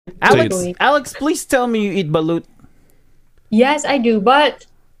Alex, please tell me you eat balut. Yes, I do, but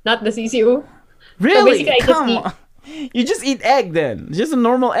not the sisiu. So Really? basically, I just Come eat. on. You just eat egg then. Just a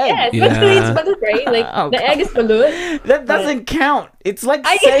normal egg. Yes, but still it's Yeah. balut, right? Like Oh, the egg is balut. that but doesn't count. It's like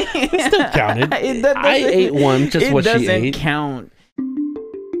I- saying It still counted. That I doesn't- ate one, just it what she doesn't ate. count.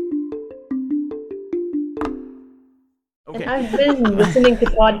 And I've been listening to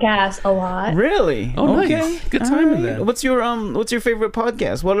podcasts a lot. Really? Oh, nice. Okay. Good time with Alright. that. What's your favorite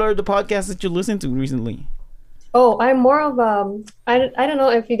podcast? What are the podcasts that you listened to recently? Oh, I'm more of I don't know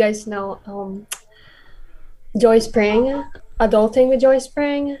if you guys know Joy Spring, Adulting with Joy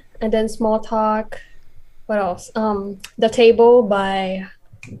Spring, and then Small Talk. What else? The Table by.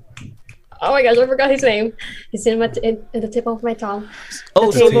 Oh my gosh, I forgot his name. It's in the tip of my tongue.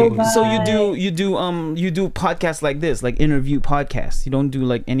 Oh, The so Table you do podcasts like this, like interview podcasts. You don't do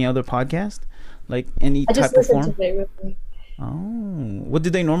like any other podcast, like any I just type of listened form. to it with me. Oh, what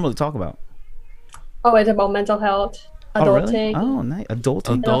do they normally talk about? Oh, it's about mental health, Oh, really? adulting. Oh, nice. Adulting.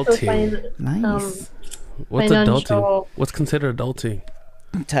 and also Adulting. Nice. What's financial- adulting? What's considered adulting?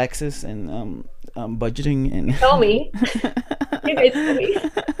 Taxes and budgeting and. Tell me. You guys tell me.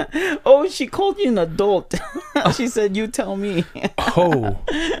 Oh, she called you an adult. She said, "You tell me." Oh,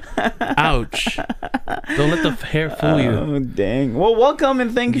 ouch! Don't let the hair fool you. Oh, dang. Well, welcome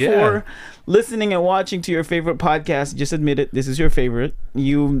and thank you Yeah. for listening and watching to your favorite podcast. Just admit it. This is your favorite.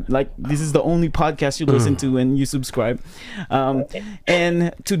 This is the only podcast you listen to and you subscribe.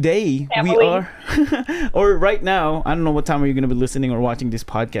 And today we Family. are, or right now, I don't know what time are you going to be listening or watching this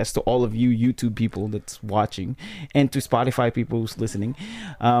podcast, to all of you YouTube people that's watching and to Spotify people who's listening.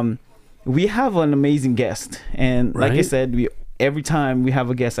 We have an amazing guest. And like I Right. said, every time we have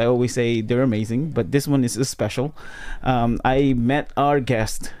a guest, I always say they're amazing, but this one is special. I met our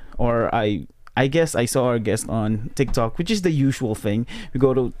guest, or I guess I saw our guest on TikTok, which is the usual thing. We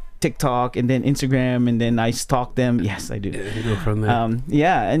go to TikTok and then Instagram and then I stalk them. Yes, I do. You go from there.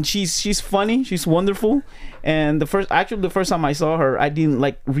 Yeah, and she's funny, she's wonderful. And the first time I saw her, I didn't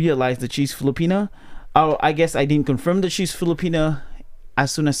like realize that she's Filipina. I guess I didn't confirm that she's Filipina. As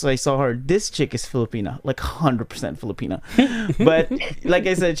soon as I saw her, this chick is Filipina, like 100% Filipina. But like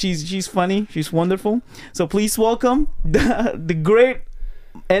I said, she's funny, she's wonderful. So please welcome the great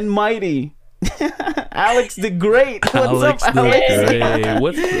and mighty Alex the Great. What's Alex up, the Alex? Great.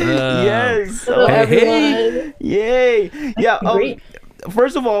 What's Yes. Hello, Hey, everyone. Yay. Yeah. Great.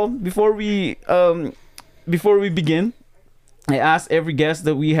 First of all, before we begin, I ask every guest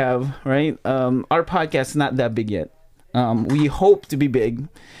that we have, right? Our podcast is not that big yet. We hope to be big.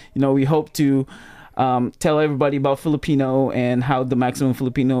 You know, we hope to tell everybody about Filipino and how the Maximum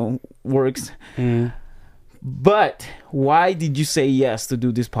Filipino works. But why did you say yes to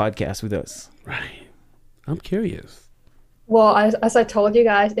do this podcast with us? right? I'm curious. Well, as I told you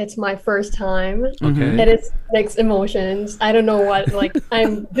guys, it's my first time. Okay. It is mixed emotions. I don't know what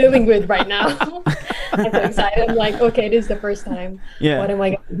I'm dealing with right now. I'm so excited. I'm like, okay, this is the first time. Yeah. What am I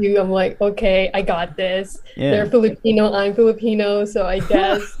gonna do? I'm like, okay, I got this. Yeah. They're Filipino, I'm Filipino, so I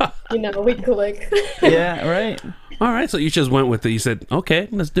guess we click. Yeah. Right. All right. So you just went with it. You said, "Okay,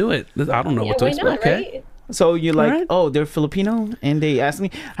 let's do it." I don't know Yeah, what to why expect. not, Okay. right? So you're like, Alright. oh, they're Filipino, and they asked me,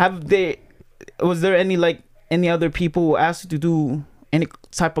 was there any other people who asked you to do any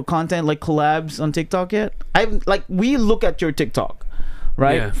type of content like collabs on TikTok yet? We look at your TikTok,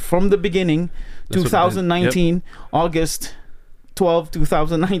 right? Yeah. From the beginning, That's what I did. 2019, August 12,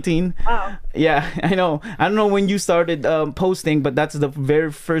 2019. Wow. Yeah, I know. I don't know when you started posting, but that's the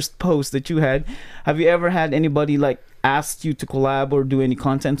very first post that you had. Have you ever had anybody like asked you to collab or do any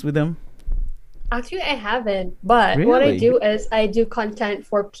contents with them? Actually, I haven't. But what I Really? do is I do content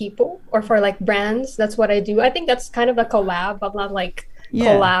for people or for like brands. That's what I do. I think that's kind of a collab, but not like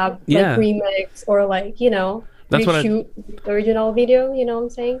Yeah. collab, Yeah. like remix or like, That's what I- reshoot the original video. You know what I'm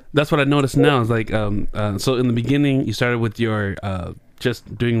saying? That's what I noticed now. Is like, so in the beginning, you started with your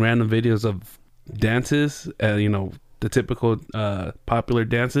just doing random videos of dances, the typical popular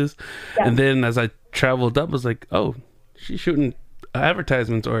dances, Yeah. and then as I traveled up, I was like, oh, she's shooting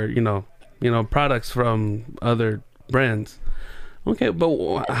advertisements or products from other brands. Okay,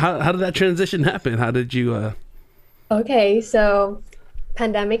 but how did that transition happen? How did you? Okay, so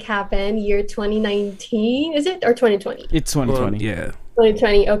pandemic happened year 2019, is it? Or 2020? It's 2020. Yeah.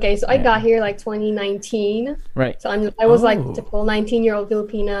 2020. Okay, so I Yeah. got here like 2019. Right. So I was like Oh. typical 19-year-old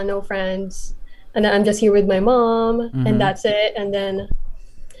Filipina, no friends. And then I'm just here with my mom Mhm. and that's it. And then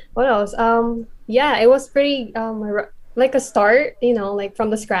what else? Yeah, it was pretty like a start, like from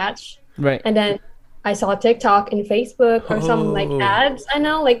the scratch. Right. And then I saw TikTok and Facebook or some like Oh. ads. I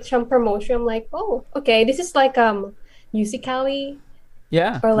know, like some promotion. I'm like, oh, okay, this is like Musically.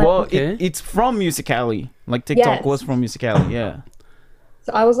 Yeah. Or like- Well, Okay. it's from Musicali. Like TikTok Yes. was from Musicali. Yeah.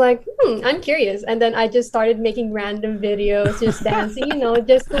 So I was like, I'm curious. And then I just started making random videos, just dancing,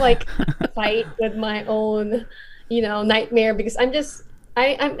 just to like fight with my own, nightmare because I'm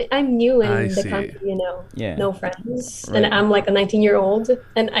new I in the see. country, Yeah. no friends. Right. And I'm like a 19-year-old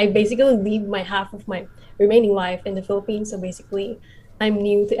and I basically live my half of my remaining life in the Philippines. So basically I'm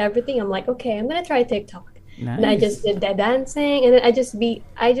new to everything. I'm like, okay, I'm gonna try TikTok. And I just did that dancing and then I just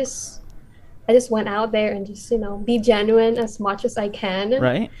went out there and just, be genuine as much as I can.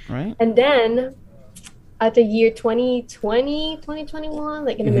 Right. Right. And then at the year 2020, 2021,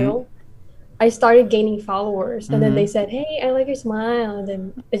 like in the Mhm. middle, I started gaining followers. And then Mhm. they said, hey, I like your smile. And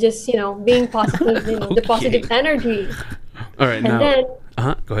then it just, being positive, the positive energy. All right, And now. then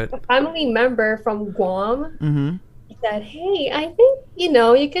Go ahead. a family member from Guam Mm-hmm. said, hey, I think,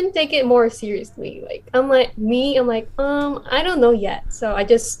 you can take it more seriously. Like, I'm like, I don't know yet. So I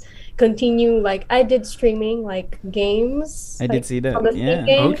just continue, like, I did streaming, like, games. I did see that, on the yeah. Steam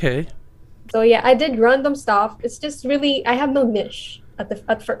game. Okay. So yeah, I did random stuff. It's just really, I have no niche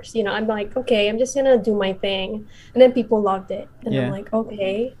at first. I'm like, okay, I'm just gonna do my thing, and then people loved it, and Yeah. I'm like,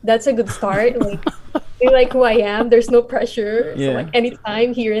 okay, that's a good start. Like, they like who I am. There's no pressure. So Yeah. like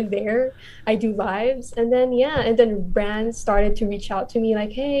anytime here and there, I do lives, and then brands started to reach out to me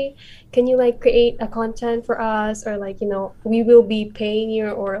like, hey, can you like create a content for us, or like we will be paying you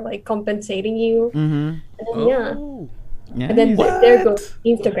or like compensating you, Mm-hmm. and then, yeah, Oh. Yeah. and then there goes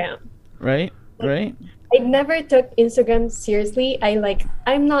Instagram. Right. Right. I never took Instagram seriously.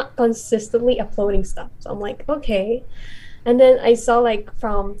 I'm not consistently uploading stuff. So I'm like, okay. And then I saw like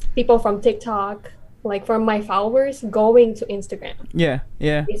from people from TikTok, like from my followers going to Instagram. Yeah.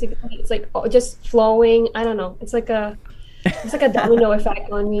 Yeah. Basically, it's like just flowing. I don't know. It's like a domino effect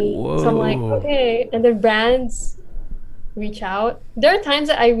on me. So I'm like, Whoa. okay. And then brands reach out. There are times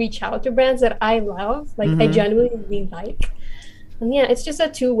that I reach out to brands that I love, like I Mhm. genuinely really like. And yeah, it's just a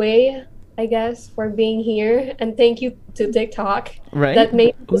two-way, I guess, for being here. And thank you to TikTok Right. that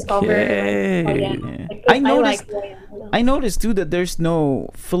made me discover. Okay. Like, oh yeah, Yeah. like, I noticed- who I am, I noticed too that there's no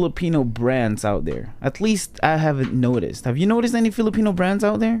Filipino brands out there. At least I haven't noticed. Have you noticed any Filipino brands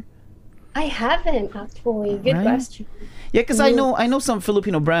out there? I haven't actually. Good Right? question. Yeah, because I know some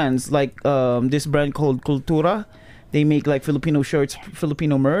Filipino brands like this brand called Cultura. They make like Filipino shirts,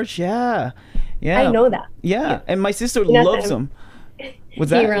 Filipino merch. Yeah, yeah. I know that. Yeah, and my sister Yes, loves I'm- them. What's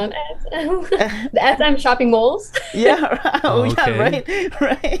that? Here on SM. The SM shopping malls. Yeah, oh yeah, Okay.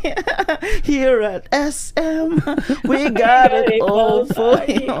 right. Here at SM, we got it all for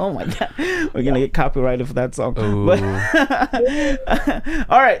you. Oh my god, we're gonna get copyrighted for that song. Oh. But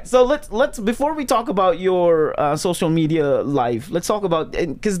all right, so let's before we talk about your social media life, let's talk about,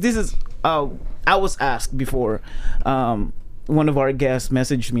 because this is I was asked before. One of our guests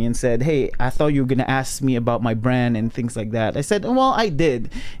messaged me and said, hey, I thought you were gonna ask me about my brand and things like that. I said, well, I did.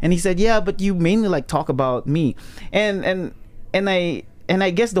 And he said, yeah, but you mainly like talk about me. And I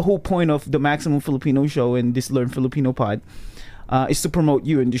guess the whole point of the Maximum Filipino show and this Learn Filipino Pod is to promote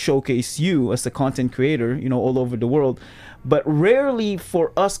you and to showcase you as a content creator, all over the world. But rarely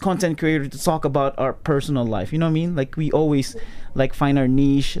for us content creators to talk about our personal life. You know what I mean? Like we always like find our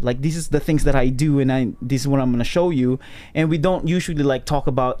niche. Like this is the things that I do, and this is what I'm gonna show you. And we don't usually like talk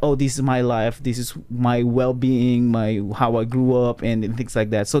about, oh, this is my life, this is my well-being, my how I grew up, and things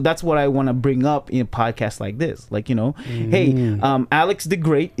like that. So that's what I want to bring up in a podcast like this. Like hey, Alex the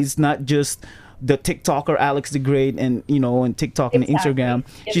Great is not just the TikToker Alex the Great and and TikTok and Exactly. Instagram.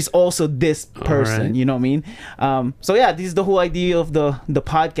 Yep. She's also this person. right. You know what I mean? So yeah, this is the whole idea of the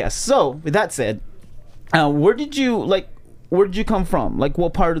podcast. So with that said, where did you come from? Like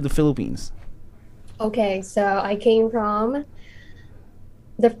what part of the Philippines? Okay, so I came from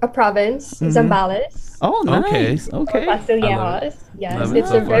a province, Zambales. Oh, Okay. nice. Okay. Pastillas. Yes, Love it it's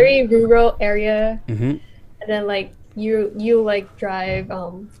so a far. very rural area. Mm-hmm. And then like you like drive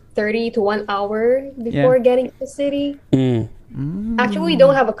 30 to 1 hour before getting to the city. Mm. Actually, we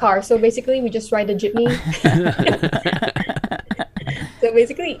don't have a car, so basically we just ride a jeepney. So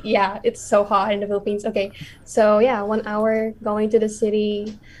basically, yeah, it's so hot in the Philippines. Okay, so yeah, 1 hour going to the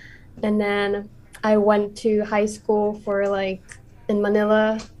city, and then I went to high school for like in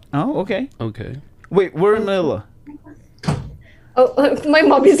Manila. Oh, okay. Okay. Wait, we're in Manila. Oh, my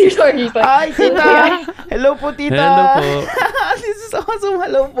mom is here. Sorry, but Hi, tita. Hello po, tita. Hello po. This is awesome.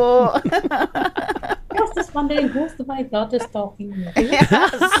 Hello po. I was just wondering who's my daughter's talking.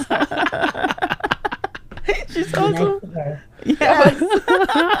 She's Nice awesome. to her. Yes.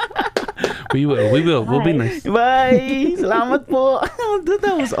 We will. We'll be Hi. nice. Bye. Salamat po. Dude,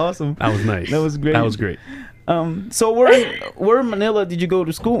 that was awesome. That was nice. That was great. That was great. So where in Manila did you go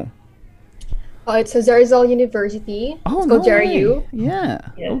to school? Oh, it's a Zarzal University. Oh, It's no called JRU. way. Yeah.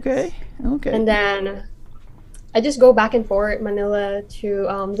 Yes. Okay. Okay. And then I just go back and forth Manila to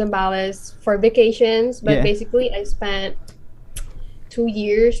Zambales for vacations. But Yeah. basically, I spent 2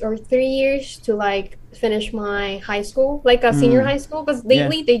 years or 3 years to like finish my high school, like a senior high school. Because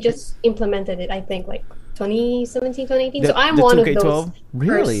lately they just implemented it. I think like 2017, 2018. So I'm the one of 2K12? those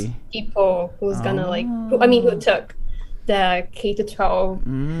Really? first people who's gonna like, who took the K to 12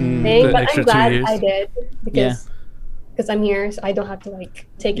 thing. The But extra I'm 2 glad years. I did because I'm here, so I don't have to like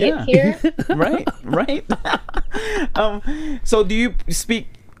take Yeah. it here. Right. Right. So do you speak?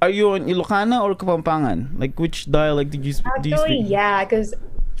 Are you on Ilocana or Kapampangan? Like which dialect do you Actually, speak? yeah, because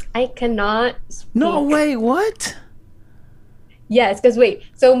I cannot speak. No way. What? Yes, because wait.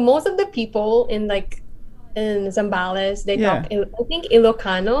 So most of the people in Zambales, they Yeah. talk, I think,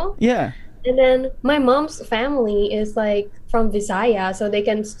 Ilocano. Yeah. And then my mom's family is like from Visaya, so they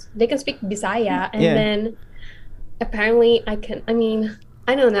can speak Visaya. And Yeah. then apparently I can. I mean,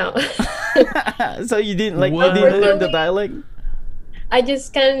 I don't know. So you didn't like What? you didn't learn the dialect? I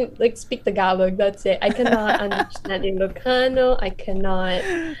just can like speak Tagalog. That's it. I cannot understand Ilocano. I cannot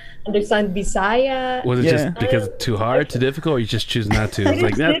understand Visaya. Was it Yeah. just because it's too hard, too difficult, or you just choose not to? It's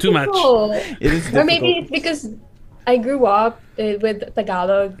like, nah, too much. Difficult. It is Or maybe difficult. it's because I grew up with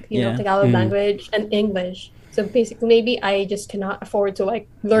Tagalog, Yeah. Tagalog language and English. So basically, maybe I just cannot afford to like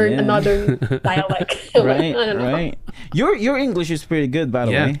learn Yeah. another dialect. Right. I don't know. Right. Your English is pretty good, by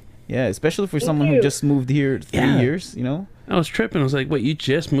the Yeah. way. Yeah, especially for someone who you. just moved here 3 Yeah. years. You know. I was tripping. I was like, wait, you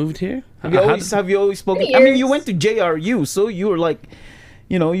just moved here? Have you always spoken? 3 I mean, you years. went to JRU, so you were like,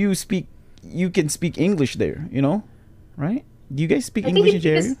 you can speak English there, right? Do you guys speak I think English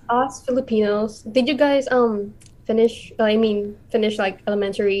in it's JRU? because us Filipinos. Did you guys finish? Finish like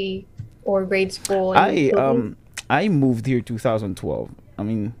elementary or grade school? in Philippines? I moved here 2012. I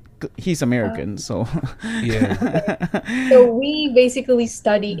mean, he's American, so Yeah. So we basically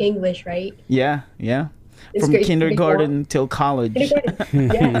study English, right? yeah. It's From great. kindergarten till college. Yeah,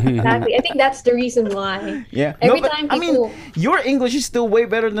 exactly. I think that's the reason why. Yeah. Every but, time I mean, people- your English is still way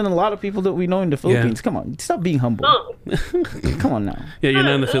better than a lot of people that we know in the Philippines. Come on, stop being humble. Oh, Come on now. Yeah, you're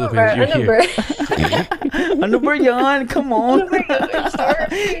not in the Philippines. I You're know, here. bro. Ano ba yan? Come on.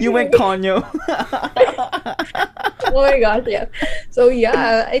 Sorry. You went conyo. Oh my gosh, yeah. So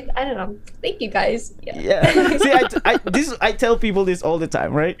yeah, I don't know. Thank you guys. Yeah. Yeah. See, I tell people this all the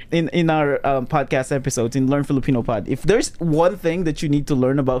time, right? In our podcast episodes in Learn Filipino Pod. If there's one thing that you need to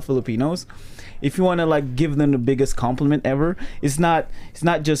learn about Filipinos, if you want to like give them the biggest compliment ever, it's not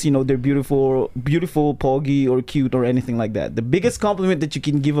just they're beautiful, poggy or cute or anything like that. The biggest compliment that you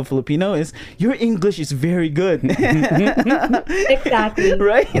can give a Filipino is your English is very good. Exactly.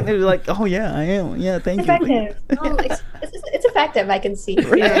 Right? And they're like, oh yeah, I am. Yeah, thank you. Effective. It's effective. I can see.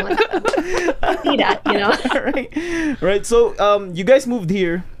 I see that. Right. So you guys moved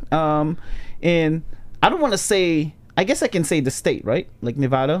here, and I don't want to say. I guess I can say the state, right? Like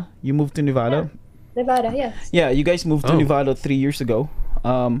Nevada. You moved to Nevada. Nevada, yes. Yeah, you guys moved to Oh. Nevada 3 years ago.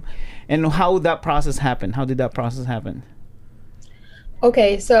 And how that process happened? How did that process happen?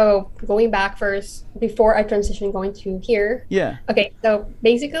 Okay, so going back first, before I transitioned going to here. Yeah. Okay, so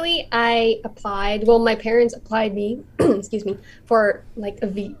basically I applied. Well, my parents applied me. excuse me, for like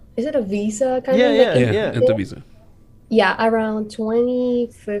is it a visa kind of? Yeah, Like, Yeah, Enta visa. Yeah, around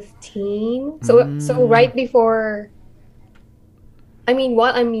 2015. So right before.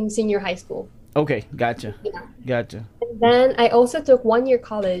 Senior high school. Okay, gotcha. Yeah. Gotcha. And then I also took 1 year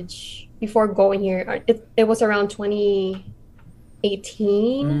college before going here. It was around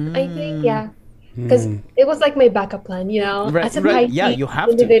 2018, I think. Yeah. Because it was like my backup plan, Right, as a right. IT Yeah, you have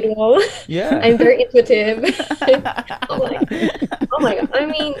to. individual. Yeah. I'm very intuitive. Oh my god. I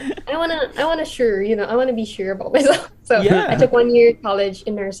mean, I wanna be sure about myself. So Yeah. I took 1 year college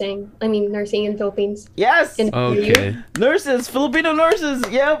in nursing. Nursing in Philippines. Yes. In Okay. Nurses, Filipino nurses.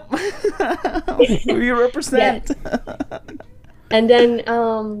 Yep. We represent. And then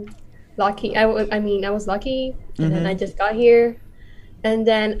lucky. I was lucky, and then I just got here, and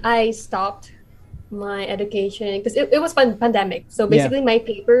then I stopped my education because it was pandemic. So basically, my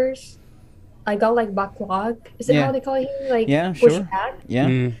papers, I got like backlog. Is it Yeah. how they call it here? Like Yeah, push sure. back. Yeah.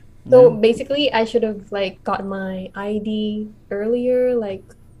 Mm. So basically, I should have like got my ID earlier, like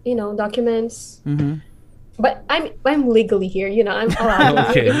documents. Mm-hmm. But I'm legally here. I'm allowed.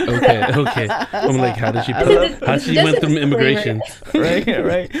 Okay. I'm like, how did she Just went a through disclaimer. immigration?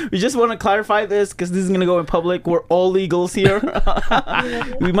 Right. We just want to clarify this because this is gonna go in public. We're all legals here.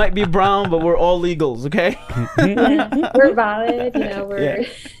 We might be brown, but we're all legals. Okay. Yeah, we're valid. We're. Yeah.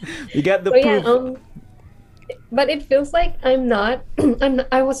 You got the But proof. yeah, but it feels like I'm not.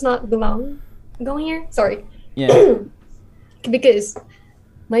 I was not belong going here. Sorry, Yeah. because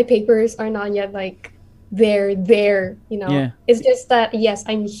my papers are not yet like there. Yeah. It's just that yes,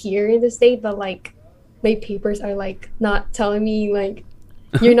 I'm here in the state, but like my papers are like not telling me like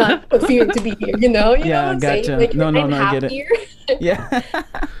you're not considered to be here. You know Yeah, what I'm gotcha. saying? Like No, I'm I get half it. here. Yeah.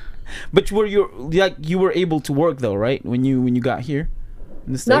 But you were able to work though, right? When you got here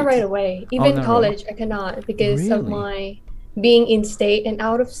in the States? Not right away. Even not right college, I cannot because of Really? my being in state and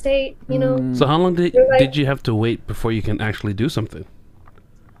out of state. So how long You're like- did you have to wait before you can actually do something?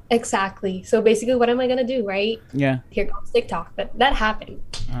 Exactly. So basically, what am I gonna do, right? Yeah. Here comes TikTok. But that happened.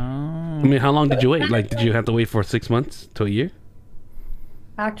 I mean, how long did you wait? Like, did you have to wait for 6 months to a year?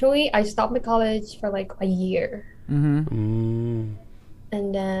 Actually, I stopped my college for like a year, Mm.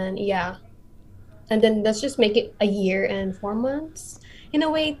 and then and then let's just make it a year and 4 months in a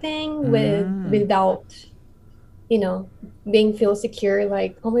way thing without being feel secure.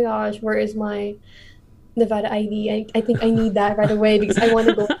 Like, oh my gosh, where is my Nevada ID? I think I need that right away because I want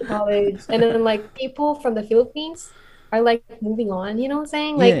to go to college. And then like people from the Philippines are like moving on. You know what I'm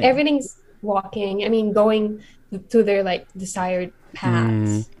saying? Like Yeah. everything's walking. I mean, going to their like desired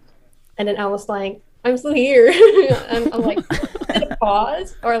paths. And then I was like, I'm still here. I'm like, is it a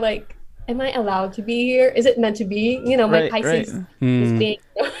pause or like, am I allowed to be here? Is it meant to be? My Right, Pisces right. is being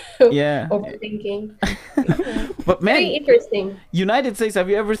Yeah. overthinking. But Very man, interesting. United States, have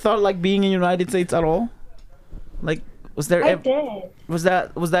you ever thought like being in United States at all? Like was there I ever, did. was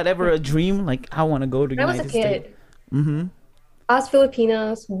that ever a dream? Like I want to go to I was United a States. kid. Mm-hmm. Us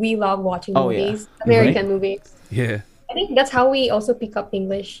Filipinos, we love watching Oh, yeah. movies, American movies. Yeah. I think that's how we also pick up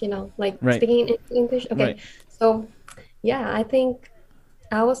English, like Right. speaking in English. Okay. Right. So, yeah, I think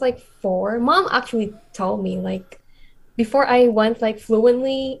I was like 4. Mom actually told me like before I went like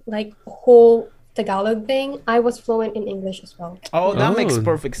fluently, like whole Tagalog thing, I was fluent in English as well. Oh, that makes Oh.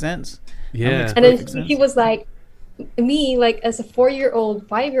 perfect sense. Yeah. And then Perfect sense. he was like, me, like as a 4-year-old,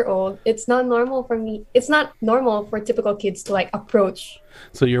 5-year-old, it's not normal for me. It's not normal for typical kids to like approach.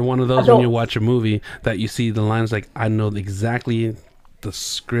 So you're one of those when you Adults. watch a movie that you see the lines like, I know exactly the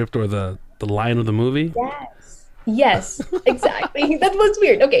script or the line of the movie. Yes, exactly. That was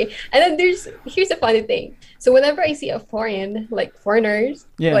weird. Okay, and then here's a funny thing. So whenever I see a foreigners,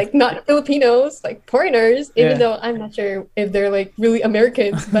 Yeah. like not Filipinos, like foreigners, Yeah. even though I'm not sure if they're like really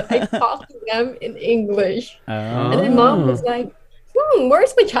Americans, but I talk to them in English. And then mom was like,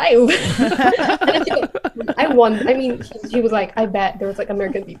 where's my child? And then she goes, I mean, she was like, I bet there was like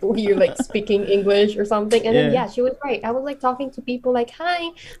American people here like speaking English or something. And then Yeah. yeah, she was right. I was like talking to people like, hi,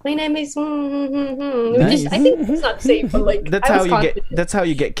 my name is which is, Nice. I think it's not safe, but like That's I how was you get. confident. That's how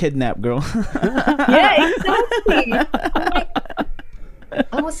you get kidnapped, girl. Yeah, exactly. I'm like,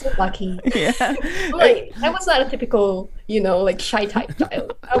 I was so lucky. Yeah. I'm like, I was not a typical, like shy type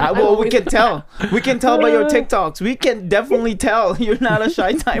child. I Well, we always- can tell. We can tell by your TikToks. We can definitely tell you're not a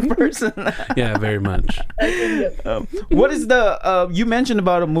shy type person. Yeah, very much. What is the? You mentioned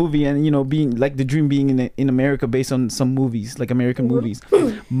about a movie and being like the dream being in America based on some movies, like American movies.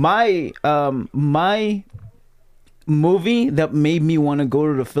 My movie that made me want to go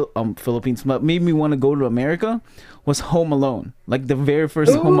to the Philippines, but made me want to go to America, was Home Alone. Like the very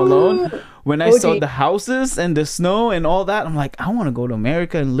first Home Alone, when I saw OG. the houses and the snow and all that, I'm like, I want to go to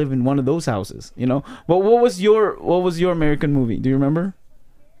America and live in one of those houses. But what was your American movie? Do you remember?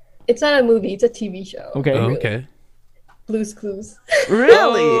 It's not a movie, it's a TV show. Okay. Oh, okay. Blue's Clues.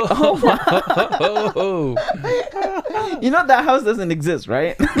 Really? Oh, wow. Oh, That house doesn't exist,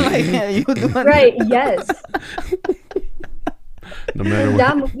 right? Like, you doing Right, yes. no matter what.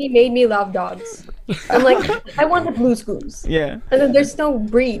 That movie made me love dogs. I'm like, I want the Blue's Clues. Yeah. And then there's no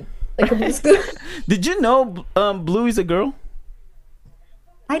breed like a Blue's Clues. Did you know Blue is a girl?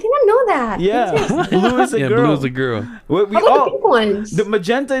 I didn't know that. Yeah. Blue is a Yeah, girl. Blue's a girl. We How about the pink ones? the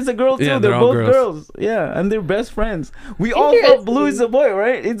magenta is a girl too. Yeah, they're they're all both girls. Yeah, and they're best friends. We all thought Blue is a boy,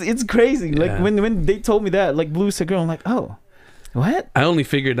 right? It's crazy. Like Yeah. when they told me that, like Blue is a girl, I'm like, oh, what? I only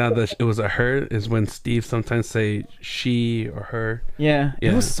figured out that it was a her is when Steve sometimes say she or her. Yeah, it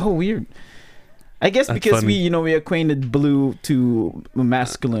Yeah. was so weird. I guess That's because funny. we acquainted Blue to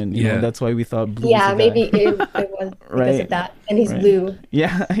masculine. Yeah. That's why we thought Blue. Yeah, was a guy. maybe it was because Right. of that. And he's Right. blue.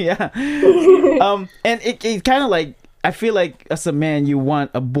 Yeah, yeah. And it kind of like, I feel like as a man you want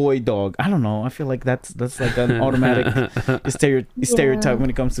a boy dog. I don't know. I feel like that's like an automatic stereotype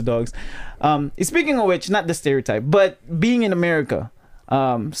when it comes to dogs. Speaking of which, not the stereotype, but being in America.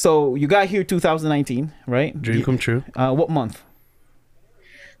 So you got here 2019, right? Dream come true. What month?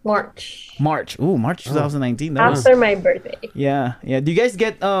 March. Ooh, March 2019. That was, After my birthday. yeah. Do you guys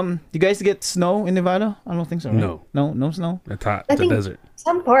get snow in Nevada? I don't think so. Right? No. No snow. It's hot. I It's a think desert.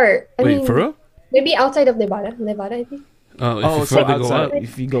 some part. I Wait, mean, for real? maybe outside of Nevada, I think. Oh, if Oh, you so further go outside, up.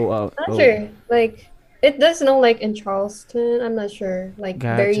 if you go out. Not oh. sure. Like it does snow like in Charleston. I'm not sure. Like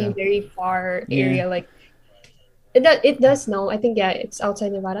very Gotcha. very far Yeah. area. Like it does snow. I think yeah, it's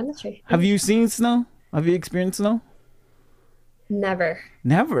outside Nevada. I'm not sure. Have you seen snow? Have you experienced snow? Never.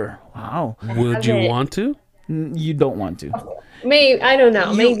 Never. Wow. Would you haven't. want to? You don't want to. Maybe I don't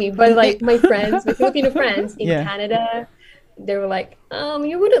know. You- Maybe, but like my friends, my Filipino friends in Yeah. Canada, they were like,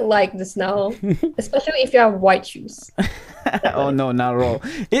 you wouldn't like the snow, especially if you have white shoes. Oh no, not at all.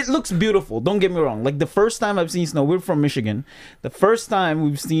 It looks beautiful. Don't get me wrong. Like the first time I've seen snow, we're from Michigan. The first time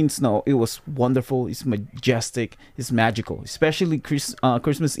we've seen snow, it was wonderful. It's majestic. It's magical. Especially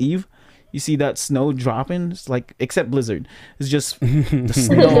Christmas Eve. You see that snow dropping. It's like, except blizzard. It's just the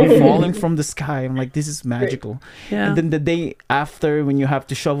snow falling from the sky. I'm like, this is magical. Yeah. And then the day after, when you have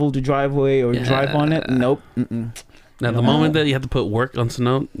to shovel the driveway or drive on it, nope. Mm-mm. Now, the moment that you have to put work on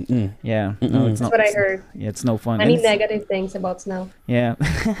snow, Yeah, no, it's not. That's what I heard. Yeah, it's no fun. Many And it's- negative things about snow. Yeah,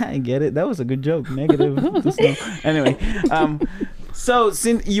 I get it. That was a good joke. Negative. to snow. Anyway, so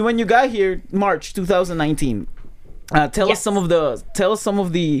when you got here, March 2019, tell us some of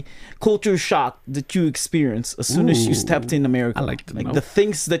the culture shock that you experienced as soon as you Ooh, stepped in America. I like to know. the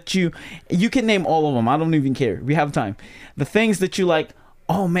things that you can name all of them. I don't even care. We have time. The things that you like.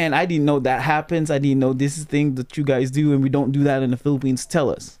 Oh man, I didn't know that happens. I didn't know this is thing that you guys do, and we don't do that in the Philippines. Tell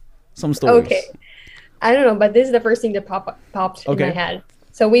us some stories. Okay. I don't know, but this is the first thing that popped in Okay. my head.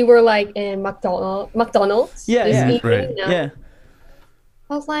 So we were like in McDonald's. Yeah, this yeah. evening, Right. you know? Yeah.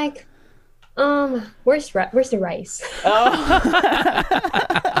 I was like, where's the rice?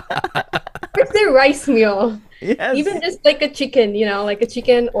 Where's the rice meal? Yes. Even just like a chicken, like a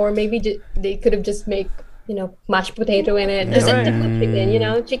chicken, or maybe they could have just make, mashed potato in it. Just Right. a typical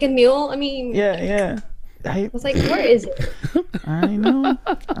chicken, chicken meal. I mean, Yeah. I was like, where is it? I know.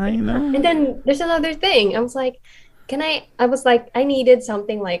 And then there's another thing. I was like, I needed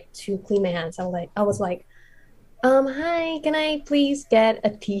something like to clean my hands. I was like, hi, can I please get a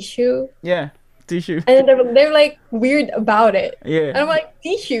tissue? Yeah. Tissue. And they're like weird about it. Yeah. And I'm like,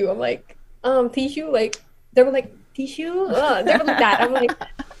 tissue. I'm like, tissue? Like, they were like, tissue? They were like that. I'm like,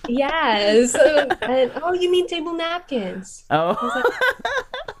 yes. And, oh, you mean table napkins? Oh.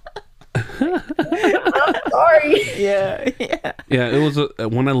 I'm sorry. Yeah. yeah, it was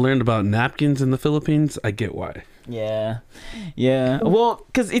when I learned about napkins in the Philippines. I get why. Yeah. Well,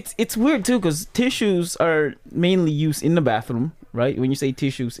 because it's weird too, because tissues are mainly used in the bathroom, right? When you say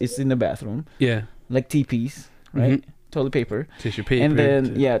tissues, it's in the bathroom, Yeah, like TPs, right? Toilet paper. tissue paper. And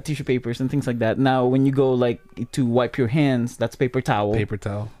then tissue papers and things like that. Now when you go like to wipe your hands, that's paper towel. paper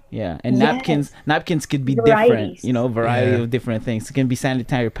towel. Yeah, and Yes. napkins could be Varieties. different, variety Yeah. of different things. It can be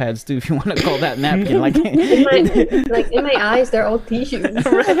sanitary pads too, if you want to call that napkin. Like, In my eyes, they're all tissues.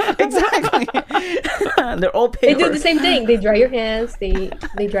 exactly. They're all They paper. do the same thing. They dry your hands. They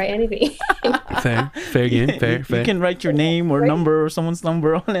dry anything. Fair game. Fair. You can write your name or Right. number or someone's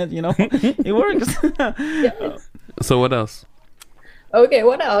number on it. It works. Yes. So what else? Okay,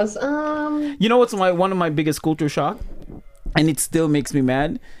 what else? You know what's one of my biggest culture shock, and it still makes me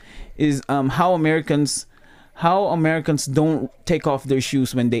mad, is how Americans don't take off their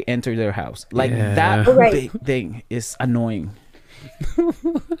shoes when they enter their house. Like Yeah. that Right. big thing is annoying.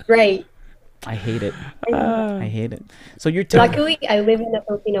 Right. I hate it. I hate it. So you're telling Luckily, I live in a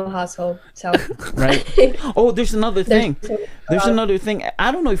Filipino household, so right? Oh, there's another thing. there's- There's another thing.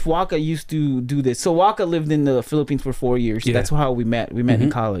 I don't know if Waka used to do this. So Waka lived in the Philippines for 4 years. Yeah. That's how we met. We met in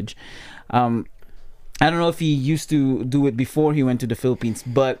college. I don't know if he used to do it before he went to the Philippines,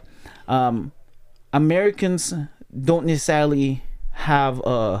 but Americans don't necessarily have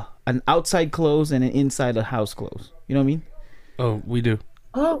an outside clothes and an inside a house clothes. You know what I mean? Oh, we do.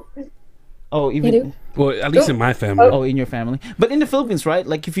 Oh, Oh, you even do? Well, at least in my family. Oh, in your family. But in the Philippines, right?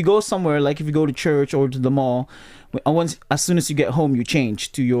 Like if you go somewhere, like if you go to church or to the mall, as soon as you get home, you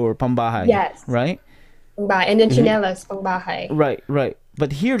change to your pambahay. Yes. Right? Pangbahay. And then chinelas, pangbahay. Right.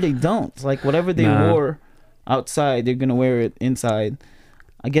 But here they don't. It's like whatever they Nah. wore outside, they're gonna wear it inside.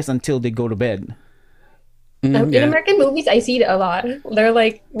 I guess until they go to bed. In yeah. American movies, I see it a lot. They're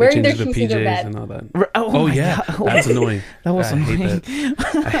like They wearing their change the shoes in their PJs bed. and all that. Oh, my yeah, God. that's annoying. That was I hate annoying.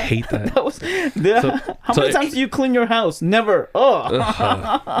 that. I hate that. That was. How so many it- times do you clean your house? Never. Oh.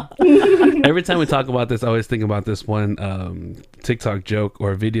 Every time we talk about this, I always think about this one TikTok joke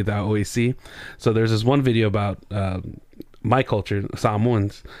or video that I always see. So there's this one video about my culture,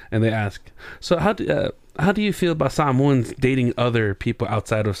 Samoans, and they ask, so how do you feel about Samoans dating other people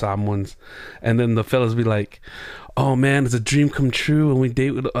outside of Samoans? And then the fellas be like, oh man, it's a dream come true when we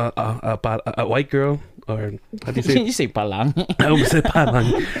date with a white girl. Or how do you say? You say palang. I almost said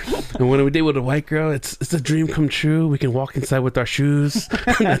palang. And when we date with a white girl, it's a dream come true. We can walk inside with our shoes,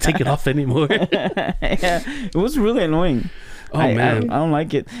 not take it off anymore. Yeah, it was really annoying. Oh I man, don't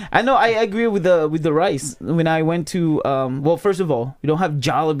like it. I know. I agree with the rice. When I went to well, first of all, we don't have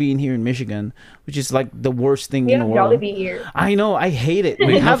Jollibee in here in Michigan, which is like the worst thing We in have the world. Jollibee here. I know. I hate it. We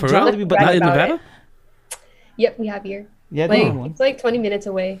Wait, no, have for real? Jollibee, but Right not in about Nevada. it. Yep, we have here. yeah, Like no. it's like 20 minutes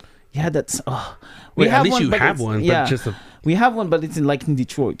away. Yeah, that's. Wait, at least one, you but have it's- one, Yeah, but just a we have one, but it's in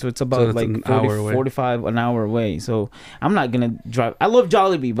Detroit, so it's about it's like an 40, hour away. 45 an hour away. So I'm not gonna drive. I love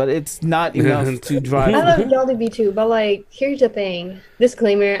Jollibee, but it's not enough to drive. I love Jollibee too, but like here's the thing.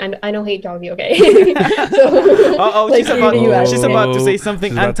 Disclaimer, and I don't hate Jollibee, okay? So, Oh, like, here in the US. she's about to say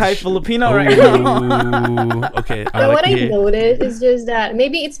something She's about to anti-Filipino right now. Oh, okay. I So like what to I hear. noticed is just that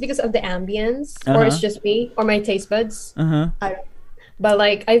maybe it's because of the ambience, or it's Uh-huh. just me, or my taste buds. Uh-huh. But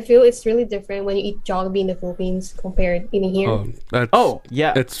like I feel it's really different when you eat Jollibee in the Philippines compared in here. Oh, that's, Oh,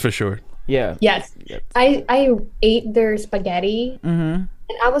 yeah, it's for sure. yeah. Yes, Yep. I ate their spaghetti, Mm-hmm.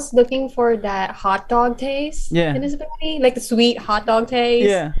 and I was looking for that hot dog taste Yeah. in the spaghetti, like the sweet hot dog taste.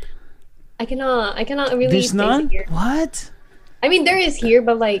 Yeah. I cannot really There's taste none. it here. What? I mean, there is here,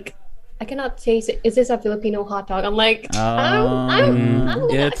 but like I cannot taste it. Is this a Filipino hot dog? I'm like, I'm Yeah,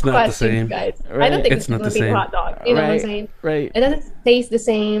 gonna it's not the question you same. guys. I Right. don't think It's it's, a not the Filipino same. hot dog. You know what I'm Right. saying? Right. It doesn't taste the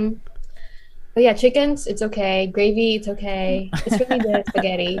same. But yeah, chickens, it's okay. Gravy, it's okay. It's really the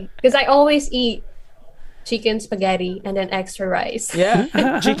spaghetti. Because I always eat chicken, spaghetti, and then extra rice. Yeah,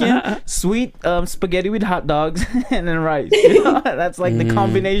 chicken, sweet spaghetti with hot dogs, and then rice. You know? That's like the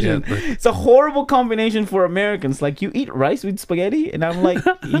combination. yeah, It's a horrible combination for Americans. Like you eat rice with spaghetti, and I'm like,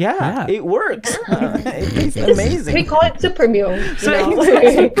 yeah, it works. It tastes We amazing. call it super meal. So You know?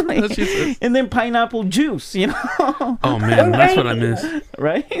 exactly. That's what she says. And then pineapple juice, you know, Oh man, that's what I miss.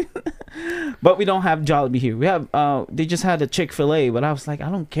 right? But we don't have Jollibee here. We have they just had a Chick-fil-A, but I was like, I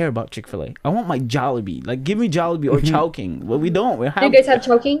don't care about Chick-fil-A. I want my Jollibee. Like give me Jollibee or Chowking. Well, we don't. We Do have you guys have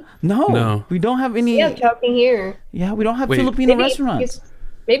choking? No. we don't have any. We have choking here. Yeah, we don't have Wait. Filipino Maybe restaurants.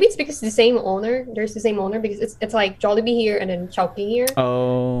 Maybe it's because the same owner. There's the same owner because it's like Jollibee here and then Chowking here.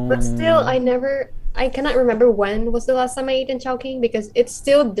 Oh, But still, I cannot remember when was the last time I ate in Chowking because it's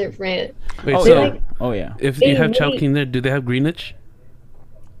still different. Wait, Oh, so yeah. like- Oh yeah. if they you have really- Chowking there, do they have Greenwich?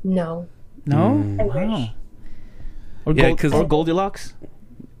 No. No. I Wow. wish. Or, Yeah, Gold, 'cause- or Goldilocks.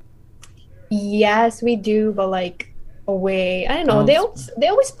 Yes, we do, but like away. I don't know. Oh, They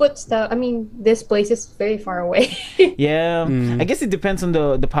always put stuff. I mean, this place is very far away. Yeah, I guess it depends on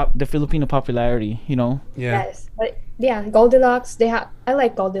the Filipino popularity. You know. Yeah. Yes, but yeah, Goldilocks. I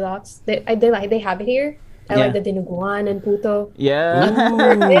like Goldilocks. They have it here. I like Yeah. the dinuguan and puto. Yeah.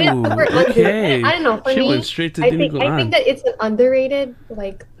 It is super okay. I don't know. For She me, went straight to I think dinuguan. that it's an underrated,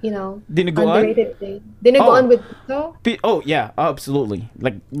 like Dinuguan? underrated thing. Dinuguan Oh. with puto. Oh yeah, absolutely.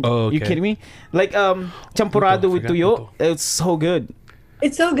 Like, Oh, you okay. kidding me? Like champurrado with forgot tuyo. puto. It's so good.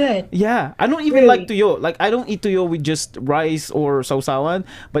 It's so good. Yeah, I don't even like Really? tuyo. Like I don't eat tuyo with just rice or sausawan.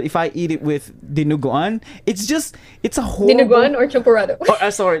 But if I eat it with dinuguan, it's a horrible. Dinuguan or champurrado.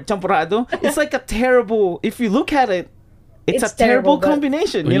 Sorry, champurrado. It's like a terrible. If you look at it, it's a It's terrible terrible, but-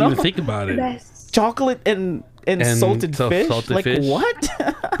 combination. When You you know, even think about it, Yes. chocolate and salted fish. salted Like fish. what?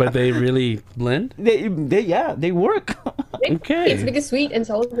 but they really blend. they they work. Maybe Okay. It's because sweet and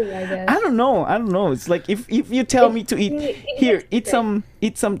salty, I guess. I don't know. It's like if you tell me to eat really- here, it's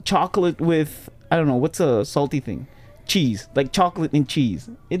eat some chocolate with I don't know what's a salty thing, cheese, like chocolate and cheese.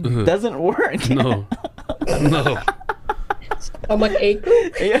 It doesn't work. No, no. Stomach ache.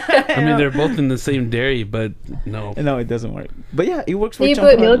 Yeah. I mean, they're both in the same dairy, but no. No, it doesn't work. But yeah, it works for Do you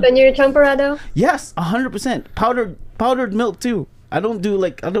put milk champurrado. on your champurrado? Yes, 100%. Powdered milk too. I don't do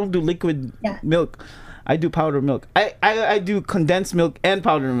liquid Yeah. milk. I do powdered milk. I do condensed milk and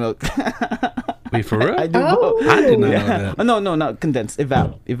powdered milk. Wait, for real? I do Oh. both. I did not know Yeah. that. Oh, no, not condensed.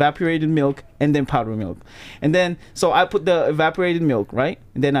 Evaporated milk and then powdered milk. And then so I put the evaporated milk, right?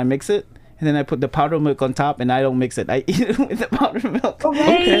 And then I mix it. And then I put the powdered milk on top and I don't mix it. I eat it with the powdered milk.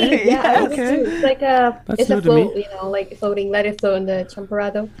 Okay. Yeah, Yeah. okay. It's like a That's it's a new to me. float, like floating. Let it float in the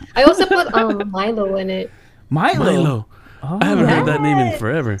champurrado. I also put Milo in it. Milo. Oh. I haven't heard that name in Yes.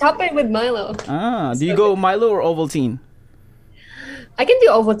 forever. Top it with Milo. Do you go Milo or Ovaltine? I can do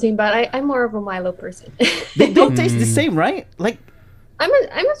Ovaltine, but I'm more of a Milo person. They don't taste the same, right? Like I'm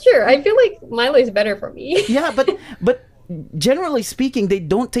not sure. I feel like Milo is better for me. yeah, but generally speaking, they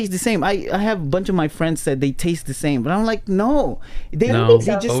don't taste the same. I have a bunch of my friends said they taste the same, but I'm like, no, they No, they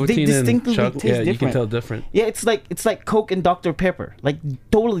just they Ovaltine and distinctly chocolate, taste yeah, different. you can tell different. Yeah, it's like Coke and Dr. Pepper, like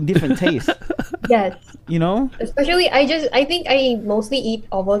totally different taste. Yes. You know? Especially, I think I mostly eat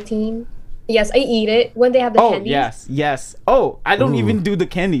Ovaltine. Yes, I eat it when they have the Oh candies. yes. Oh, I don't Ooh. even do the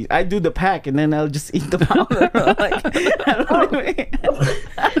candies. I do the pack, and then I'll just eat the powder. Like, I don't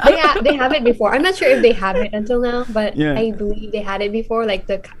even- They have it before. I'm not sure if they have it until now, but Yeah. I believe they had it before, like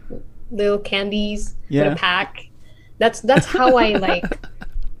the little candies Yeah. with a pack. That's how I like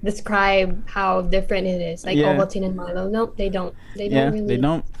describe how different it is. Like Yeah. Ovaltine and Milo. No, they don't. They Yeah, don't really. they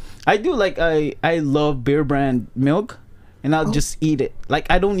don't. I do like I love Bear Brand milk, and I'll just eat it. Like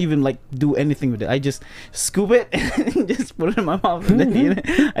I don't even like do anything with it. I just scoop it and just put it in my mouth and then eat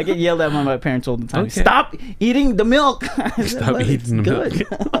it. I get yelled at by my parents all the time. Okay. Stop eating the milk. I said, Stop "But it's eating the good."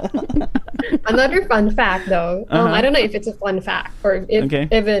 Another fun fact, though. Uh-huh. I don't know if it's a fun fact or if Okay.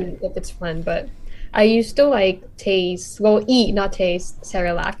 even if it's fun, but I used to like eat, not taste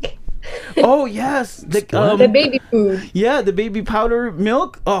Cerelac. Oh yes, the The baby food. yeah, the baby powder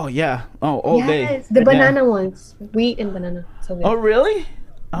milk. Oh yeah, oh all day. Yes, the Yeah. banana ones. Wheat and banana. So good. Oh really?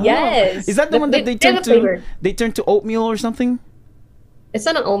 Oh. Yes. Is that the one that they they're turn the flavor. to oatmeal or something? It's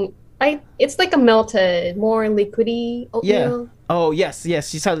not an it's like a melted, more liquidy Yeah. oatmeal. Oh yes. You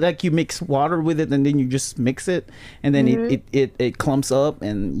saw like you mix water with it and then you just mix it and then it clumps up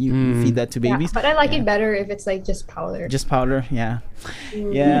and you feed that to Yeah, babies. but I like it better if it's like just powder. Just powder. Yeah.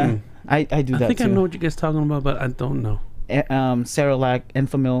 Yeah. I do I that think too. I know what you guys talking about, but I don't know. Cerelac,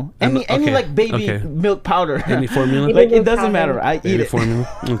 Enfamil, And- any okay, like baby okay. milk powder. Any formula? Baby Like it milk doesn't powder. matter. I eat Baby it. formula.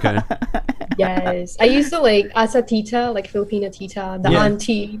 Okay. Yes, I used to like as a tita, like Filipino tita, the Yeah.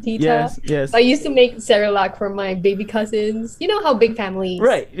 auntie tita. Yes. I used to make Cerelac for my baby cousins. You know how big families.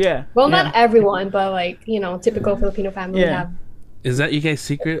 Right. Yeah. Well, yeah. not everyone, but like typical Filipino family Yeah. have. Is that you guys'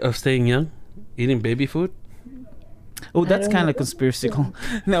 secret of staying young? Eating baby food? Oh, that's don't kind know. of conspiracical.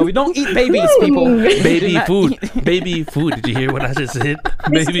 No, we don't eat babies, people. Baby Do not food. eat- Baby food. Did you hear what I just said?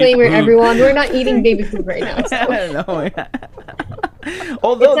 Baby Disclaimer, food. everyone, we're not eating baby food right now. So. I don't know.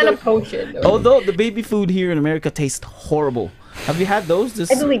 although, It's not a the, potion. Though. although the baby food here in America tastes horrible. Have you had those?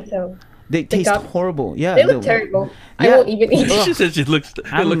 I believe so. They taste cup- horrible. Yeah. They look terrible. I Yeah. won't even eat. Ugh. She said she looks.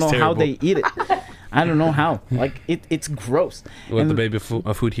 It I don't looks know terrible. how they eat it. I don't know how. Like it's gross. What And the baby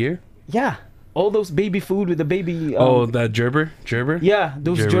food here? Yeah. All those baby food with the baby. Oh, that gerber. Yeah,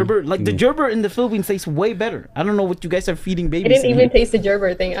 those gerber. Like the Mm. gerber in the Philippines tastes way better. I don't know what you guys are feeding I babies. didn't in even here. taste the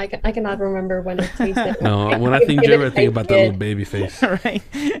gerber thing. I cannot remember when I tasted it. No, when I think give it gerber, I a think about that taste. little baby face. right.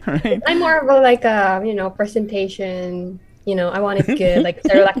 I'm more of a like a presentation. I want it good, like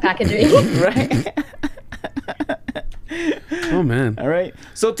Cerelac packaging. Right. Oh man. All right.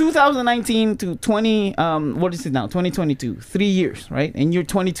 So 2019 to 20. What is it now? 2022. 3 years, right? And you're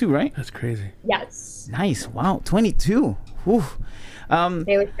 22, right? That's crazy. Yes. Nice. Wow. 22. Whew.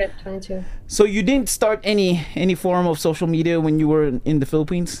 Taylor Swift 22. So you didn't start any form of social media when you were in the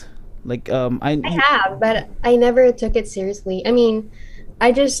Philippines, like I have, but I never took it seriously. I mean,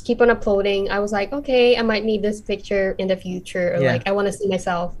 I just keep on uploading. I was like, okay, I might need this picture in the future, or Yeah. like I want to see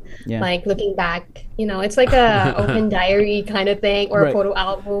myself, Yeah. like looking back. It's like a open diary kind of thing, or Right. a photo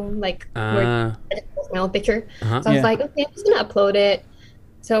album, like where I just post my own picture. Uh-huh. So I was Yeah. like, okay, I'm just gonna upload it.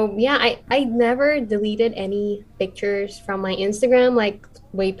 So yeah, I never deleted any pictures from my Instagram, like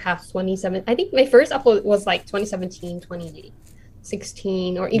way past 27. I think my first upload was like 2017,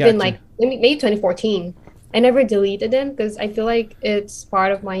 2016, or even Gotcha. like maybe 2014. I never deleted them because I feel like it's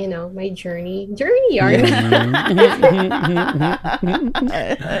part of my, my journey. Yarn.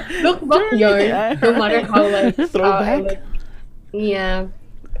 Look back yarn. No matter how like how I Throwback? look. Yeah.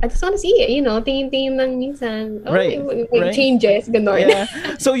 I just want to see it, tingin lang minsan. Oh, Right, it right. changes, ganon. Yeah.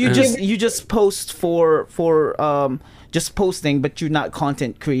 So you just post for just posting, but you're not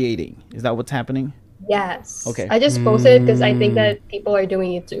content creating. Is that what's happening? Yes. Okay. I just posted because I think that people are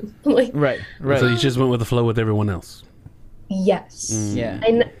doing it too. Like, Right. Right. So you just went with the flow with everyone else. yes. yeah.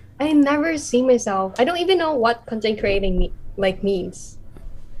 I never see myself. I don't even know what content creating means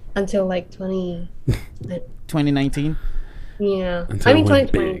until like 2019. Yeah. Until I mean it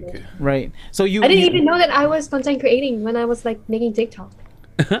went 2020. big. Right. So you. I didn't you- even know that I was content creating when I was like making TikTok.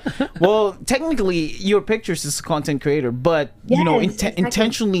 Well, technically, your pictures is a content creator, but Yes, exactly.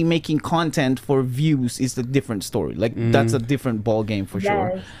 intentionally making content for views is a different story. Like that's a different ball game for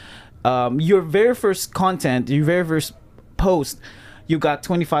sure. Yes. Your very first content, your very first post, you got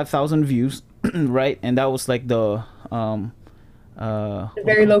 25,000 views, right? And that was like the The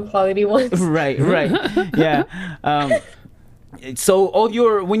very low quality ones. right, yeah. So all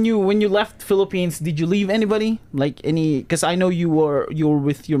your when you left Philippines, did you leave anybody? Like any? Because I know you were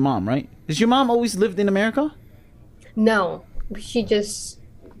with your mom, right? Does your mom always lived in America? No, she just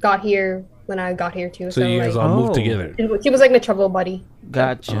got here when I got here too. So you guys all moved Oh. together. she was like my travel buddy.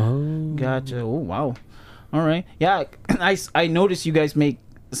 Gotcha. Oh. Gotcha. Oh wow. All right. Yeah, I noticed you guys make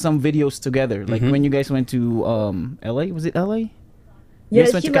some videos together. Like when you guys went to LA. Was it LA? You Yeah,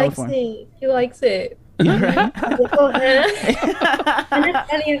 guys went she to likes California. it. She likes it. Right? Ito, ha? Anak,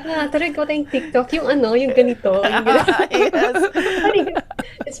 alin ka, tara ko tayong TikTok, yung ano, yung ganito. Yung ganito. Yes.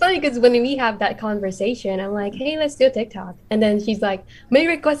 It's funny because when we have that conversation, I'm like, hey, let's do TikTok. And then she's like, may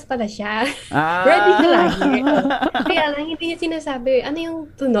request pala siya. Ready ka lagi. Kaya lang, hindi niya sinasabi, ano yung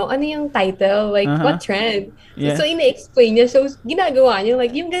tuno, ano yung title, like, what trend. Yeah. So, ina-explain niya. So, ginagawa niya,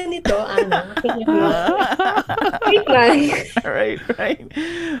 like, yung ganito, ano. Wait lang. Right.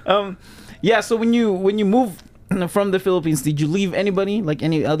 Yeah. So when you moved from the Philippines, did you leave anybody, like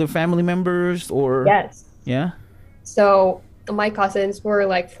any other family members or? Yes. Yeah. So my cousins were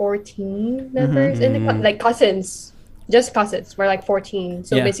like 14 members in the like cousins, just cousins were like 14.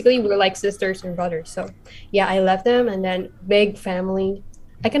 So Yeah. basically we were like sisters and brothers. So yeah, I left them, and then big family.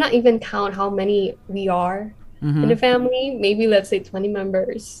 I cannot even count how many we are in the family. Maybe let's say 20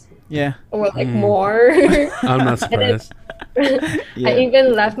 members Yeah. or like more. I'm not surprised. I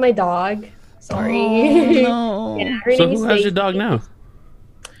even left my dog. Sorry. Oh, no. Yeah, her So name is who has your Stacy. dog now?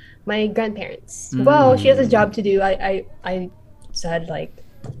 My grandparents. Well, she has a job to do. I said like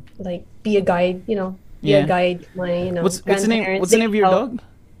be a guide, be Yeah. a guide. My What's the name? grandparents, What's the name of your they dog?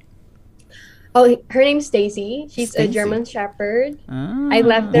 Oh, her name's Stacy. She's a Stacy. German Shepherd. Ah, I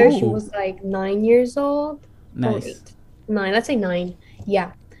left there. She ooh. was like 9 years old. Or Nice. 9. Let's say 9.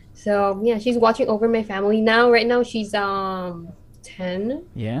 Yeah. So yeah, she's watching over my family now. Right now, she's 10.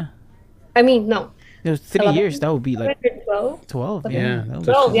 Yeah. I mean, no, It was 3 11. years. That would be like 12. 12. Yeah. Yeah. That was,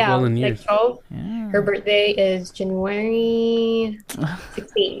 12, yeah, well in like years. 12. yeah. Her birthday is January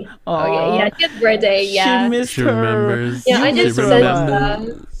 16. Oh Aw. yeah, she has birthday. Yeah, She missed She her. remembers. yeah. You I miss just She her a sent lot.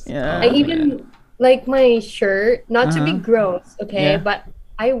 remembers. stuff. Yeah. I even like my shirt, not to be gross, okay, Yeah. but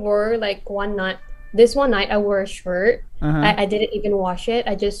I wore like one night. This one night I wore a shirt. I didn't even wash it.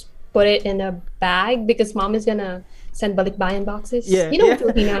 I just put it in a bag because mom is gonna send balikbayan boxes. Yeah, You know yeah.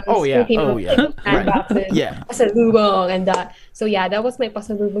 Filipinos. Oh, yeah. Filipino Oh, yeah. hand Right. boxes. Yeah. Pasalubong and that. So yeah, that was my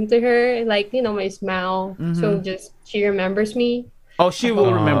pasalubong to her. Like, my smile. So just she remembers me. Oh, she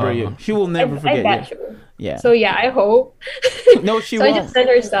will remember you. She will never I forget bet you. you. Yeah. So yeah, I hope. No, she so I won't. just sent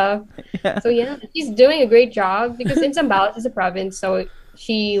her stuff. So yeah, she's doing a great job because in Zambales is a province, so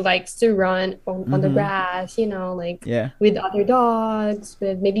she likes to run on the grass, like Yeah. with other dogs,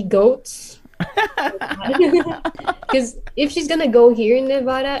 with maybe goats. Because if she's gonna go here in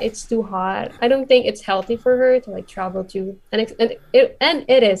Nevada, it's too hot. I don't think it's healthy for her to like travel to, and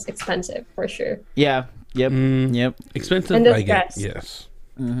it is expensive for sure. Yeah. Yep. Yep. Expensive, And the I get. stress. Yes.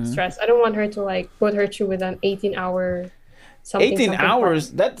 Stress. I don't want her to like put her through with an 18-hour. 18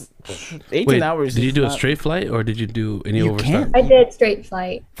 hours. That's 18 Wait, hours. did you is do a not- straight flight or did you do any You overstop? can't. I did straight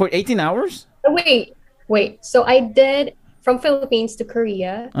flight. for 18 hours? Oh, wait. So I did from Philippines to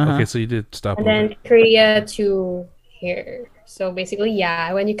Korea, Okay, so you did stop and over. then Korea to here. So basically,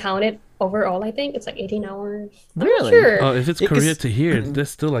 yeah, when you count it overall, I think it's like 18 hours. I'm not Really? sure. Oh, if it's Yeah, 'cause- Korea to here, that's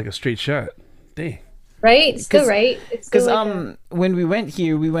still like a straight shot. Dang. Right? Still 'cause- right? It's Because still like when we went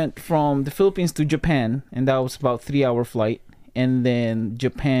here, we went from the Philippines to Japan, and that was about 3-hour flight, and then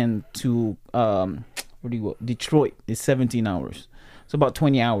Japan to where do you go? Detroit is 17 hours, so about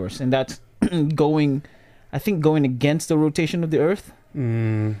 20 hours, and that's going against the rotation of the Earth.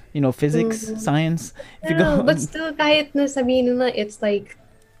 Physics, science. If you no, go, but still, kahit na sabihin nila, it's like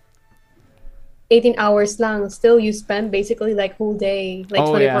 18 hours lang. Still, you spend basically like whole day, like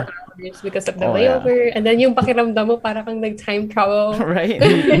Oh, 24 yeah. hours because of the Oh, yeah. layover. And then yung pakiramdam mo para kang nag-time travel. right,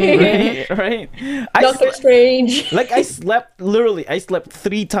 right. Doctor Strange. Like I slept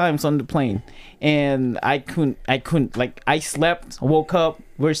 3 times on the plane, and I couldn't like I slept, woke up,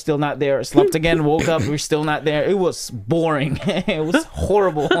 we're still not there, slept again, woke up, we're still not there. It was boring. It was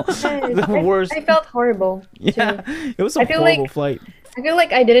horrible. The worst. I felt horrible. Yeah, too. it was a I feel horrible like- flight. I feel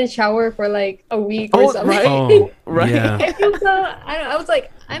like I didn't shower for like a week or Oh, something. right. Oh, Right. Yeah. I feel so, I was like,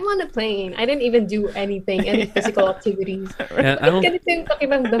 I'm on a plane. I didn't even do anything, any physical activities. Yeah, I don't. Ganito yung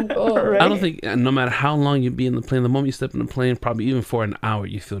pakiramdam ko. Right. I don't think no matter how long you be in the plane, the moment you step in the plane, probably even for an hour,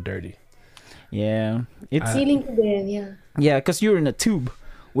 you feel dirty. Yeah, it's Feeling ko din, yeah. yeah, because you're in a tube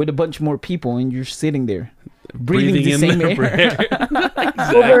with a bunch more people, and you're sitting there breathing the in same the air.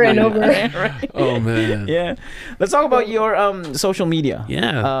 Over and over. Right. Oh man. Yeah, let's talk about your social media.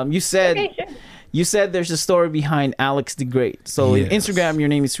 Yeah. You said Okay, sure. You said there's a story behind Alex the Great. So in Yes. Instagram, your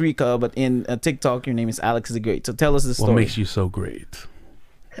name is Rika, but in TikTok, your name is Alex the Great. So tell us the What story. makes you so great?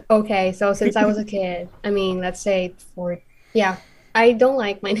 Okay, so since I was a kid, I mean, let's say yeah, I don't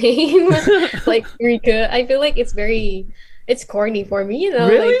like my name, like Rika. I feel like it's corny for me, you know.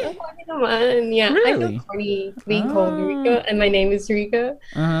 Really? Like, oh, come on, yeah. I Really? feel corny being called Rika, and my name is Rika.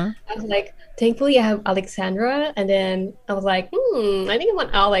 Uh-huh. I was like, thankfully I have Alexandra, and then I was like, I think I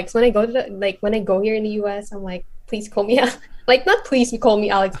want Alex. When I go to when I go here in the US, I'm like, please call me Alex. Like, not please call me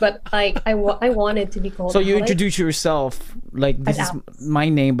Alex, but like I wanted to be called. So you Alex. introduce yourself like this As is Alex. my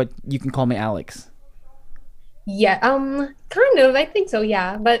name, but you can call me Alex. Yeah, kind of. I think so.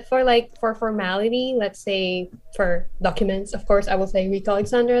 Yeah, but for formality, let's say for documents, of course, I will say Rika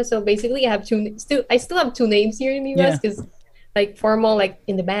Alexandra. So basically, I have I still have two names here in the US because, like, formal, like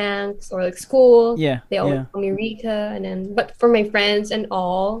in the banks or like school, they always call me Rika, and then but for my friends and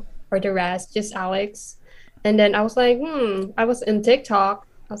all or the rest, just Alex. And then I was like, I was in TikTok.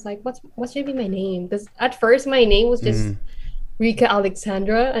 I was like, what should be my name? Because at first my name was just Rika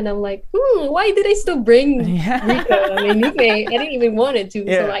Alexandra, and I'm like, why did I still bring Rika, my nickname? I didn't even want it to.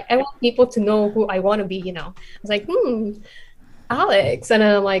 So like, I want people to know who I want to be. You know, I was like, Alex, and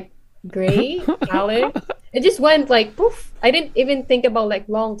then I'm like, great, Alex. It just went like poof. I didn't even think about like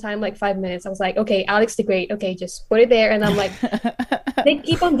long time, like 5 minutes. I was like, okay, Alex the Great. Okay, just put it there. And I'm like, they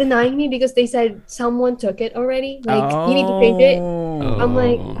keep on denying me because they said someone took it already. Like, you need to change it. I'm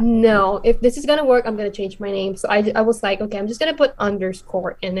like, no, if this is gonna work, I'm gonna change my name. So I was like, okay, I'm just gonna put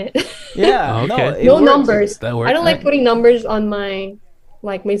underscore in it. Yeah, Okay. no, it No works. numbers. That works. I don't like putting numbers on my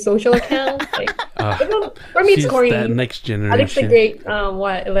social account. Like, for me, it's She's corny. that next generation. Alex the Great,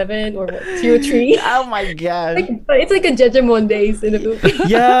 11 or what, 03? Oh my god. It's like a Jejemon days in the Philippines.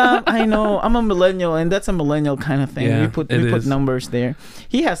 Yeah, I know. I'm a millennial, and that's a millennial kind of thing. Yeah, we put it is. numbers there.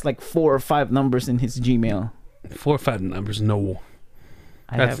 He has like 4 or 5 numbers in his Gmail. 4 or 5 numbers. No,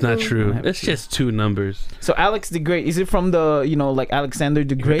 I that's have- not I true. have It's 2. just 2 numbers. So Alex the Great, is it from the like Alexander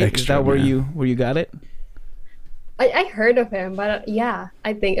the Great? Is extra, that where man. you got it? I heard of him, but yeah,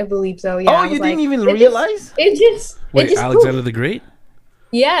 I believe so. Yeah. Oh, I you was didn't like, even it just- realize? Wait, just Alexander the Great?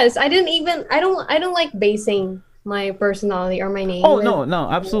 Yes, I didn't even. I don't like basing my personality or my name. Oh with no,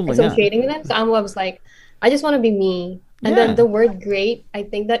 absolutely not. associating with them. So I was like, I just want to be me. And Yeah. then the word great, I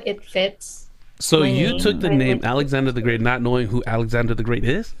think that it fits. So My you name. took the My name name. Alexander the Great, not knowing who Alexander the Great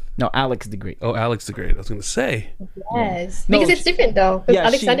is? No, Alex the Great. Oh, Alex the Great. I was gonna say. Yes, No, because it's different though. Because yeah,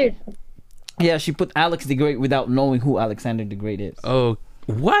 Alexander. Yeah, she put Alex the Great without knowing who Alexander the Great is. Oh,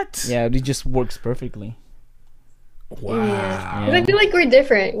 what? Yeah, it just works perfectly. Wow. Yeah. 'Cause I feel like we're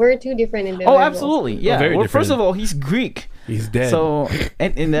different. We're two different individuals. Oh, absolutely. Yeah. very Well, first different. of all, he's Greek. He's dead. So,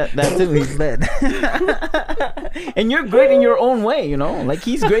 and that too, he's dead. And you're great in your own way, you know? Like,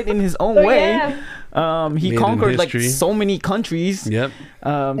 he's great in his own So, way. yeah. He Made in conquered like history. so many countries. Yep.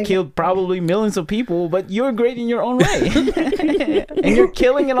 Killed probably millions of people, but you're great in your own way. And you're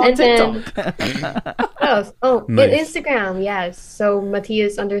killing it on And then- TikTok. What else? Oh, Nice. in Instagram, yes. So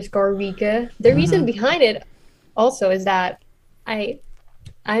Matthias _ Rika. The reason behind it also is that I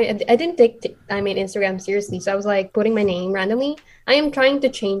didn't take Instagram seriously. So I was like putting my name randomly. I am trying to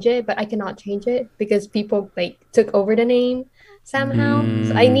change it, but I cannot change it because people like took over the name somehow.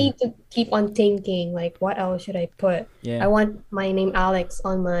 So I need to keep on thinking like, what else should I put? Yeah. I want my name Alex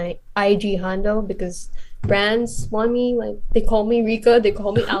on my IG handle because brands want me, like they call me Rika, they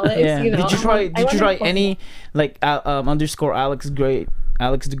call me Alex. Yeah. You know? Did you try? I Did you wanna try any like underscore Alex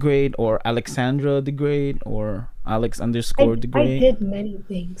the Great, or Alexandra the Great, or Alex underscore the I Great? did many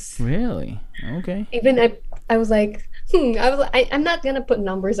things. Really? Okay. Even I was like, I'm not gonna put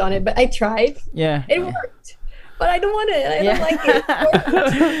numbers on it, but I tried. Yeah. It worked, but I don't want it. I don't like it.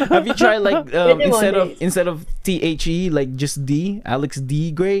 Have you tried like Did it one day. instead of THE, like just D, Alex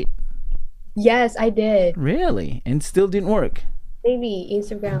D Great? Yes, I did. Really? And still didn't work. Maybe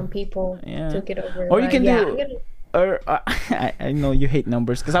Instagram people Yeah. took it over. Or you but can yeah, do- I'm gonna- Or I know you hate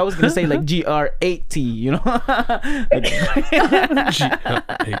numbers because I was gonna say like GR8T, you know.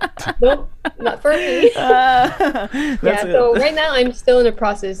 Nope, not for me. That's it. So right now I'm still in the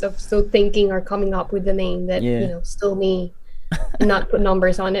process of still thinking or coming up with the name that Yeah. still me, and not put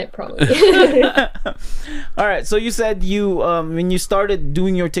numbers on it probably. All right. So you said you when you started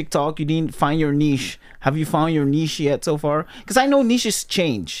doing your TikTok, you didn't find your niche. Have you found your niche yet so far? Because I know niches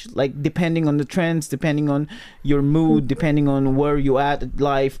change, like depending on the trends, depending on your mood, depending on where you at in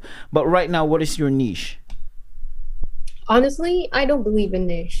life. But right now, what is your niche? Honestly, I don't believe in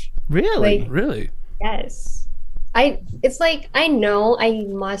niche. Really? Like- Really? Yes. It's like I know I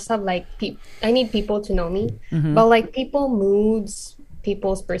must have like I need people to know me, Mm-hmm. but like people moods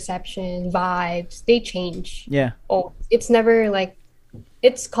people's perception, vibes, they change. Yeah. Oh, it's never like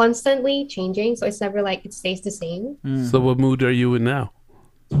it's constantly changing, so it's never like it stays the same. So what mood are you in now?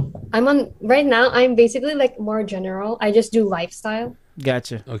 I'm on right now. I'm basically like more general. I just do lifestyle.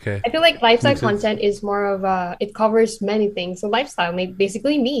 Gotcha. Okay. I feel like lifestyle Makes sense. content is more of it covers many things. So lifestyle,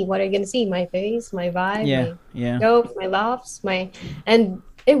 basically me. What are you gonna see? My face, my vibe, Yeah. my Yeah. jokes, my laughs, and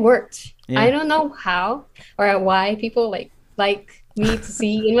it worked. Yeah. I don't know how or why people like me to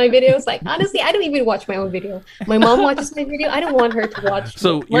see in my videos. Like honestly, I don't even watch my own video. My mom watches my video. I don't want her to watch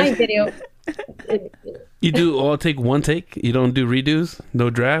So my you're- video. You do all take one take? You don't do redos? No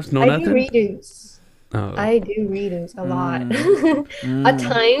drafts? No I nothing? do redos. Oh. I do redos a lot. Mm. At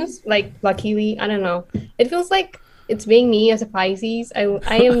times, like luckily, I don't know. It feels like it's being me as a Pisces.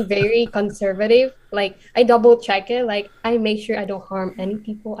 I am very conservative. Like I double check it. Like I make sure I don't harm any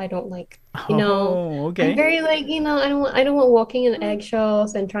people. I don't like Oh, I'm okay. very like I don't want walking in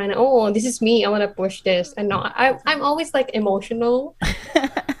eggshells and trying to this is me. I want to push this and not. I'm always like emotional.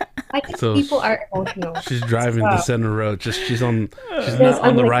 I think So people are emotional. She's driving the center road. She's not Yes, on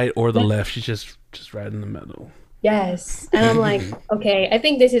I'm the like- right or the left. She's just right in the middle. Yes. And I'm like, okay, I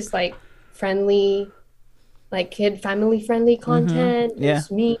think this is like friendly, like family friendly content. Yeah.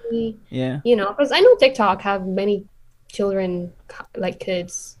 It's me, Yeah. because I know TikTok have many children, like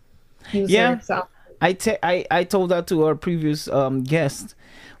kids, users. Yeah. So I told that to our previous guest,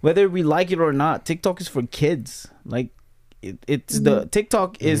 whether we like it or not, TikTok is for kids. Like it's the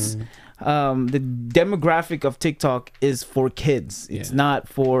TikTok is the demographic of TikTok is for kids. It's Yeah. not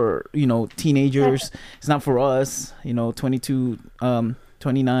for teenagers. It's not for us 22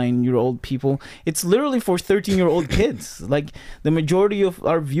 29-year-old people. It's literally for 13-year-old kids. Like the majority of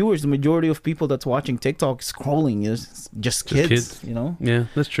our viewers, the majority of people that's watching TikTok scrolling is just kids. kids. Yeah,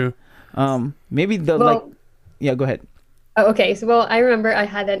 that's true. Maybe Well- yeah, go ahead. okay, so I remember I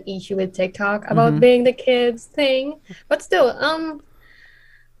had an issue with TikTok about being the kids thing, but still,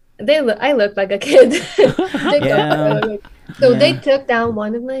 I look like a kid. Yeah. So Yeah. they took down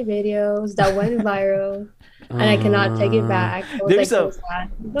one of my videos that went viral, and I cannot take it back. I was There's like, so sad.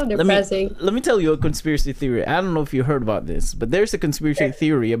 So depressing. Let me tell you a conspiracy theory. I don't know if you heard about this, but there's a conspiracy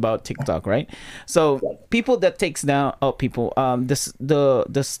theory about TikTok, right? So people that takes down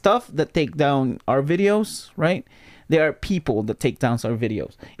the stuff that take down our videos, right? There are people that take down our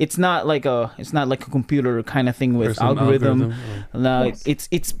videos. It's not like a computer kind of thing Or with some algorithm. algorithm, Like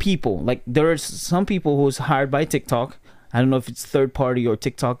it's people. Like there's some people who's hired by TikTok. I don't know if it's third party or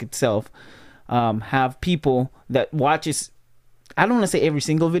TikTok itself. Have people that watches, I don't want to say every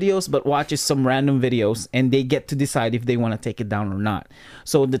single videos, but watches some random videos, and they get to decide if they want to take it down or not.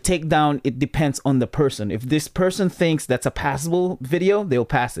 So the takedown, it depends on the person. If this person thinks that's a passable video, they'll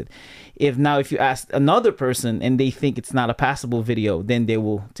pass it. If you ask another person and they think it's not a passable video, then they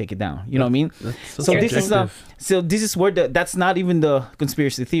will take it down. You know what I mean? That's So this is subjective. this is where that's not even the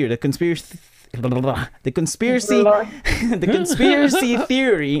conspiracy theory. The conspiracy the conspiracy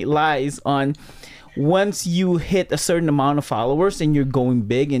theory lies on once you hit a certain amount of followers and you're going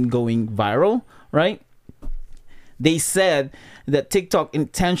big and going viral, right? They said that TikTok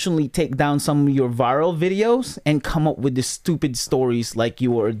intentionally take down some of your viral videos and come up with the stupid stories like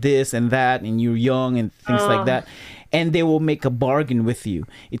you are this and that and you're young and things like that, and they will make a bargain with you.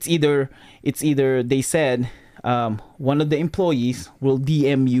 It's either they said one of the employees will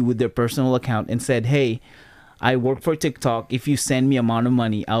DM you with their personal account and said, hey, I work for TikTok. If you send me amount of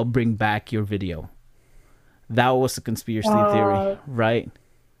money, I'll bring back your video. That was a conspiracy theory, right?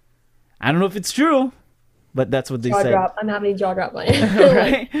 I don't know if it's true, but that's what they Jaw said. drop. I'm having jaw drop.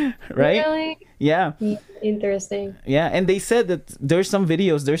 Right? Really? Yeah. Interesting. Yeah, and they said that there's some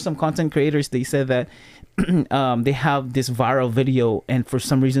content creators, they said that they have this viral video and for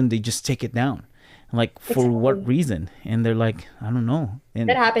some reason they just take it down. Like for what reason? And they're like, I don't know. And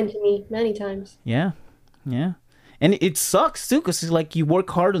That happened to me many times. yeah. And it sucks too, because it's like you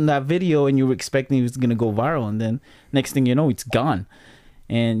work hard on that video and you were expecting it was gonna go viral, and then next thing you know, it's gone,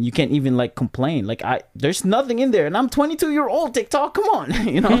 and you can't even like complain. Like there's nothing in there, and I'm 22-year-old TikTok. Come on,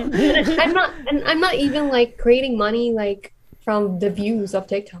 I'm not even like creating money like from the views of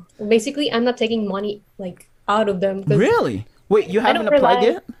TikTok. Basically, I'm not taking money like out of them. 'Cause Really? Wait, you haven't don't applied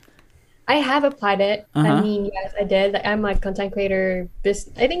rely- yet? I have applied it. Uh-huh. I mean, yes, I did. Like, I'm a content creator. I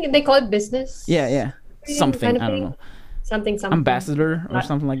think they call it business. Yeah. Something, kind of I don't thing. know. Something. Ambassador or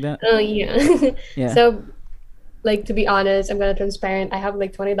something like that. Oh yeah. Yeah. So, like to be honest, I'm gonna transparent. I have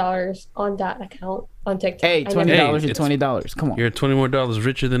like $20 on that account on TikTok. Hey, I never- $20 is it's- $20. Come on. You're $20 more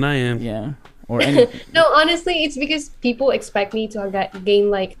richer than I am. Yeah. Or any. No, honestly, it's because people expect me to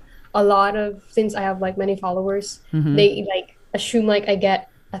gain like a lot of, since I have like many followers. Mm-hmm. They like assume like I get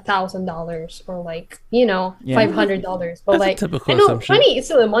 $1,000 or like, you know, Yeah. $500. But That's a like, typical I know assumption. money is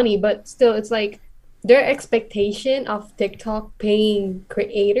still the money, but still, it's like their expectation of TikTok paying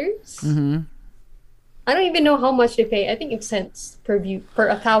creators. Mm-hmm. I don't even know how much they pay. I think it's cents per view per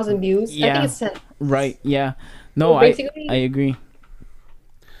 1,000 views. I Yeah. think it's cents. Right. Yeah. No, So basically, I agree.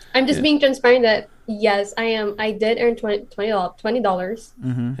 I'm just Yeah. being transparent that yes, I am. I did earn $20.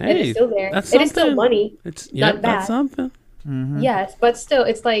 Mm-hmm. It is Hey, still there. that's It is still something. money. It's Not that's bad. something. Mm-hmm. Yes, but still,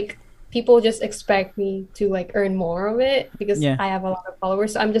 it's like people just expect me to like earn more of it because Yeah. I have a lot of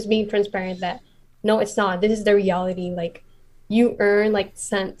followers. So I'm just being transparent that no, it's not. This is the reality. Like you earn like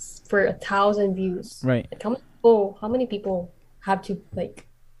cents for 1,000 views. Right. Like how many people have to like?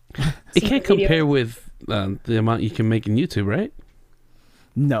 It see can't the video? compare with the amount you can make in YouTube, right?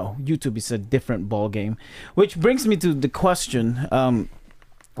 No, YouTube is a different ball game. Which brings me to the question: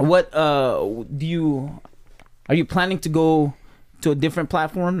 what are you planning to go to a different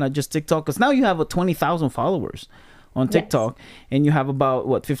platform, not just TikTok? Because now you have 20,000 followers on Yes. TikTok, and you have about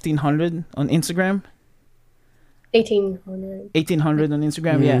what 1,500 on Instagram, 1,800. 1,800 on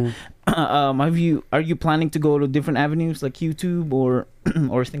Instagram. Yeah. Are you planning to go to different avenues like YouTube or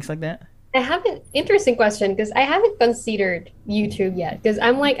or things like that? I haven't. Interesting question because I haven't considered YouTube yet because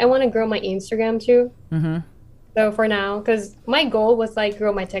I'm like I want to grow my Instagram too. Mm-hmm. So for now, because my goal was like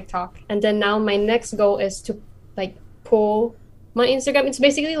grow my TikTok, and then now my next goal is to like pull my Instagram. It's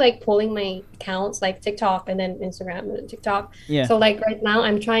basically like pulling my accounts like TikTok and then Instagram and then TikTok. Yeah. So like right now,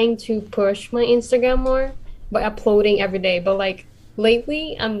 I'm trying to push my Instagram more by uploading every day. But like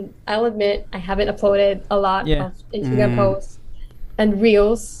lately, I'll admit I haven't uploaded a lot Yeah. of Instagram posts and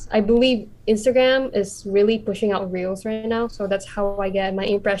reels. I believe Instagram is really pushing out reels right now, so that's how I get my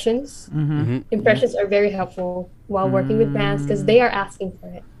impressions. Mm-hmm. Impressions are very helpful while working with brands because they are asking for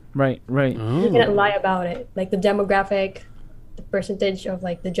it. Right. Right. You Oh. cannot lie about it. Like the demographic, the percentage of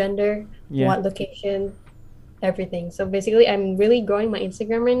like the gender, Yeah. what location, everything. So basically, I'm really growing my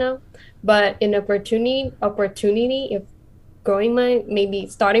Instagram right now. But in opportunity, if growing my maybe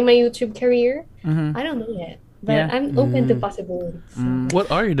starting my YouTube career, Mm-hmm. I don't know yet. But Yeah. I'm open to possibilities. So.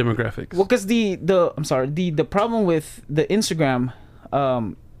 What are your demographics? Well, because the I'm sorry, the problem with the Instagram,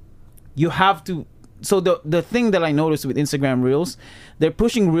 you have to. So the thing that I noticed with Instagram Reels, they're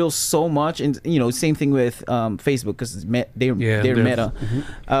pushing Reels so much, and you know, same thing with Facebook because they're Meta.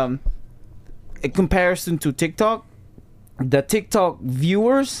 In comparison to TikTok, the TikTok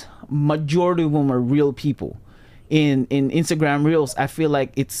viewers, majority of them are real people. In Instagram Reels, I feel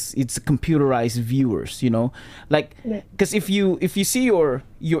like it's computerized viewers, you know, like because if you see your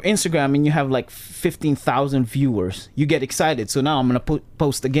Instagram and you have like 15,000 viewers, you get excited. So now I'm gonna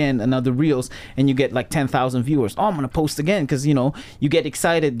post again another Reels, and you get like 10,000 viewers. Oh, I'm gonna post again because you know you get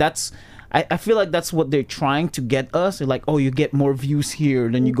excited. That's I feel like that's what they're trying to get us. They're like, oh, you get more views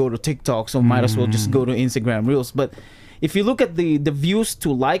here than you go to TikTok, so might as well just go to Instagram Reels. But if you look at the views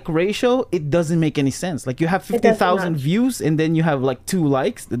to like ratio, it doesn't make any sense. Like you have 15,000 views and then you have like 2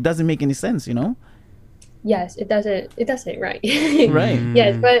 likes. It doesn't make any sense, you know? Yes, it doesn't. It doesn't, right? Right.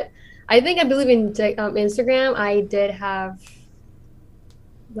 Yes, but I think I believe in Instagram. I did have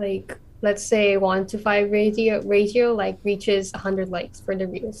like let's say 1-to-5 ratio like reaches 100 likes for the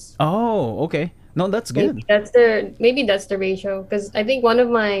reels. Oh, okay. No, that's good. Maybe that's the ratio because I think one of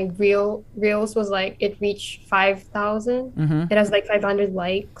my reels was like it reached 5,000. Mm-hmm. It has like 500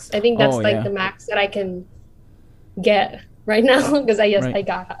 likes. I think that's like the max that I can get right now because I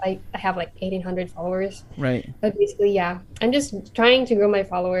have like 1,800 followers. Right. But basically, yeah, I'm just trying to grow my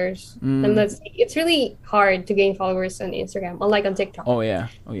followers, and it's really hard to gain followers on Instagram, unlike on TikTok. Oh yeah.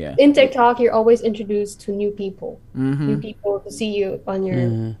 Oh yeah. In TikTok, you're always introduced to new people Mm-hmm. to see you on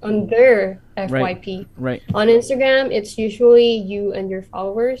your on their FYP. Right. On Instagram, it's usually you and your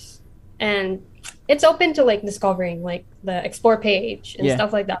followers, and it's open to like discovering like the explore page and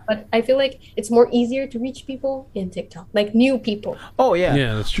stuff like that. But I feel like it's more easier to reach people in TikTok, like new people. Oh yeah.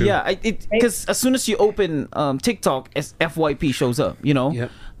 Yeah, that's true. Yeah, because as soon as you open TikTok, FYP shows up. You know,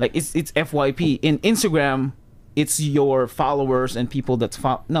 Yep. like it's FYP. In Instagram, it's your followers and people that's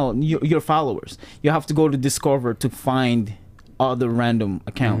your followers. You have to go to Discover to find other random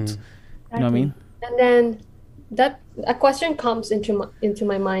accounts. You know what I mean? And then a question comes into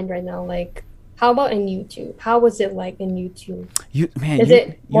my mind right now, like. How about in YouTube? How was it like in YouTube? Is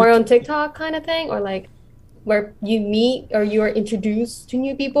it more on TikTok kind of thing, or like where you meet or you are introduced to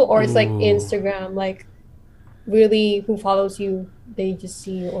new people, or it's like Instagram, like really who follows you they just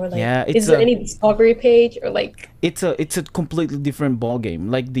see you, or like Yeah, is there any discovery page or like? it's a completely different ball game.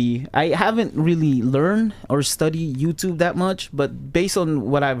 Like I haven't really learned or studied YouTube that much, but based on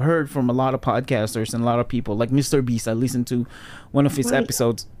what I've heard from a lot of podcasters and a lot of people, like Mr. Beast, I listened to one of his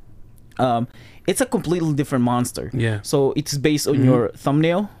episodes. It's a completely different monster. Yeah. So it's based on your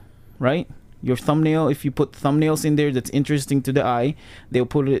thumbnail, right? Your thumbnail. If you put thumbnails in there that's interesting to the eye, they'll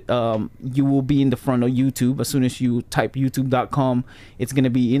put it. You will be in the front of YouTube as soon as you type YouTube.com. It's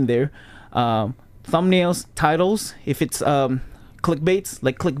gonna be in there. Thumbnails, titles. If it's clickbaits,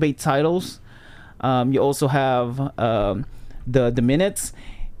 like clickbait titles. You also have the minutes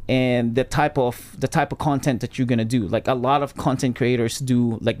and the type of content that you're gonna do. Like a lot of content creators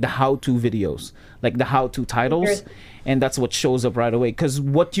do like the how-to videos, like the how-to titles, and that's what shows up right away. Because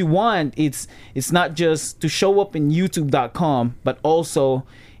what you want, it's not just to show up in YouTube.com, but also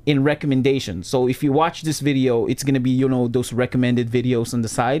in recommendations. So if you watch this video, it's gonna be, you know, those recommended videos on the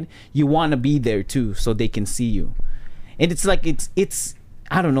side. You want to be there too, so they can see you. And it's like it's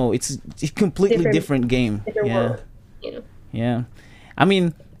I don't know, it's a completely different game. Different world, you know. Yeah. I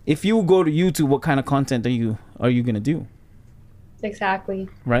mean, if you go to YouTube, what kind of content are you gonna do? Exactly.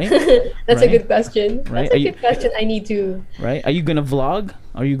 Right? That's Right? a good question. Right? That's a good question. I need to. Right? Are you gonna vlog?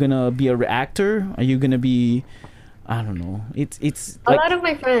 Are you gonna be a reactor? Are you gonna be, I don't know. It's A like, lot of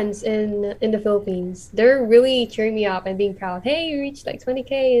my friends in the Philippines, they're really cheering me up and being proud. Hey, you reached like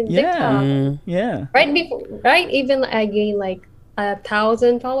 20K in TikTok. yeah. Right, even I gained like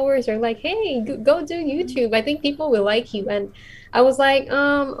 1,000 followers. They're like, hey, go do YouTube. I think people will like you. And I was like,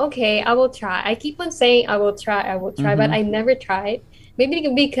 okay, I will try. I keep on saying I will try, but I never tried. Maybe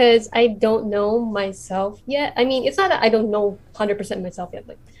because I don't know myself yet. I mean, it's not that I don't know 100% myself yet.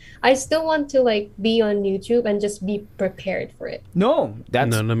 Like, I still want to like be on YouTube and just be prepared for it. No, that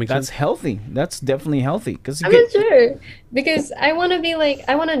makes that's sense. healthy. That's definitely healthy. Because I'm not sure because I want to be like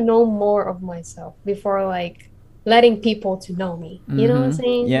I want to know more of myself before like letting people to know me. You know what I'm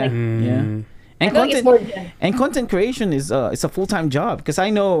saying? Yeah, Like, yeah. I And feel like it's more gen- content creation is it's a full-time job, because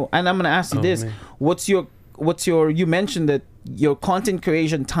I know, and I'm gonna ask you this: man. what's your you mentioned that your content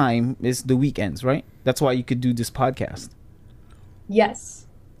creation time is the weekends, right? That's why you could do this podcast. Yes.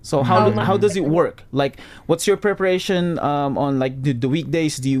 So how does it work? Like, what's your preparation on like the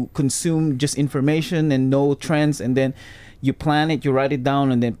weekdays? Do you consume just information and know trends, and then you plan it, you write it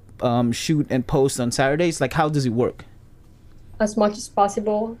down, and then shoot and post on Saturdays? Like, how does it work? As much as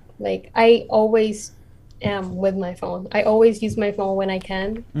possible. Like I always am with my phone. I always use my phone when I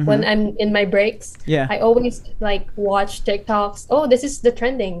can. When I'm in my breaks. Yeah. I always like watch TikToks. Oh, this is the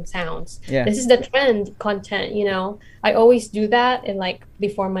trending sounds. Yeah. This is the trend content, you know. I always do that and like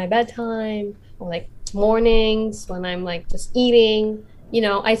before my bedtime or like mornings when I'm like just eating. You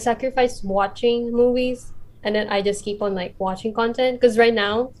know, I sacrifice watching movies and then I just keep on like watching content because right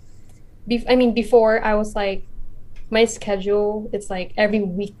now before I was like my schedule, it's like every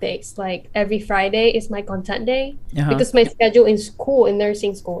weekdays, like every Friday is my content day because my schedule in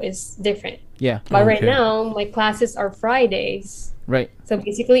nursing school is different. Yeah. But right now my classes are Fridays. Right. So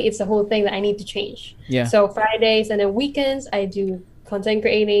basically it's a whole thing that I need to change. Yeah. So Fridays and then weekends I do content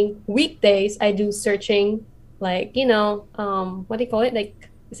creating. Weekdays I do searching, like, you know, what do you call it? Like,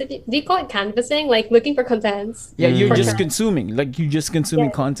 do you call it canvassing? Like looking for contents. Yeah, you're for just trends. consuming. Like, you're just consuming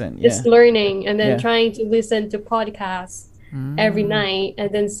Yeah. content. Yeah. Just learning and then Yeah. trying to listen to podcasts every night and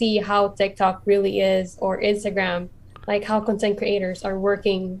then see how TikTok really is or Instagram, like how content creators are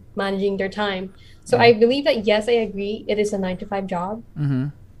working, managing their time. So I believe that, yes, I agree. It is a 9 to 5 job.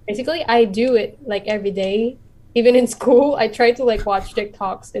 Basically, I do it like every day. Even in school, I try to like watch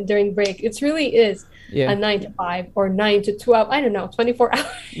TikToks and during break. It really is Yeah. a 9 to 5 or 9 to 12. I don't know, 24 hours.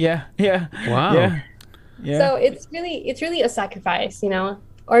 Yeah. Yeah. Wow. Yeah. Yeah. So it's really a sacrifice, you know,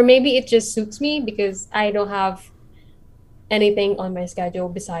 or maybe it just suits me because I don't have anything on my schedule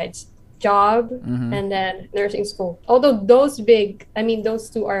besides job and then nursing school. Although those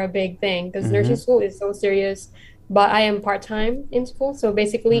two are a big thing because nursing school is so serious, but I am part-time in school. So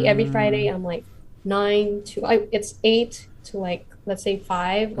basically every Friday I'm like it's 8 to like, let's say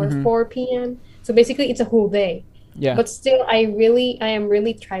 5 or 4 p.m. So basically it's a whole day. Yeah. But still I am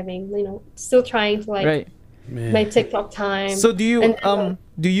really thriving, you know, still trying to like Right. Man. my TikTok time. So do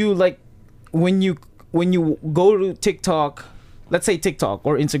you like when you go to TikTok, let's say TikTok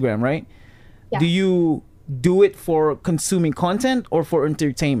or Instagram, right? Yeah. Do you do it for consuming content or for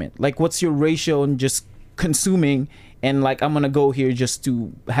entertainment? Like, what's your ratio on just consuming and like I'm gonna go here just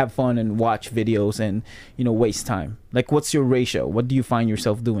to have fun and watch videos and waste time? Like, what's your ratio? What do you find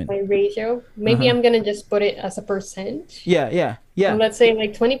yourself doing? My ratio, maybe I'm gonna just put it as a percent. Yeah. Let's say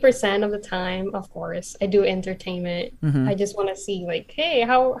like 20% of the time, of course, I do entertainment. I just want to see like, hey,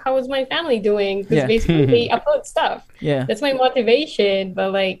 how is my family doing? Because basically they upload stuff. Yeah. That's my motivation.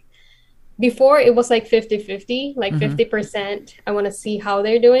 But like before it was like 50-50, like 50%. I want to see how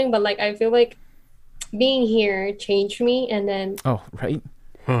they're doing. But like I feel like being here changed me, and then right.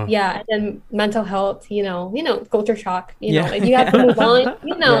 yeah, and then mental health, culture shock, like you have to move on,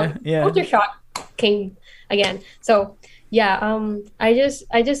 culture shock came again. So yeah, I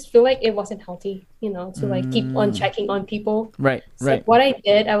just feel like it wasn't healthy, to like keep on checking on people. Right. So what I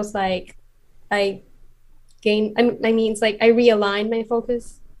did, I was like, I gained, I mean, it's like I realigned my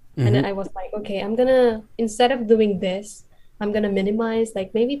focus, and then I was like, okay, I'm gonna, instead of doing this, I'm gonna minimize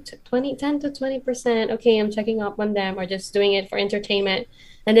like maybe 10 to 20%. Okay, I'm checking up on them or just doing it for entertainment.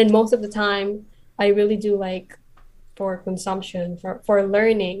 And then most of the time, I really do like for consumption, for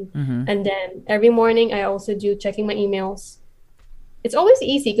learning. And then every morning, I also do checking my emails. It's always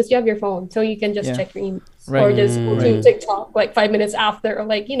easy because you have your phone, so you can just check your emails or just go to TikTok like 5 minutes after, or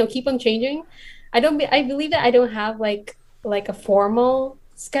like keep on changing. I believe that I don't have like a formal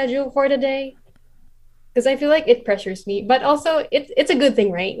schedule for the day, because I feel like it pressures me. But also, it's a good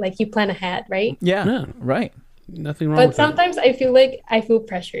thing, right? Like you plan ahead, right? Yeah. Right. Nothing wrong But with sometimes I feel like I feel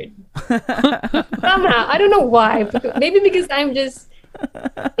pressured. Somehow. I don't know why. Maybe because I'm just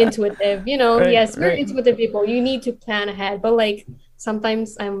intuitive, Right, Yes, we're right. intuitive people. You need to plan ahead. But like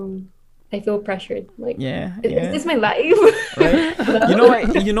sometimes I feel pressured. Like, is this my life? Right.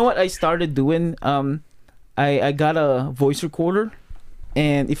 You know what I started doing? I got a voice recorder,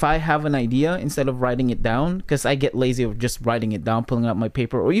 and if I have an idea, instead of writing it down, because I get lazy of just writing it down, pulling out my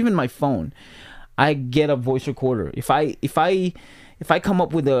paper or even my phone, I get a voice recorder. If I come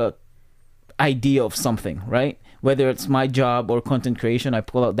up with a idea of something, right? Whether it's my job or content creation, I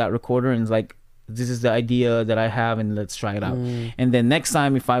pull out that recorder and it's like, this is the idea that I have, and let's try it out. And then next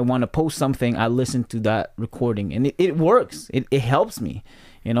time, if I want to post something, I listen to that recording, and it works. It helps me.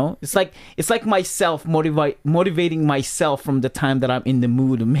 It's like myself motivating myself from the time that I'm in the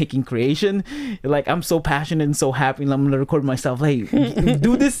mood of making creation. Like I'm so passionate and so happy, and I'm gonna record myself. Hey,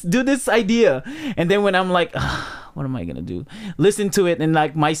 do this idea, and then when I'm like, what am I gonna do? Listen to it, and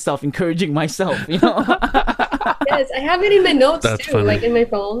like myself encouraging myself. Yes, I have it in my notes That's too, funny. like in my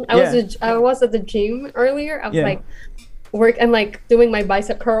phone. I was at the gym earlier. I was like I'm like doing my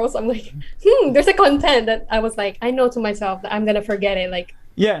bicep curls. I'm like, there's a content that I was like, I know to myself that I'm gonna forget it like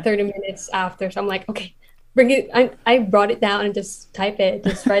 30 minutes after. So I'm like, okay, bring it. I brought it down and just type it,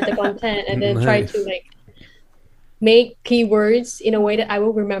 just write the content, and then try to like make keywords in a way that I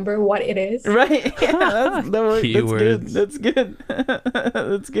will remember what it is. Right. Yeah, Keywords. that's good.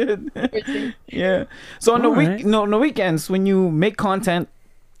 That's good. Yeah. So on Alright. the weekends when you make content,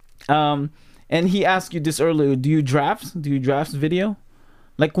 and he asked you this earlier, do you draft video?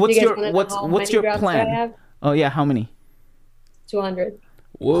 Like Do what's you guys your wanna know what's how what's many your drafts I plan? have? Oh yeah, how many? 200.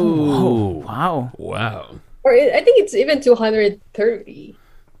 Whoa. Wow. Wow. Or I think it's even 230.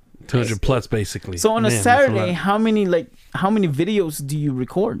 200 plus, basically. So on a Man, that's Saturday, lot. how many videos do you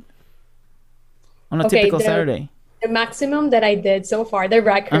record? On a Okay, typical the- Saturday. The maximum that I did so far, the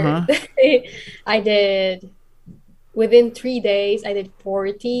record, I did within 3 days, I did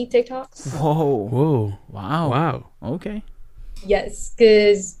 40 TikToks. Whoa. Whoa. Wow. Wow. Okay. Yes,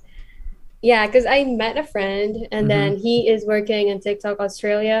 because I met a friend, and then he is working in TikTok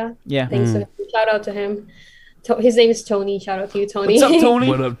Australia. Yeah. Thanks to him. Shout out to him. His name is Tony. Shout out to you, Tony. What's up, Tony?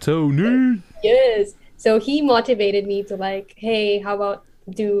 What up, Tony? Yes. So he motivated me to like, hey, how about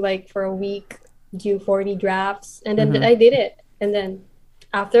do like for a week, do 40 drafts, and then I did it. And then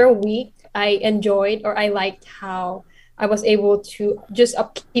after a week, I enjoyed, or I liked how I was able to just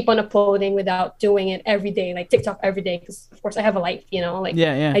keep on uploading without doing it every day, like TikTok every day, because of course I have a life, like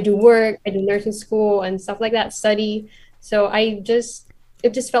Yeah. I do work, I do nursing school and stuff like that, study. So it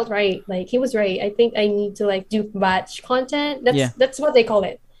just felt right. Like he was right. I think I need to like do batch content. That's what they call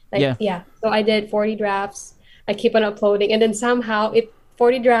it. Like So I did 40 drafts. I keep on uploading, and then somehow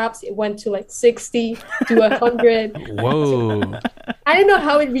 40 drafts, it went to like 60 to 100. Whoa. I don't know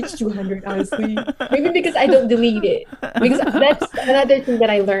how it reached 200, honestly. Maybe because I don't delete it. Because that's another thing that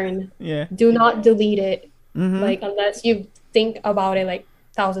I learned. Yeah. Do not delete it, like unless you think about it like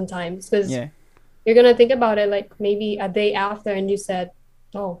 1,000 times. Because you're gonna think about it like maybe a day after, and you said,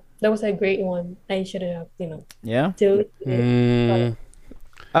 "Oh, that was a great one. I should have, Yeah. deleted it."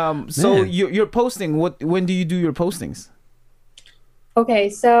 So Man. you're posting. When do you do your postings? Okay,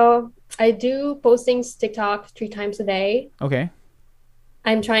 so I do postings TikTok 3 times a day. Okay.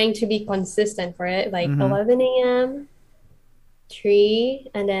 I'm trying to be consistent for it, like Mhm. 11 a.m., 3,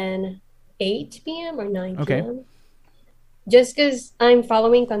 and then 8 p.m. or 9 Okay. p.m. Just because I'm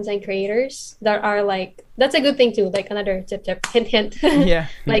following content creators that are like, that's a good thing too. Like another tip, hint, hint. Yeah.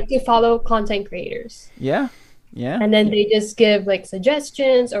 Like to follow content creators. Yeah. Yeah. And then they just give like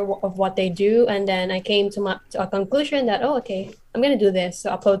suggestions of what they do. And then I came to a conclusion that, oh, okay, I'm going to do this.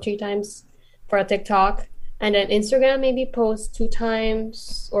 So upload 3 times for a TikTok. And then Instagram, maybe post 2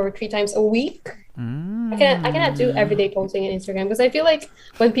 times or 3 times a week. Mm. I cannot do everyday posting on Instagram because I feel like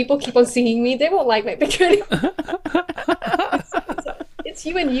when people keep on seeing me, they won't like my picture anymore. It's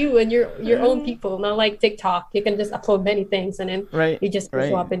you and your own people, not like TikTok. You can just upload many things and then Right. you just Right.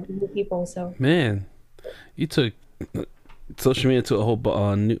 swap it with people. So Man, you took social media to a whole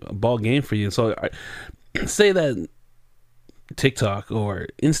new ball game for you. So say that TikTok or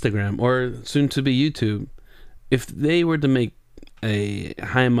Instagram or soon to be YouTube, if they were to make a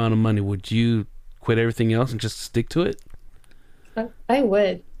high amount of money, would you quit everything else and just stick to it? I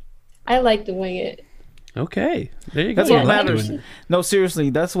would. I like doing it. Okay, there you That's go. what I like matters. doing it. No, seriously,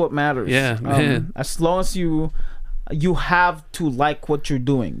 that's what matters. Yeah, man. As long as you have to like what you're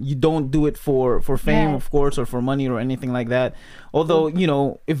doing. You don't do it for fame, Yeah. of course, or for money or anything like that. Although,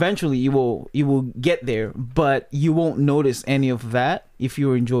 eventually you will get there, but you won't notice any of that if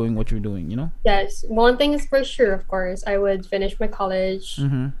you're enjoying what you're doing, Yes. One thing is for sure, of course, I would finish my college.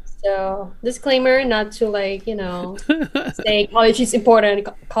 Mm-hmm. So disclaimer, not to say college is important.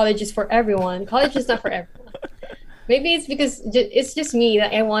 College is for everyone. College is not for everyone. Maybe it's because it's just me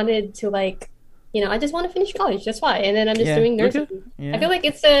that I wanted to I just want to finish college. That's why. And then I'm just Yeah. doing nursing. Okay. Yeah. I feel like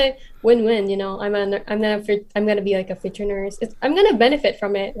it's a win-win. I'm gonna be like a future nurse. I'm gonna benefit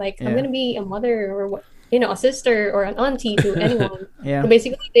from it. Like Yeah. I'm gonna be a mother or a sister or an auntie to anyone. Yeah. So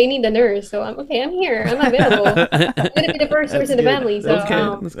basically, they need a nurse. So I'm here. I'm available. I'm gonna be the first person in the good. family. So That's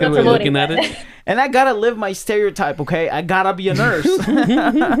good. That's a not good way of promoting looking at that. it. And I gotta live my stereotype, okay? I gotta be a nurse.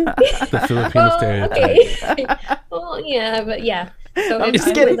 The Filipino Well, stereotype. okay. Well, yeah, but yeah. So I'm if just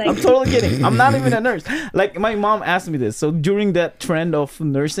I kidding. was, I'm totally kidding. I'm not even a nurse. Like my mom asked me this. So during that trend of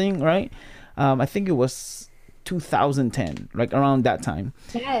nursing, right? I think it was 2010, like around that time.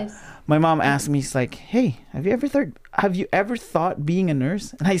 Yes. My mom asked me, "It's like, hey, have you ever thought being a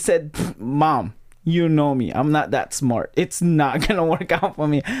nurse?" And I said, "Mom, you know me. I'm not that smart. It's not gonna work out for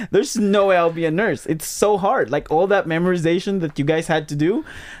me. There's no way I'll be a nurse. It's so hard. Like all that memorization that you guys had to do,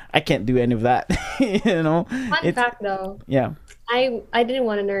 I can't do any of that." Fun fact though, Yeah. I didn't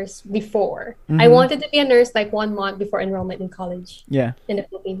want a nurse before. I Mhm. wanted to be a nurse like 1 month before enrollment in college Yeah. in the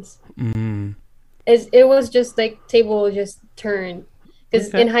Philippines. Mm. It was just like table just turned. Because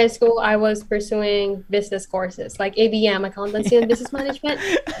Okay. in high school, I was pursuing business courses like ABM, accountancy and business management.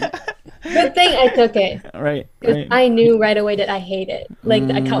 Good thing I took it. Right. Because Right. I knew right away that I hated like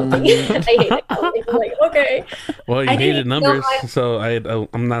the accounting. I hate accounting. Like, okay. Well, you I didn't hated know numbers, I- so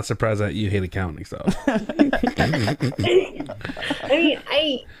I'm not surprised that you hate accounting. So I mean,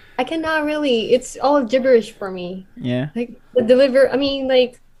 I cannot really. It's all gibberish for me. Yeah. Like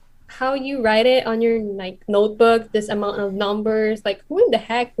like how you write it on your notebook, this amount of numbers. Like who in the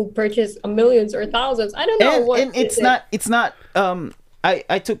heck would purchase millions or thousands? I don't know what. And it's not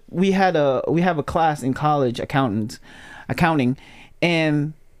we have a class in college, accounting,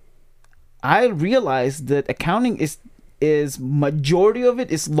 and I realized that accounting is majority of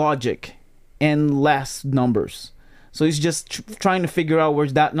it is logic and less numbers. So it's just trying to figure out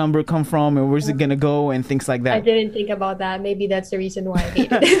where's that number come from and where's it gonna go and things like I that. didn't think about that. Maybe that's the reason why I hate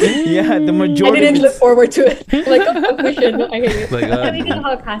it. Yeah, the I majority didn't of look it's, forward to it. Like, oh, conclusion, I hate it. Like, I don't even know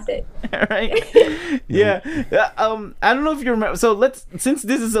how to pass it. right? Yeah. I don't know if you remember. So since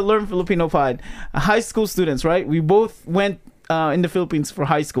this is a Learn Filipino pod, high school students, right? We both went in the Philippines for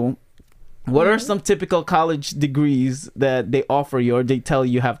high school. What are some typical college degrees that they offer you or they tell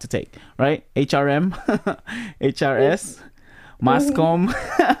you have to take, right? HRM, HRS, Mascom,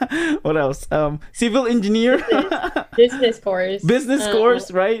 what else? Civil engineer, Business course. business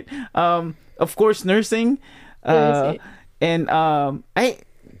course, right? Of course, nursing, Nursing. and I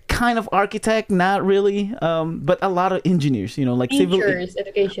kind of architect, not really, but a lot of engineers, like Teachers,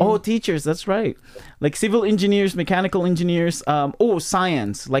 education. Oh, teachers, that's right. Like civil engineers, mechanical engineers,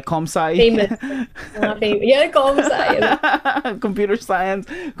 science, like comsci. Famous. Famous. Yeah, comsci. Computer science,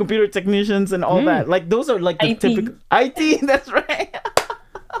 computer technicians and all that. Like those are like the IT. typical IT, that's right.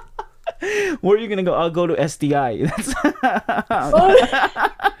 Where are you gonna go? I'll go to STI.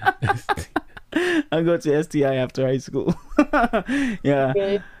 I'll go to STI after high school. Yeah.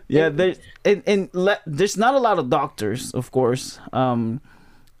 Okay. Yeah, there's not a lot of doctors, of course.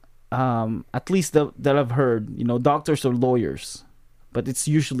 at least that I've heard, doctors or lawyers, but it's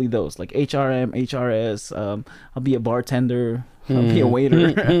usually those like HRM, HRS. I'll be a bartender. I'll be a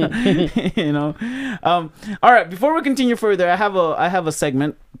waiter. All right. Before we continue further, I have a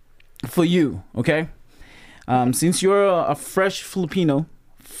segment for you. Okay. Since you're a fresh Filipino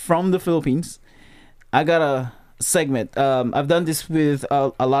from the Philippines, I got a segment. I've done this with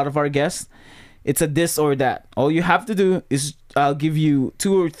a lot of our guests. It's a this or that. All you have to do is I'll give you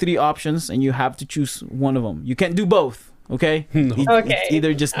 2 or 3 options, and you have to choose one of them. You can't do both. Okay. No. Okay. It's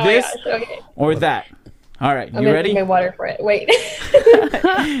either just Oh my this gosh, okay. or that. All right. I'm You gonna ready? drink my water for it. Wait.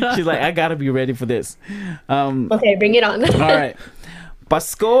 She's like, I gotta be ready for this. Okay, bring it on. All right.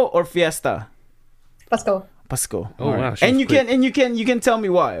 Pasko or fiesta? Pasco. Pasko. Oh, All right. wow, she And was you quick. can tell me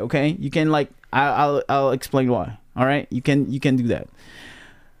why. Okay. You can I'll explain why. All right. You can do that.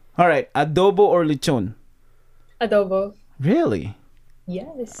 All right. Adobo or lechon? Adobo. Really?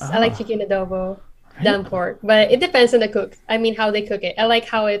 Yes. I like chicken adobo than pork. But it depends on the cook. I mean, how they cook it. I like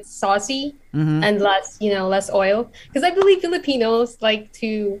how it's saucy and less oil. Because I believe Filipinos like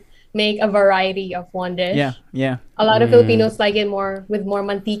to make a variety of one dish. Yeah. Yeah. A lot of Filipinos like it with more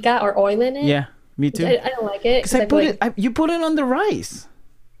mantika or oil in it. Yeah. Me too. I don't like it. Because you put it on the rice.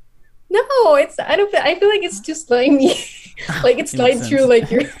 No, I feel like it's too slimy. Like it slides through like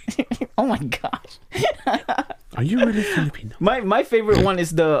your. Oh my gosh. Are you really Filipino? My favorite one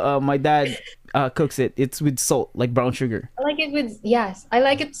is the my dad cooks it. It's with salt, like brown sugar. I like it with I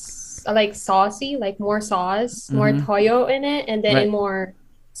like it. I like saucy, like more sauce, more toyo in it, and then Right. more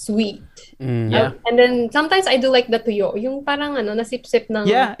sweet. Yeah. And then sometimes I do like the tuyo, yung parang nasip-sip ng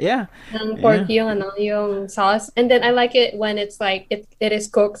Yeah. ng pork yung sauce. And then I like it when it's like it is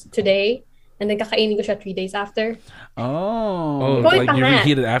cooked today, and then kakainin ko siya 3 days after. Oh, Call it like you pangat.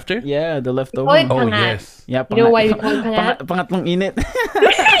 reheat it after? Yeah, the leftover. Call it Oh, pangat. yes. Yeah, You know why we call it pangat? Pangatlong init.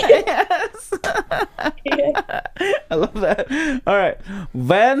 Yes. I love that. All right.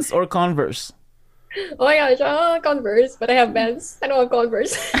 Vans or Converse? Oh my gosh, Converse, but I have Vans. I don't have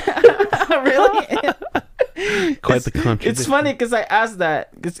Converse. Really? Quite the contradiction. It's funny because I asked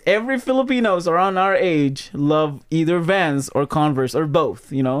that because every Filipinos around our age love either Vans or Converse or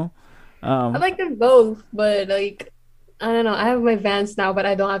both, I like them both, but like I don't know. I have my Vans now, but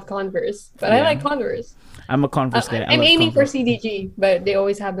I don't have Converse. But I Yeah. like Converse. I'm a Converse guy. I I'm love aiming for Converse. CDG, but they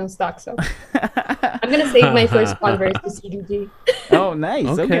always have them stock. So I'm gonna save my first Converse to CDG. Oh, nice.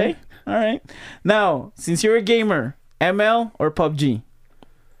 Okay. Okay. All right. Now, since you're a gamer, ML or PUBG?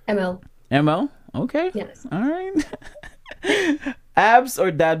 ML. ML? Okay. Yes. All right. Abs or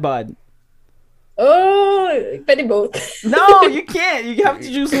dad bod? Oh, pwede both. No, you can't. You have to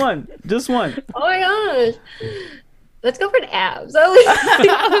choose one. Just one. Oh my gosh. Let's go for the abs.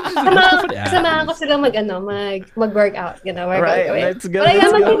 Sama ako sila mag-workout. Right, let's go, But I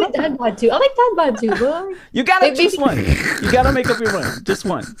let's am go. okay with dad bod too. I like dad bod too, boy. You gotta Wait, choose baby. one. You gotta make up your mind. Just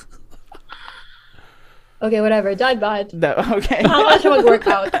one. Okay, whatever. Dad bod. No, okay. Baka siya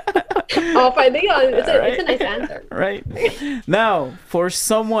mag-workout. Oh, pwede yun. It's Alright. a nice answer. Right. Now, for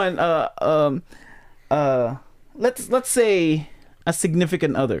someone, let's say a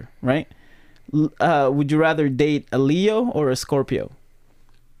significant other, right? Would you rather date a Leo or a Scorpio?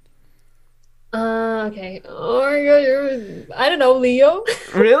 Okay. Oh my God, I don't know, Leo.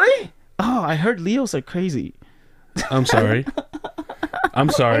 Really? Oh, I heard Leos are crazy. I'm sorry. I'm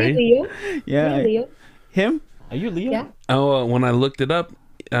Are you sorry. Leo? Yeah. Are you Leo? Him? Are you Leo? Yeah. Oh, when I looked it up,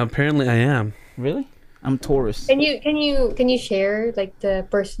 apparently I am. Really? I'm Taurus. Can you share like the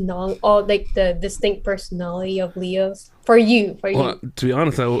the distinct personality of Leos for you? Well, to be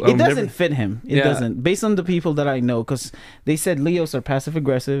honest, It I'm doesn't never. fit him. It Yeah. doesn't. Based on the people that I know, because they said Leos are passive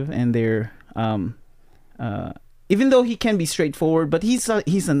aggressive and they're even though he can be straightforward, but he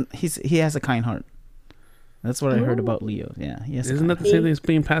has a kind heart. That's what I heard about Leo. Yeah, he has. a Isn't kind that the same thing as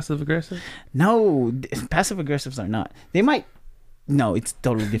being passive aggressive? No, passive aggressives are not. They might. No, it's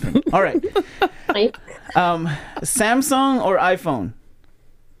totally different. All right. Right? Samsung or iPhone?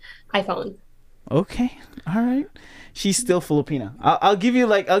 iPhone. Okay. All right. She's still Filipina. I'll give you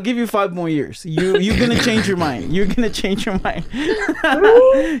 5 more years. You're gonna change your mind. You're gonna change your mind.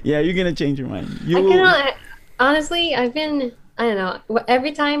 Yeah, you're gonna change your mind. I cannot. Honestly, I don't know.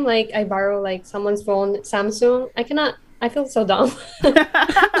 Every time like I borrow like someone's phone, Samsung, I cannot. I feel so dumb. No,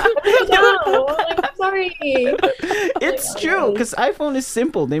 I'm sorry. It's true because iPhone is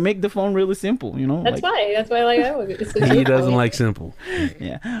simple. They make the phone really simple. That's why like it's so He simple. doesn't like simple.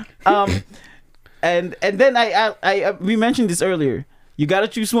 Yeah. And then I we mentioned this earlier. You gotta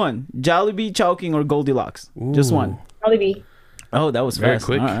choose one: Jollibee, Chowking, or Goldilocks. Just Ooh. one. Probably be. Oh, that was Very fast.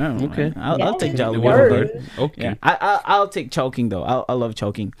 quick. All right. Okay. I'll take It Jolly. wasn't Word. hard. Okay. Yeah, I'll take choking though. I love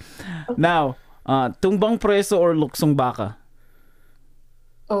choking. Now, tumbang preso or luksong baka?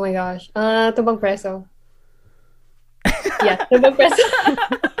 Oh my gosh. Tumbang preso. Yeah, tumbang preso.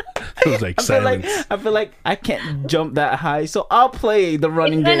 It was like silence. I feel like I can't jump that high, so I'll play the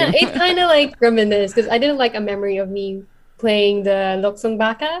running game. It kind of like reminisce because I didn't like a memory of me playing the Loksong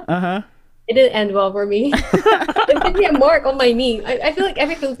Baka. Uh-huh. It didn't end well for me. It gives me a mark on my knee. I feel like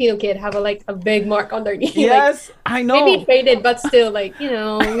every Filipino kid have a big mark on their knee. Yes, I know. Maybe it faded, but still, like, we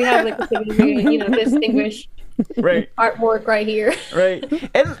have like a distinguished Right. artwork right here. Right.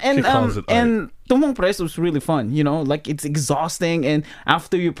 And calls it and tumbang preso was really fun, like it's exhausting, and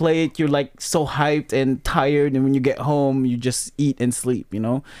after you play it you're like so hyped and tired, and when you get home you just eat and sleep.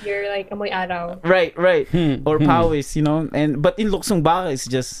 You're like amoy araw. Right. Or pawis, and but in luksong baka it's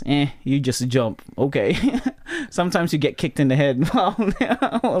just you just jump. Okay. Sometimes you get kicked in the head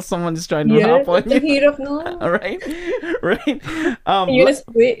while someone is trying to hop on the you. hirap no. Right. You just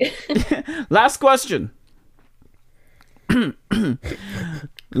wait. Last question.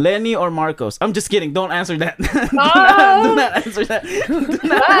 Lenny or Marcos? I'm just kidding. Don't answer that. Do not answer that. Do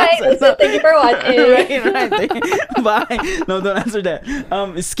not Bye. answer that. Thank you for watching. Right. Bye. No, don't answer that.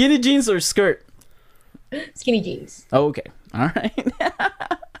 Skinny jeans or skirt? Skinny jeans. Oh, okay. All right.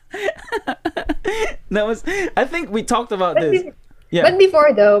 I think we talked about this. Yeah. But before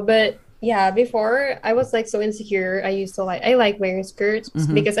I was like so insecure. I like wearing skirts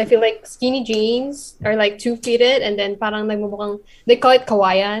because I feel like skinny jeans are like too fitted, and then parang nagmumukhang, they call it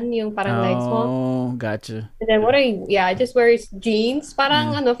kawayan, yung parang legs mo. Oh, gotcha. And then I just wear jeans,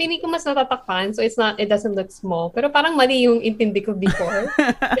 parang feeling ko mas natatakpan, so it doesn't look small. Pero parang mali yung intindi ko before.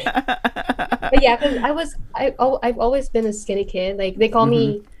 But yeah, because I've always been a skinny kid. Like they call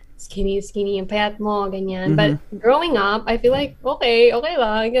me skinny, yung payat mo, ganyan. But growing up, I feel like, okay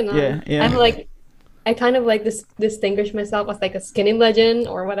lang, Yeah. I'm like, I kind of like distinguish myself as like a skinny legend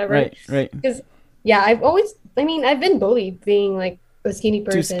or whatever. Right. Because, yeah, I've been bullied being like a skinny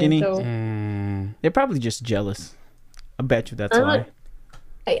person. Too skinny. So They're probably just jealous. I bet you that's why.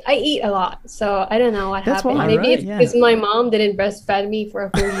 I eat a lot, so I don't know what That's happened. why, Maybe right? it's Yeah. because my mom didn't breastfeed me for a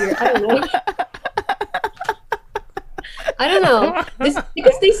full year. I don't know. I don't know.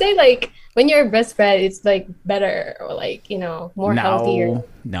 Because they say like when you're breastfed, it's like better or like more healthier.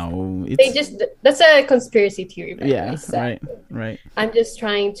 No, That's a conspiracy theory. By the way, so right. I'm just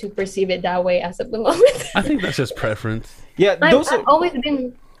trying to perceive it that way as of the moment. I think that's just preference. Yeah, I've always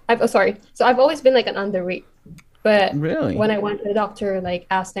been like an underweight. But Really? when I went to the doctor, like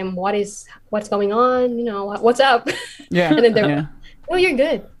asked them what's going on, what's up? Yeah. And then they're yeah. oh, you're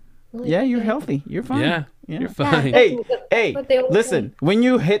good. Yeah, you're healthy. You're fine. Yeah, you're fine. Hey, But they always listen. When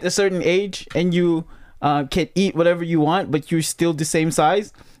you hit a certain age and you can eat whatever you want, but you're still the same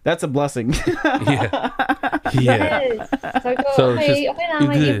size, that's a blessing. Yeah. Yes. Sabi ko, So, okay just- lang,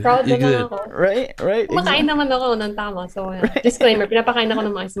 you're maging good, proud you're naman good. ako. Right. Kumakain naman ako ng tama. So, disclaimer, pinapakain ako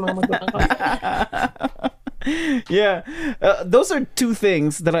ng mga magulang ko. Yeah, those are two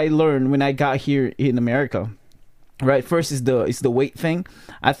things that I learned when I got here in America. Right, first is the weight thing.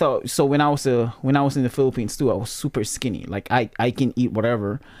 I thought so when I was in the Philippines too. I was super skinny. Like I can eat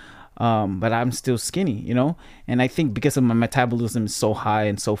whatever, but I'm still skinny, And I think because of my metabolism is so high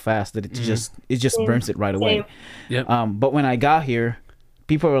and so fast that it just burns it right away. Yep. But when I got here,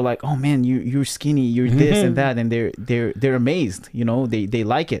 people are like, "Oh man, you're skinny, you're this and that," and they're amazed. They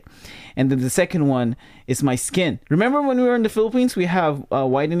like it. And then the second one is my skin. Remember when we were in the Philippines, we have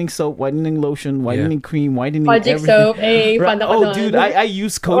whitening soap, whitening lotion, whitening cream, whitening Kojic everything. soap, Right. panda ka Oh, doon. dude, I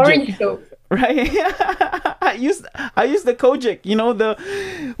use Orange Kojic. soap. Right. I use the Kojic.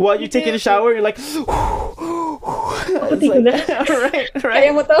 While you're taking a shower, you're like, it's like right.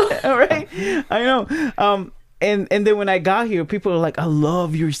 Kaya mo to? Right. I know. And then when I got here, people are like, "I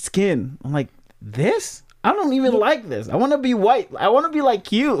love your skin." I'm like, "This? I don't even like this. I want to be white. I want to be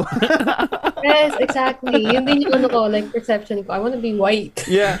like you." Yes, exactly. Yun din yung like perception ko. I want to be white.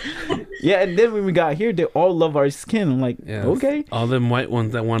 Yeah. And then when we got here, they all love our skin. I'm like, Yeah. okay. All them white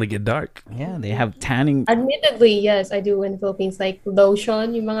ones that want to get dark. Yeah, they have tanning. Admittedly, yes, I do in the Philippines, like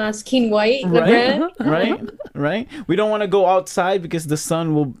lotion, yung mga skin white na brand. Right. We don't want to go outside because the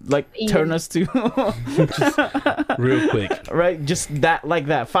sun will like turn us to Real quick. right. Just like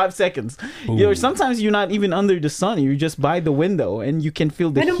that. 5 seconds. Sometimes you're not even under the sun. You're just by the window and you can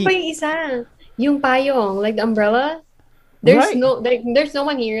feel the Ano pa heat. yung isa? Yung payong, like the umbrella. There's Right. there's no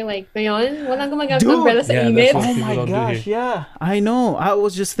one here like ngayon. Walang gumagamit Dude. ng umbrella sa Yeah, init. that's what Oh people my don't do gosh, here. yeah. I know. I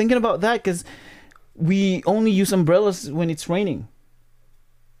was just thinking about that because we only use umbrellas when it's raining.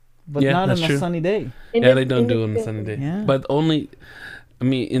 but Yeah, not on that's a true. sunny day. Yeah, they don't do it on a sunny day. Yeah. But only, I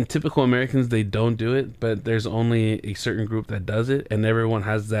mean, in typical Americans, they don't do it. But there's only a certain group that does it, and everyone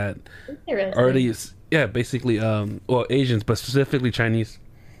has that already. Yeah, basically, well, Asians, but specifically Chinese,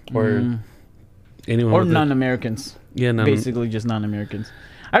 or anyone Or with non-Americans. Yeah, Basically just non-Americans.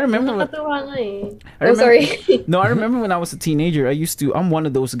 I remember when, sorry. No, I remember when I was a teenager, I'm one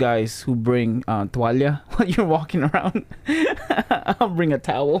of those guys who bring tualia while you're walking around. I'll bring a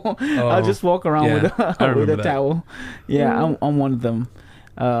towel. I'll just walk around yeah, with a that. towel. Yeah, I'm one of them.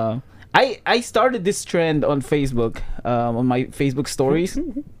 I started this trend on Facebook, on my Facebook stories,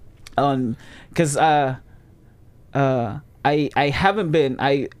 because I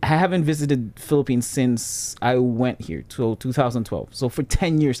haven't visited Philippines since I went here, so 2012. So for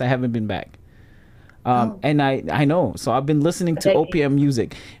 10 years I haven't been back. And I know, so I've been listening to OPM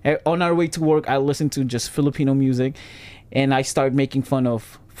music. On our way to work, I listen to just Filipino music, and I start making fun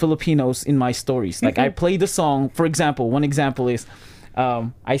of Filipinos in my stories. Like I play the song. For example, one example is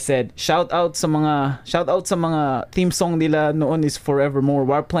I said shout out sa mga theme song nila noon is Forevermore.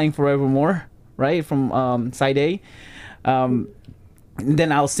 We're playing Forevermore, right, from side A.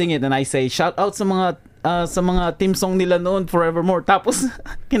 Then I'll sing it and I say shout out sa mga team song nila noon Forevermore, tapos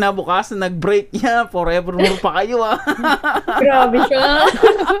kinabukasan nag-break niya Forevermore pa kayo Grabe siya.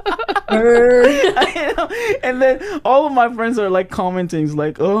 And then all of my friends are like commenting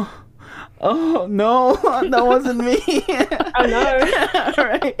like oh no, that wasn't me. Oh no.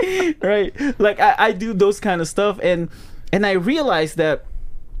 right like I do those kind of stuff, and I realized that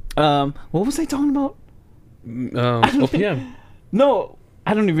what was I talking about? OPM. No,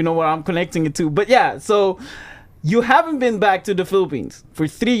 I don't even know what I'm connecting it to. But yeah, so you haven't been back to the Philippines for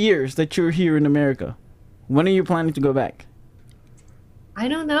 3 years that you're here in America. When are you planning to go back? I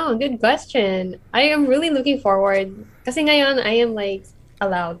don't know. Good question. I am really looking forward. Kasi ngayon, I am like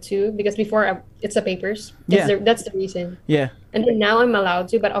allowed to, because before it's the papers. That's the reason. Yeah. And then now I'm allowed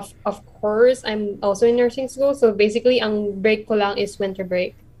to, but of course I'm also in nursing school. So basically, ang break ko lang is winter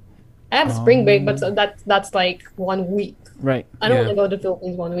break. I have spring break, but that's like 1 week. Right. I don't want to go to the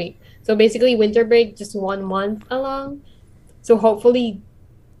Philippines 1 week. So basically, winter break, just 1 month along. So hopefully,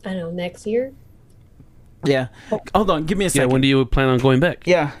 I don't know, next year. Yeah. Hold on, give me a second. Yeah, when do you plan on going back?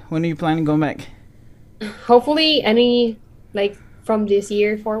 Yeah, when are you planning on going back? Hopefully, like from this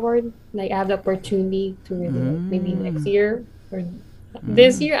year forward, like I have the opportunity to really maybe next year or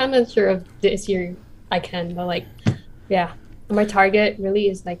this year. I'm not sure if this year I can, but like, yeah. My target really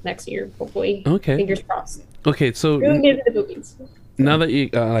is like next year, hopefully. Okay. Fingers crossed. Okay, so Really get to the Philippines. now that you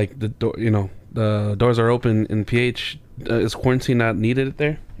like the door, the doors are open in PH, is quarantine not needed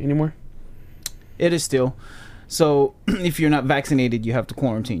there anymore? It is still. So if you're not vaccinated, you have to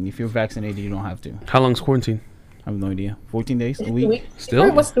quarantine. If you're vaccinated, you don't have to. How long's quarantine? I have no idea. 14 days, a 2 week. weeks. Still?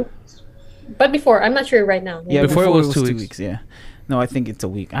 Before it was 2 weeks. But before, I'm not sure right now. Yeah, Before it was 2 2 weeks. Yeah. No, I think it's a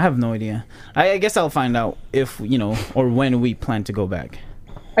week. I have no idea. I guess I'll find out if or when we plan to go back.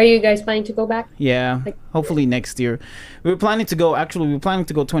 Are you guys planning to go back? Yeah, hopefully next year. We were planning to go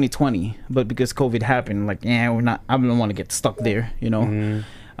 2020, but because COVID happened, like we're not. I don't want to get stuck there, And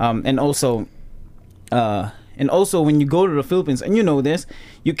also when you go to the Philippines, and you know this,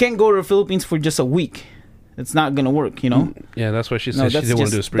 you can't go to the Philippines for just a week. It's not gonna work, Yeah, that's why she said she didn't want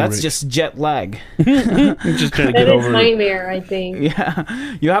to do a spring break. That's just jet lag. Just trying to That get is over it. nightmare, I think. Yeah,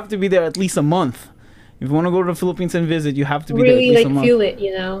 you have to be there at least a month. If you want to go to the Philippines and visit, you have to be there at Really least a like month. feel it.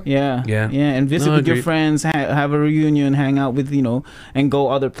 Yeah, Yeah. and visit No, with your agreed. friends, have a reunion, hang out with and go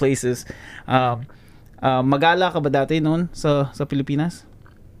other places. Magala ka ba dati noon sa Pilipinas?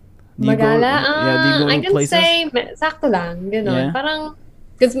 Do you go- Magala? do you go I to can places? say, sakto lang, Yeah. Parang,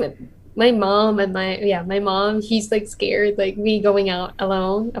 because my mom and my mom, she's like scared, like me going out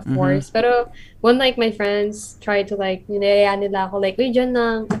alone, of course. Pero one like my friends tried to like, nilaya nila ako like, uy, dyan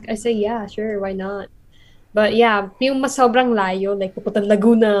lang. I say, yeah, sure, why not? But yeah, yung mas sobrang layo, like pupunta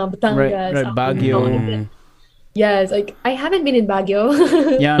Laguna, Batangas. Right, Baguio. Yes, like I haven't been in Baguio.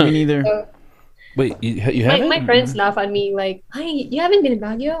 Yeah, me neither. So, Wait, you haven't? my friends laugh at me like, "Hey, you haven't been in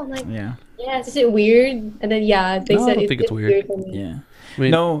Baguio?" I'm like, Yeah. "Yes, is it weird?" And then they No, I said don't think it's weird. for me. Yeah. I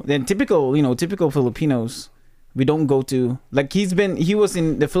mean, No, then typical Filipinos, we don't go to, like, he was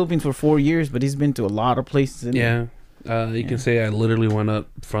in the Philippines for 4 years, but he's been to a lot of places. Yeah. You can say I literally went up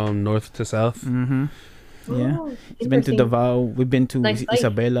from north to south. Mm-hmm. Yeah. Oh, He's been to interesting. Davao. We've been to Nice life.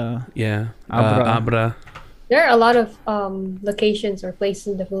 Isabela. Yeah. Abra. Abra. There are a lot of locations or places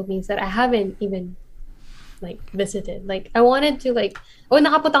in the Philippines that I haven't even like visited. Like I wanted to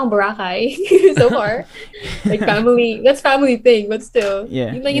nakapunta akong Boracay so far. Like that's family thing, but still.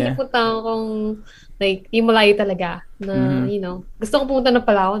 Yeah, Yung lang yeah. napunta akong Like, yung malayo talaga. Na, you know, gusto ko pumunta ng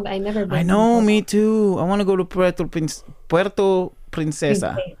Palawan, but I never been. I know, me too. I want to go to Puerto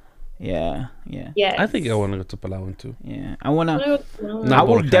Princesa. Okay. Yeah. Yes. I think I want to go to Palawan too. Yeah. I wanna. No, I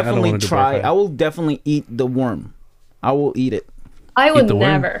will Boracay. I don't definitely wanna do try. Boracay. I will definitely eat the worm. I will eat it. I would the worm?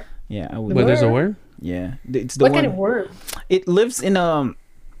 never. Yeah, I will. But there's a Worm? worm. Yeah, it's the What one. kind of worm? It lives in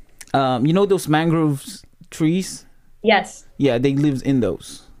you know those mangrove trees. Yes. Yeah, they live in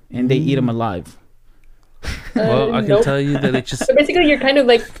those, and they eat them alive. Well, I can Nope. tell you that it just So basically, you're kind of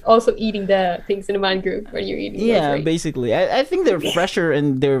like also eating the things in the mangrove when you're eating. Yeah, those, right? basically. I think they're fresher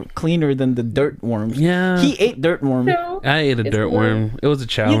and they're cleaner than the dirt worms. yeah. He ate dirt worm. No. I ate a It's dirt more- worm. It was a You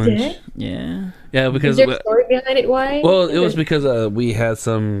challenge. did? Yeah. Yeah, Is because there a story behind it? Why? well, it was because we had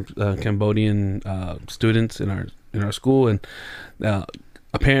some Cambodian students in our school, and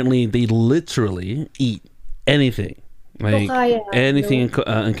apparently they literally eat anything, like Kaya. anything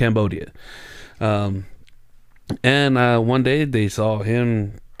in Cambodia. And one day they saw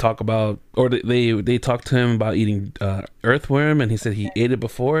him talk about, or they talked to him about eating earthworm, and he said he ate it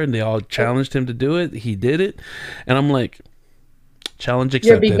before, and they all challenged him to do it. He did it, and I'm like, challenge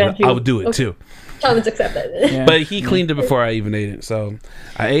You're a big accepted. man, I would do it okay. too. Challenge accepted. Yeah. But he cleaned it before I even ate it, so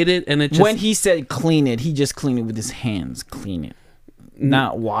I ate it, and it just When he said clean it, he just cleaned it with his hands. Clean it,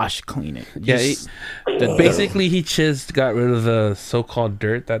 not wash. Clean it. yeah, Just- basically he just got rid of the so-called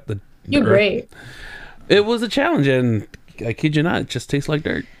dirt that the You're earth- great. It was a challenge, and I kid you not, it just tastes like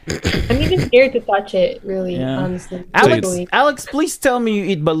dirt. I'm even scared to touch it. Really, Yeah. honestly. Alex, Truthfully. Alex, please tell me you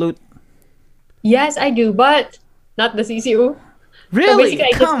eat balut. Yes, I do, but not the CCU. Really? basically I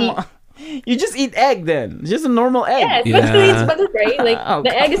just Come eat- on. You just eat egg then. Just a normal egg. Yes, Yeah. basically it's balut, right? Like Oh,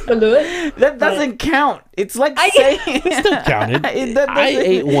 the egg is balut. That doesn't count. It's like I- saying Still counted. That I doesn't-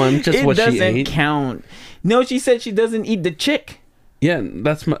 ate one, just it what she doesn't ate. count. No, she said she doesn't eat the chick. Yeah,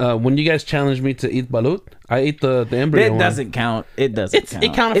 that's when you guys challenged me to eat balut. I ate the embryo It one. doesn't count. It doesn't It's- count.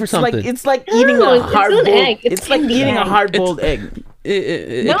 it counted for It's like something. it's like No, eating a it's hard not boiled. egg. It's It's like candy eating a egg. hard boiled egg.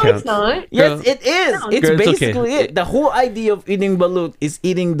 It No, counts. it's not. Yes, it is. No, It's girl, it's basically okay. it. The whole idea of eating balut is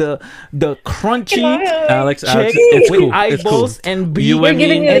eating the crunchy Alex, chick it's with cool. It's cool. eyeballs and beak You and You're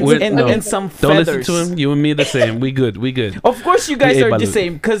giving me, me and, a with- and, no. and some Don't feathers. listen to him. You and me the same. We good. We good. Of course, you guys We ate are the balut.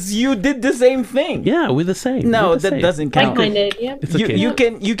 same because you did the same thing. Yeah, we the same. No, We're the that same. doesn't count. Like-minded, yeah. It's okay. You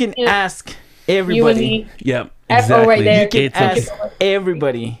can Yeah. ask You and everybody. me. Yeah, F O exactly. right there. You can It's okay. ask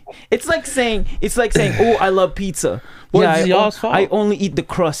everybody. It's like saying, oh, I love pizza. Well, yeah, it's y'all's fault. I only eat the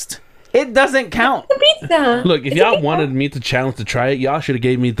crust. It doesn't count. The pizza. Look, if It's y'all okay. wanted me to challenge to try it, y'all should have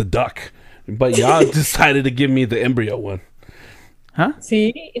gave me the duck. But y'all decided to give me the embryo one.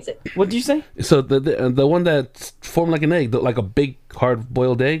 See, it's What did you say? So the one that formed like an egg, like a big hard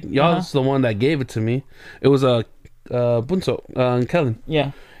boiled egg. Y'all's the one that gave it to me. It was Bunso Kellen.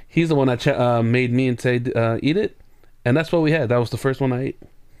 Yeah. He's the one that made me and say eat it, and that's what we had. That was the first one I ate.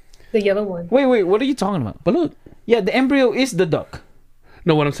 the yellow one. Wait. What are you talking about? But look, Yeah, the embryo is the duck.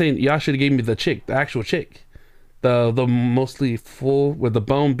 no, what I'm saying, y'all should have gave me the chick, the actual chick, the mostly full with the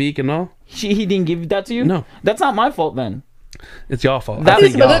bone, beak, and all. He didn't give that to you. No. That's not my fault then. It's y'all fault. That I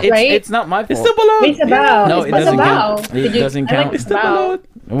think is y'all. balut, right? It's not my fault. It's still below. It's about. No, it's it doesn't about. count. It doesn't I like count. the It's still bao.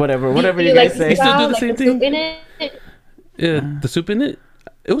 below. Whatever Do you like guys the say. still do bao, the like same the soup thing? in it? Yeah, the soup in it.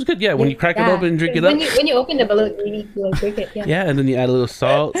 It was good. Yeah, when you crack it Yeah. open and drink it when up. when you open the balloon, you need to like break it. Yeah. Yeah, and then you add a little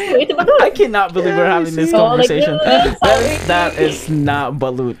salt. It's a balloon. I cannot believe we're having this Oh, like, conversation. no, That is not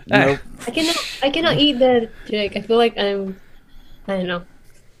balut. Nope. I cannot eat the chick. I feel like I don't know.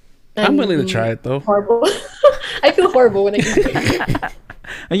 I'm willing to try it though. Horrible. I feel horrible when I eat it.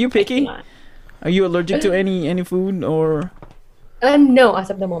 Are you picky? Are you allergic to any food or? No, as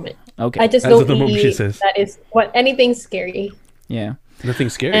of the moment. Okay. I just As don't of the moment, she eat. says. That is what anything scary, Yeah. Nothing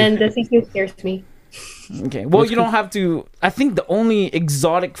scary. and the CCU scares me. Okay. Well, What's you don't have to. I think the only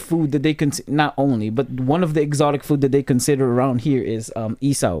exotic food that they not only, but one of the exotic food that they consider around here is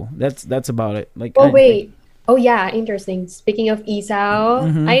isaw. That's about it. Like. Oh wait. Oh yeah, interesting. Speaking of isaw,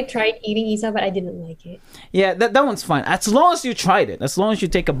 Mm-hmm. I tried eating isaw, but I didn't like it. Yeah, that one's fine. As long as you tried it. As long as you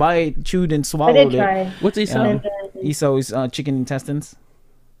take a bite, chewed and I swallowed did it. try. What's Esau? Yeah. And then, Isaw is chicken intestines.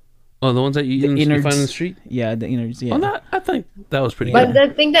 Oh, the ones that you innards. find in the street. Yeah, the innards. Yeah. Oh, that I think that was pretty but good.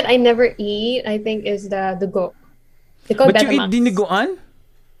 the thing that I never eat, I think, is the go. They call But you eat Betamax. dinuguan?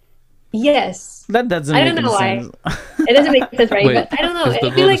 Yes. That doesn't I make don't know any why. sense. It doesn't make sense, right? Wait, but I don't know. is the I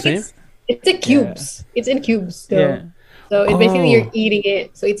go feel the like same? it's in cubes. It's in cubes though. Yeah. So it basically Oh. you're eating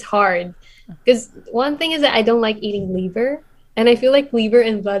it, so it's hard. Because one thing is that I don't like eating liver, and I feel like liver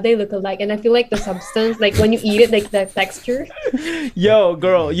and blood they look alike, and I feel like the substance, like when you eat it, like the texture. Yo,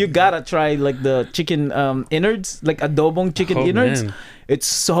 girl, you gotta try like the chicken innards, like adobong chicken Oh, innards. man. It's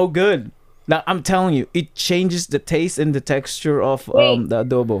so good. Now I'm telling you, it changes the taste and the texture of Wait. the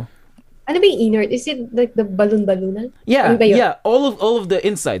adobo. Ano ba yung inert? Is it like the balon-balunan? Yeah, Ano ba yun? yeah. All of the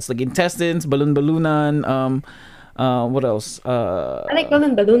insides, like intestines, balunan. What else? I like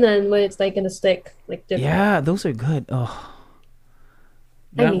balon-balunan when it's like in a stick, like different. Yeah, those are good. Oh,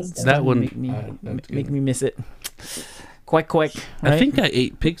 I miss that that. one. make me that's make good. me miss it. Quack quack. I Right? think I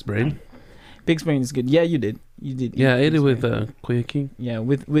ate pig's brain. Pig's brain is good. Yeah, you did. You did. Yeah, I eat ate it pig's with brain. Kuya King. Yeah,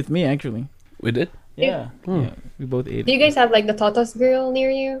 with me actually. We did. Yeah, Hmm. yeah. We both ate. Do you guys have like the Totos grill near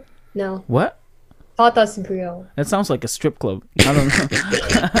you? No. What? Totos grill. That sounds like a strip club. I don't know.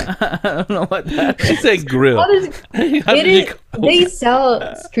 I don't know what that She is. said grill. How does How it did you is, they sell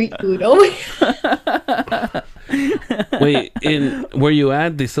street food. Oh my Wait, in where you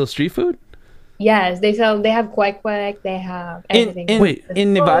at? They sell street food Yes, they sell. They have quack quack. They have everything. Wait.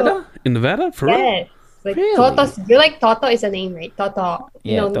 in Nevada? in Nevada for real? Yes. Like Really? Totos. You're like Toto is a name, right? Toto. Yeah,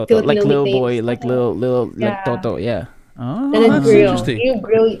 You know, Toto. Like Filipino little nicknames. boy, like little like Yeah. Toto. Yeah. Oh, And then that's grill. interesting.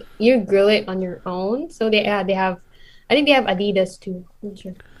 You grill it on your own. So they have. I think they have Adidas too.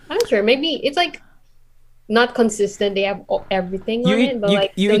 I'm not sure. Maybe it's like not consistent. They have everything you on eat it, but you,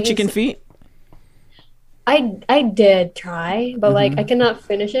 like you so eat chicken feet? I did try, but like Mm-hmm. I cannot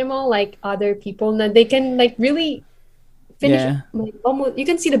finish them all like other people. Na they can like really finish. Yeah. Like, almost you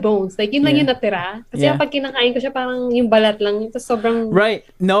can see the bones. Like yun lang Yeah. yung natira. Kasi Yeah. pag kinakain ko siya parang yung balat lang. Ito sobrang Right.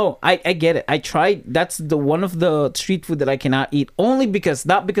 No, I get it. I tried. That's the one of the street food that I cannot eat only because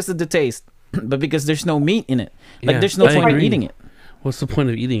not because of the taste, but because there's no meat in it. Like Yeah, there's no I point in agree. eating it. What's the point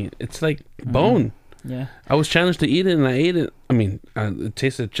of eating it? It's like Mm-hmm. bone. Yeah. I was challenged to eat it, and I ate it. I mean, it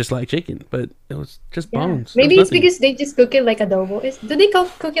tasted just like chicken, but it was just Yeah. bones. Maybe There's it's nothing. because they just cook it like adobo. Do they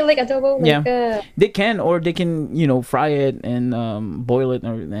cook it like adobo? Like, Yeah. They can, or they can, fry it and boil it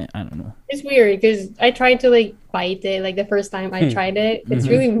or I don't know. It's weird because I tried to like bite it like the first time I tried it. It's Mm-hmm.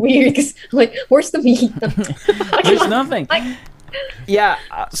 really weird because like where's the meat? There's nothing. Like Yeah.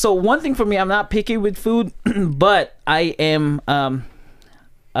 So one thing for me, I'm not picky with food, but I am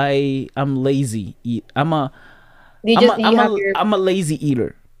lazy. you I'm a lazy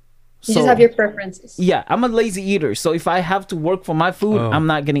eater. you just have your preferences. Yeah, I'm a lazy eater. So if I have to work for my food, Oh. I'm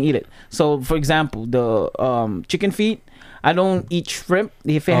not gonna eat it. So for example, the chicken feet, I don't eat shrimp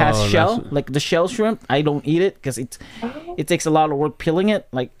if it has Oh, shell, that's- like the shell shrimp. I don't eat it because it takes a lot of work peeling it.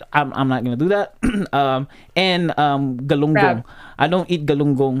 Like I'm not gonna do that. And galunggong, Crab. I don't eat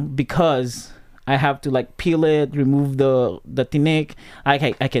galunggong because I have to like peel it, remove the tinik. I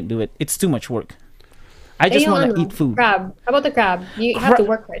can't do it. It's too much work. I just Yung want to ano, eat food. Crab. How about the crab? You have to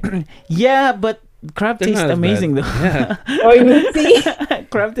work for it. Yeah, but crab They're tastes not as amazing bad. though. Yeah, Oh, you see?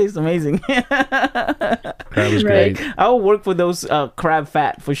 Crab tastes amazing. crab is Right. great. I will work for those crab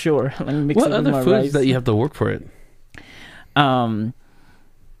fat for sure. Like mix What it with other my foods rice. that you have to work for it? I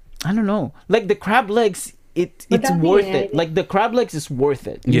don't know. Like the crab legs, it's Madami worth eh. it. Like the crab legs is worth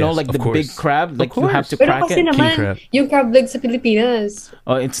it. You know, Yes, like of the big course. crab, like you have to Pero crack kasi it. naman, crab. yung crab legs sa Pilipinas.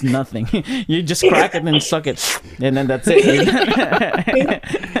 Oh, it's nothing. You just crack it and suck it, and then that's it.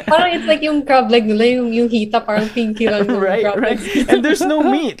 Parang it's like yung crab leg nila, yung hita, parang pinky lang yung right, crab right. legs. And there's no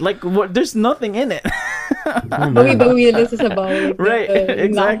meat. Like there's nothing in it. Bawi-bawi na lang sa sabaw. Like, Right, yung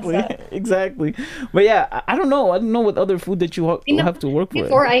exactly, lasa. exactly. But yeah, I don't know. I don't know what other food that you have to work for.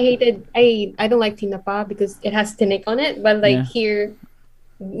 Before I don't like tinapa because it has tinik on it, but like Yeah. here,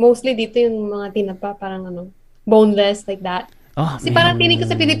 mostly dito yung mga tinapa parang boneless like that. Oh, Kasi man. parang feeling ko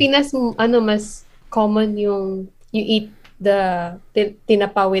sa Pilipinas, mas common yung you eat the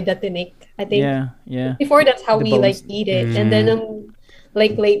tinapa with the tinik. I think Yeah. before that's how The we like bones. eat it, and then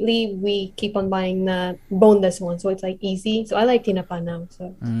like lately we keep on buying the boneless one, so it's like easy. So I like tinapa now.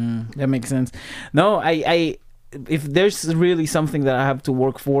 So That makes sense. No, I if there's really something that I have to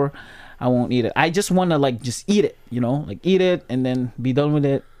work for, I won't eat it. I just want to like just eat it, like eat it and then be done with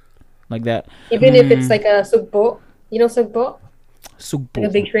it, like that. even if it's like a sugpo, sugpo, Sugpo. like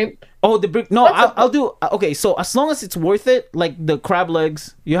a big shrimp. Oh, the brick. No, What's I'll do. Okay, so as long as it's worth it, like the crab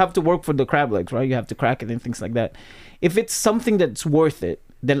legs, you have to work for the crab legs, right? You have to crack it and things like that. If it's something that's worth it,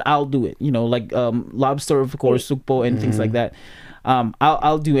 then I'll do it. Like lobster, of course, sugpo and things like that.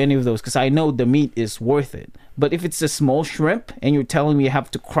 I'll do any of those because I know the meat is worth it. But if it's a small shrimp and you're telling me you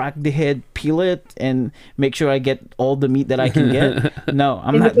have to crack the head, peel it, and make sure I get all the meat that I can get, no,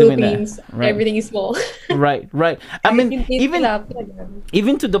 I'm In not the doing Philippines, that. Right, everything is small. right. I mean, You eat even tilapia.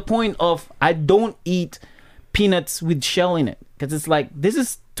 even to the point of I don't eat peanuts with shell in it because it's like this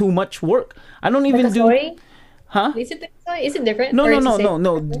is too much work. I don't even Like a do. soy? Huh? Is it soy? Is it different? No, Or no, it's no, the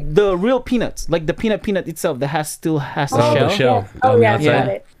no, same? no. The real peanuts, like the peanut itself, that still has a Oh, shell. the shell. Yeah. Oh on the yeah, outside. got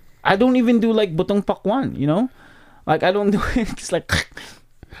it. I don't even do like butong pakwan. Like I don't do it. It's like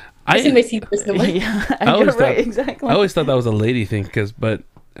Kasi may seaters naman. Yeah, I always you're right. thought- Exactly. I always thought that was a lady thing, but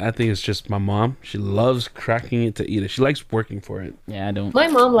I think it's just my mom. She loves cracking it to eat it. She likes working for it. Yeah, I don't. My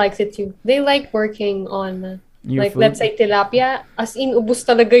mom likes it too. They like working on, Your like, food? let's say tilapia. As in, ubus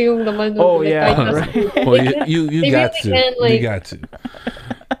talaga yung laman. Oh, like, yeah, kahit nasa right. food. Well, Like, you they got really to. can, You like- got to.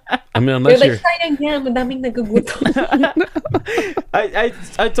 I mean, they're unless like, you're. sayang yan, madaming nagugutom.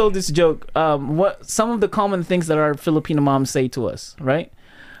 I told this joke. What some of the common things that our Filipino moms say to us, right?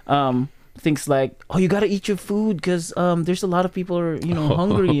 Things like, "Oh, you gotta eat your food because there's a lot of people are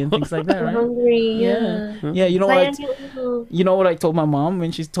hungry and things like that." I'm Right? hungry, yeah. Yeah. You know what? Sayang yung ano. You know what I told my mom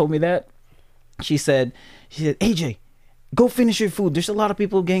when she told me that? She said, AJ, go finish your food. There's a lot of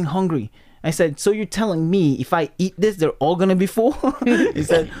people getting hungry. I said, so you're telling me if I eat this, they're all gonna be full? He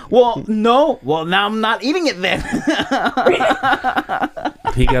said, well, no. Well, now I'm not eating it then.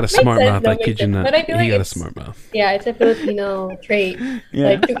 He got a smart sense, mouth. though, I kid makes you sense. not. But I feel He like got a it's- smart mouth. Yeah, it's a Filipino trait. Yeah.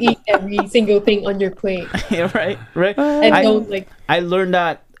 Like to eat every single thing on your plate. Yeah, right. And I- don't like I learned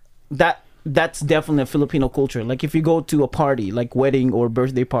that's definitely a Filipino culture. Like if you go to a party, like wedding or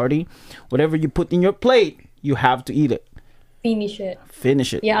birthday party, whatever you put in your plate, you have to eat it. finish it.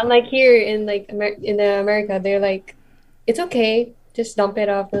 Finish it. Yeah, unlike here in like in America, they're like, it's okay, just dump it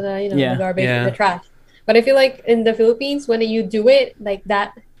off to the Yeah. the garbage Yeah. in the trash. But I feel like in the Philippines, when you do it like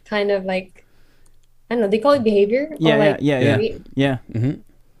that, kind of like, I don't know, they call it behavior. Yeah, or like, yeah. Yeah. Hmm.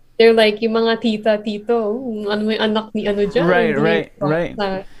 They're like yung mga tita, tito, ano mo yung anak ni ano dyan. Right, Hindi right, ko-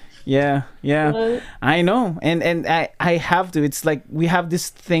 right. Yeah. I know. And I have to. It's like we have this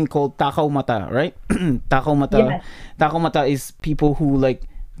thing called takaw mata, right? Takaw mata. Yeah. Takaw mata is people who like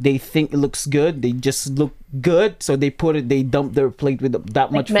they think it looks good. They just look good, so they dump their plate with that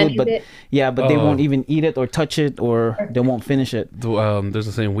much food, but it. but they Oh. won't even eat it or touch it or they won't finish it. There's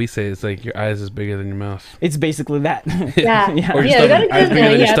a saying we say, it's like your eyes is bigger than your mouth. It's basically that. Yeah. Yeah. Or your Yeah, stomach. that's Eyes bigger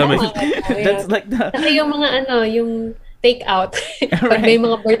than your yeah, stomach. tama. That's like the Saka yung mga ano, yung take out. Pag Right. may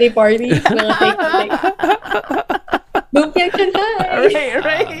mga birthday parties, mga take out. Lumpia Chanday.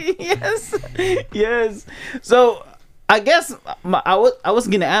 right. Yes. So I guess I was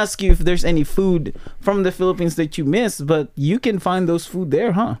gonna ask you if there's any food from the Philippines that you miss, but you can find those food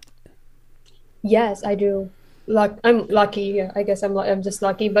there, huh? Yes, I do. I'm lucky. Yeah, I guess I'm just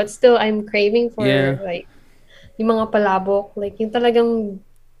lucky, but still I'm craving for Yeah. like yung mga palabok, like yung talagang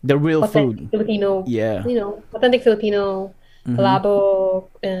The real authentic food. Filipino, Yeah. authentic Filipino Mhm. palabok,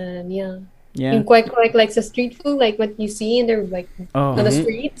 and yeah. Yeah. Yung quite like sa street food, like what you see in there, like Oh. on the Mhm.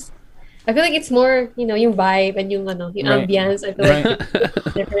 streets. I feel like it's more, yung vibe and yung yung Right. ambience. I feel like Right.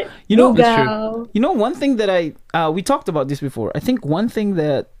 it's different. You know- That's true. Lugaw. You know, one thing that we talked about this before. I think one thing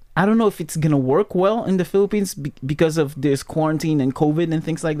that I don't know if it's gonna work well in the Philippines because of this quarantine and COVID and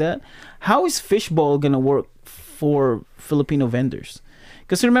things like that. How is fishbowl gonna work for Filipino vendors?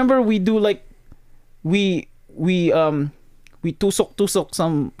 Because remember, we do like we tusok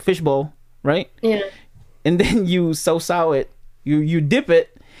some fishbowl, right? Yeah. And then you sausaw it, you dip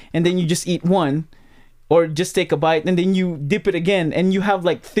it, and then you just eat one. Or just take a bite and then you dip it again, and you have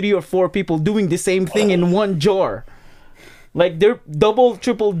like 3 or 4 people doing the same thing in one jar. Like they're double,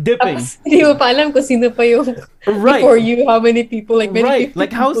 triple dipping. Tapos, hindi mo pa alam kung sino pa yung Right. before you, how many people, like many Right. people.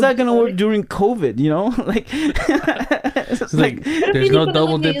 Like how's that gonna work during COVID, you know? Like it's It's like, Pero there's feeling no ko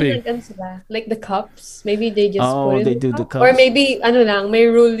double naman ngayon, dipping. like, ano sila, like the cups, maybe they just Oh, put it they in do the cup. Or cups. maybe, may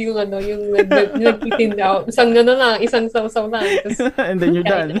rule yung yung nagtitinda. Isang lang, isang sausaw lang. Tapos, and then you're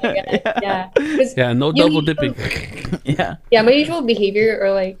done. yeah. 'Cause Yeah, no yung double usual- dipping. Yeah. Yeah, my usual behavior,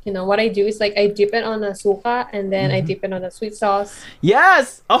 or like, what I do is like I dip it on a suka and then I dip it on a sweet sauce.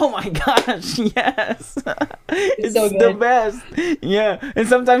 Yes. Oh my gosh. Yes. It's so the good. best. Yeah. And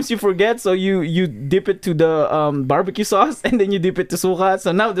sometimes you forget, so you dip it to the barbecue sauce, and then you dip it to suka.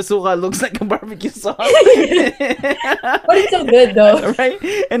 So now the suka looks like a barbecue sauce. But it's so good though. Right?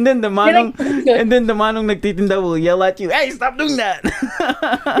 And then the manong You're like, nagtitinda will yell at you, "Hey, stop doing that."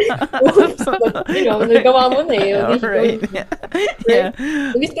 Nagawa mo na eh. Right. Yeah.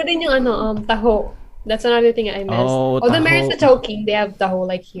 Miss ko din yung taho. That's another thing I miss. Oh, Although meron taho. sa Chowking, they have taho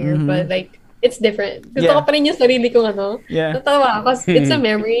like here, Mhm. but like it's different. Gusto Yeah. ko pa rin yung sarili kong Yeah. natawa kasi it's a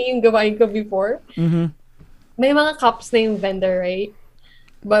memory yung gawain ko before. Mhm. May mga cups na yung vendor, right?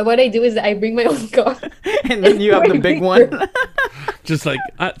 But what I do is I bring my own cup. And then you have the big one. Just like,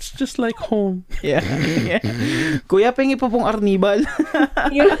 it's just like home. Yeah. Yeah. Kuya, pengi po pong arnibal.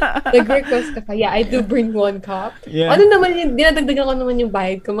 Yung nag-request ka pa. Yeah, I do bring one cup. Yeah. Ano naman yung, dinadagdagan ko naman yung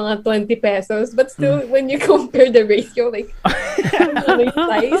bayad ko, mga 20 pesos. But still, when you compare the ratio, like, ano yung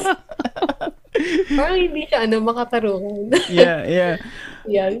size? Parang hindi siya, makatarungan. Yeah.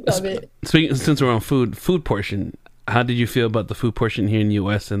 Yeah, sabi. Speaking, since we're on food portion, how did you feel about the food portion here in the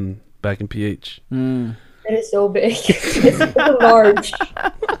US and back in PH? It is so big. It's so large.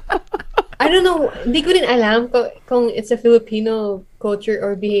 I don't know, hindi ko rin alam kung it's a Filipino culture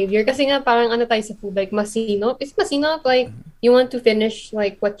or behavior. Kasi nga parang ano tayo sa food, like masinop. It's masinop, like you want to finish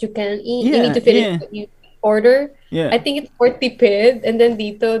like what you can eat. You need to finish what you order. Yeah. I think it's for tipid. And then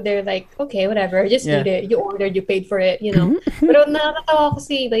dito, they're like, okay, whatever, just eat it. You ordered, you paid for it, you know. Pero nakakatawa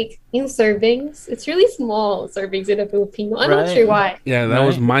kasi like yung servings, it's really small servings in a Filipino. I'm not sure why. Yeah, that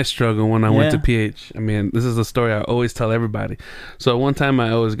was my struggle when I went to PH. I mean, this is a story I always tell everybody. So one time I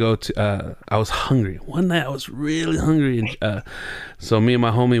always go to, I was hungry. One night I was really hungry. And, so me and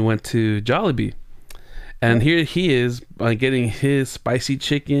my homie went to Jollibee. And here he is getting his spicy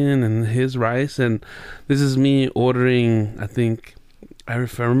chicken and his rice. And this is me ordering, I think,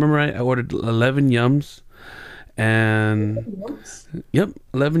 if I remember right, I ordered 11 yums. And,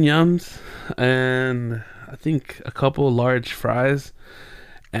 11 yums. And I think a couple large fries.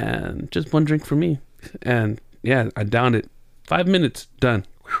 And just one drink for me. And yeah, I downed it. 5 minutes, done.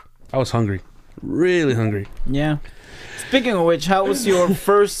 I was hungry. Really hungry. Yeah. Speaking of which, how was your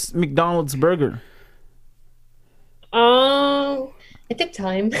first McDonald's burger? It took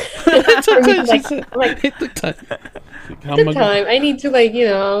time. It took time. It took time. I need to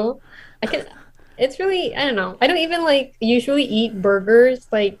it's really, I don't know. I don't even usually eat burgers,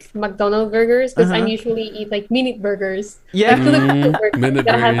 like McDonald's burgers, because I usually eat minute burgers. Yeah. Minute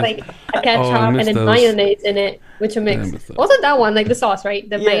that has a ketchup and then mayonnaise in it, which a mix. Also that one, the sauce, right?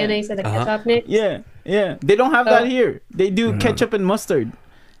 The mayonnaise and the ketchup mix. Yeah. They don't have that here. They do ketchup and mustard.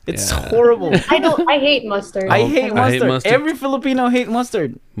 It's horrible. I hate mustard. I hate mustard. Every Filipino hate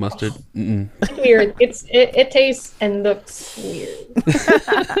mustard. Mustard. It's weird. It tastes and looks weird.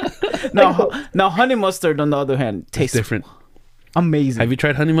 Now honey mustard on the other hand tastes different. Amazing. Have you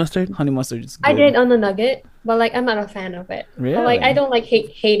tried honey mustard? Honey mustard is good. I did on the nugget, but I'm not a fan of it. Really? But, I don't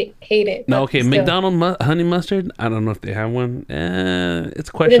hate it. No, okay. Still. McDonald's honey mustard. I don't know if they have one. It's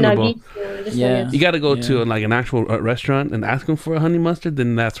questionable. Yeah. You got to go to an actual restaurant and ask them for a honey mustard.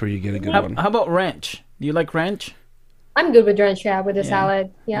 Then that's where you get a good one. How about ranch? Do you like ranch? I'm good with ranch. Yeah, with the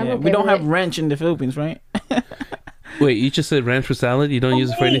salad. Yeah, I'm okay. We don't with have ranch in the Philippines, right? Wait, you just said ranch for salad? You don't use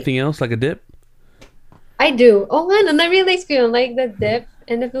it for anything else, like a dip? I do. Oh nga, na-realize ko yun. Like the dip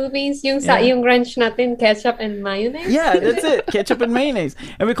in the Philippines, yung ranch natin, ketchup and mayonnaise. Yeah, that's it. Ketchup and mayonnaise.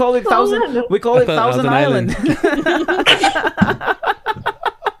 And we call it Thousand Island.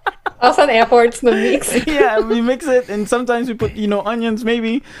 Also airports no mix. Yeah, we mix it and sometimes we put, onions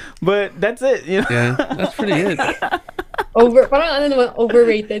maybe, but that's it. Yeah, that's pretty good. Parang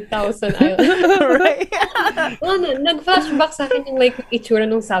overrated Thousand Island. Right? Nag-flashback sa akin yung itsura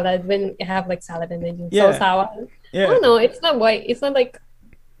ng salad when you have salad and then yung sausawan. Yeah. I don't know, it's not white. It's not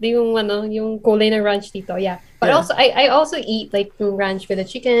yung kulay na ranch dito. Yeah. But also I also eat yung ranch with the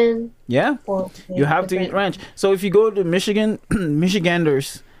chicken. Yeah. You have to eat ranch. So if you go to Michigan,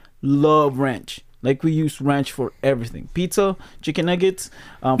 Michiganders love ranch. We use ranch for everything. Pizza, chicken nuggets,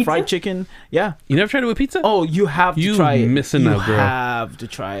 fried chicken. Yeah. You never tried it with pizza? Oh, you have to try it. You missing out, girl. You have to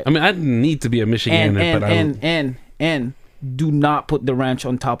try it. I mean, I need to be a Michigander, but I don't. And do not put the ranch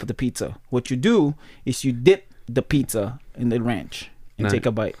on top of the pizza. What you do is you dip the pizza in the ranch and take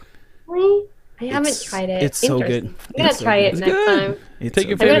a bite. Really? I haven't tried it. It's so good. I'm gonna try it next time. Take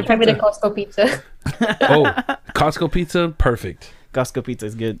your favorite. I'm gonna try pizza. with the Costco pizza. Oh, Costco pizza, perfect. Costco pizza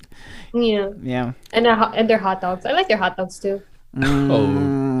is good. Yeah. And their hot dogs. I like their hot dogs too.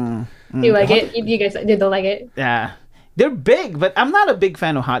 Oh. You like it? You guys don't like it? Yeah. They're big, but I'm not a big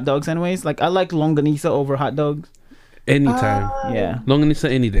fan of hot dogs anyways. I like longanisa over hot dogs. Anytime. Yeah. Longanisa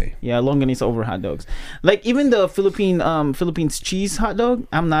any day. Yeah, longanisa over hot dogs. Even the Philippines cheese hot dog,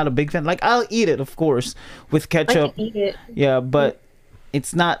 I'm not a big fan. I'll eat it, of course, with ketchup. I can eat it. Yeah, but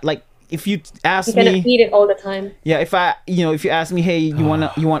it's not if you ask me, you eat it all the time. Yeah, if you ask me, hey, you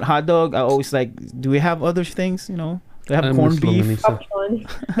want hot dog? I always do we have other things? Do they have corned beef?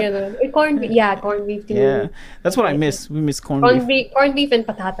 Corned beef too. Yeah, that's what I miss. We miss corned beef. Corned beef and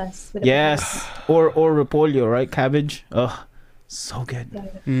patatas. Yes, or repollo, right? Cabbage. Ugh, so good.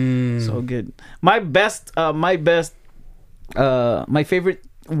 So good. My favorite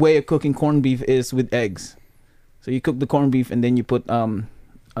way of cooking corned beef is with eggs. So you cook the corned beef and then you put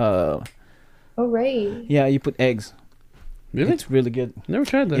oh right. Yeah, you put eggs. Really? It's really good. Never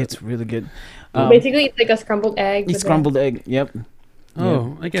tried that. It's really good. Basically, it's like a scrambled egg. It's scrambled egg. Yep.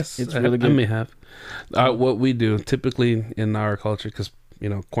 Oh, yeah. I guess it's really good. I may have. What we do typically in our culture, because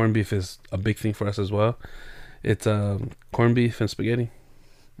corned beef is a big thing for us as well. It's corned beef and spaghetti.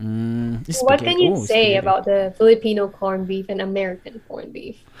 What can you say spaghetti. about the Filipino corned beef and American corned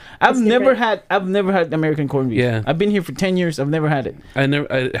beef? I've It's never different. had American corned beef. Yeah. I've been here for 10 years. I've never had it.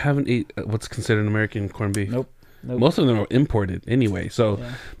 I haven't ate what's considered American corned beef. Nope. Most of them are imported anyway. So,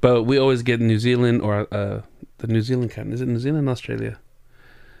 Yeah. but we always get New Zealand or the New Zealand kind. Is it New Zealand, Australia?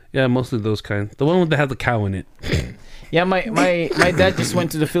 Yeah, mostly those kinds. The one that has the cow in it. Yeah, my dad just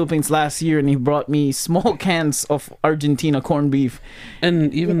went to the Philippines last year and he brought me small cans of Argentina corned beef.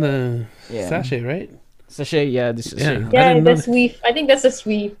 And even the Yeah. sachet, right? Sachet, yeah, the sachet. I Yeah, didn't the know sweet. I think that's a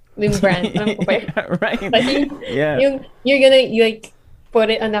sweet yung brand. Alam ko ba yun? Right. Like, Yeah. you're gonna like put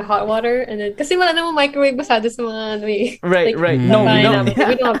it on the hot water and then kasi wala namang microwave masado sa mga ano eh. Right, Like, right. sa No, bahay no. namin,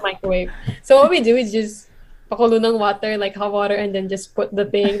 we don't have microwave. So what we do is just pakulo ng water, like hot water, and then just put the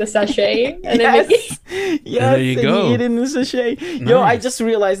sachet, and then Yes. Yes, there you and go. eat it in the sachet. Yo, I Nice. just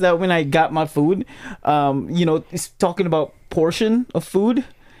realized that when I got my food, it's talking about portion of food.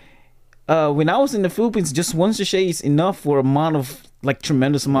 When I was in the Philippines, just one sachet is enough for like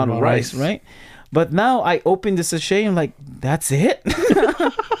tremendous amount of rice, right? But now I open the sachet and like, that's it?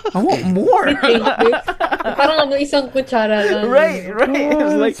 I want more. parang ano isang kutsara lang. right.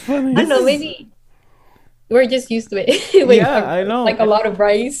 It's like, I don't know, maybe we're just used to it. Like, Yeah, I know. Like a lot of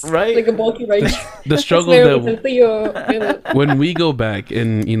rice, Right. Like a bulky rice. the struggle Meron that isang tuyo, yun. when we go back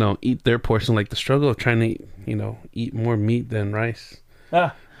and eat their portion, like the struggle of trying to eat more meat than rice.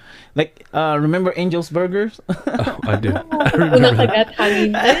 remember Angel's Burgers? Oh, I do. I Unang remember that. kagat,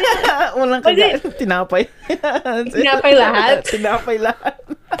 hangin. Unang kagat, tinapay. That's it. Tinapay lahat. Tinapay lahat.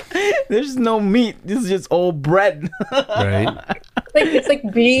 There's no meat. This is just all bread. Right. It's like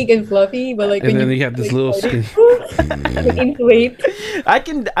big and fluffy, but like And when then you have this little skin. like inflate.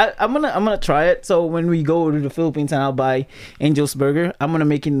 I'm gonna try it. So when we go to the Philippines and I'll buy Angel's Burger, I'm gonna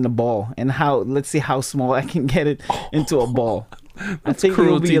make it in a ball. And let's see how small I can get it into a ball. I think it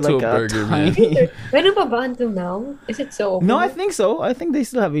will be cruelty to like a burger, man. tiny. Meron pa ba until now? Is it so open? No, I think so. I think they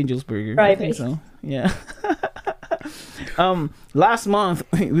still have Angel's Burger. I think Private. so. Yeah. Last month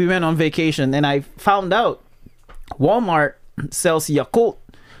we went on vacation and I found out Walmart sells Yakult.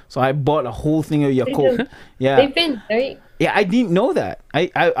 So I bought a whole thing of Yakult. Yeah. They've been, right? Yeah, I didn't know that.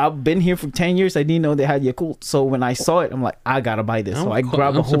 I've been here for 10 years. I didn't know they had Yakult. So when I saw it, I'm like, I gotta buy this. So I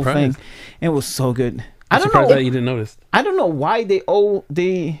grabbed the I'm whole thing. surprised. It was so good. I I'm don't surprised know. that you didn't notice. I don't know why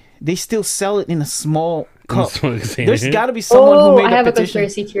they still sell it in a small cup. That's what I'm saying. There's gotta be someone who made I have a a petition.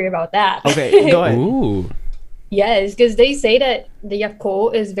 conspiracy theory about that. Okay, go ahead. Ooh. Yes, because they say that the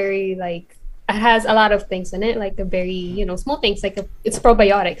Yakult is very like it has a lot of things in it, like a very small things, like it's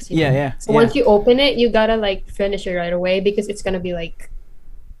probiotics. you Yeah, know? yeah. So yeah. once you open it, you gotta like finish it right away because it's gonna be like,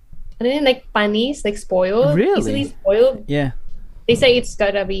 and then like panis, like spoiled, Really? easily spoiled. Yeah. They say it's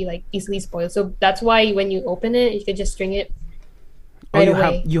gotta be like easily spoiled, so that's why when you open it, you can just drink it right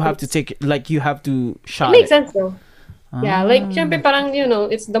away. You have to take it, like you have to It shot makes it. sense though. Yeah, like syempre parang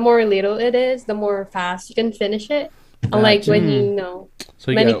it's the more little it is, the more fast you can finish it. Unlike Gotcha. when So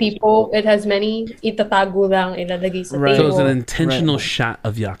you many got- people, it has many, itatago lang, ilalagay sa Right. So it's table. an intentional Right. shot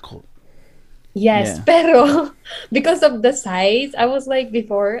of Yakult. Yes, Yeah. pero because of the size, I was like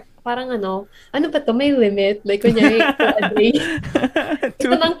before, parang ano ba to, may limit? Like, kunyari, for a day. Ito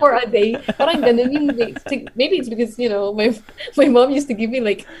lang for a day. Parang ganun yung, maybe it's because, my mom used to give me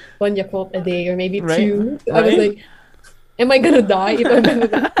like 1 Yakult a day or maybe Right. 2. So I was Right. like, am I gonna die if I'm gonna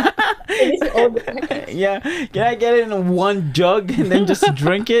finish it all the time? Yeah. Can I get it in one jug and then just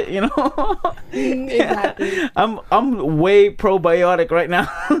drink it? Exactly. I'm way probiotic right now.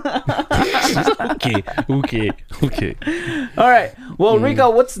 Okay. All right. Well, Rico,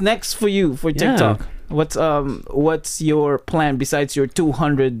 what's next for you for Yeah. TikTok? What's your plan besides your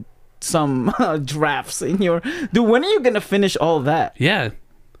 200 some drafts in your? Dude, when are you gonna finish all that? Yeah.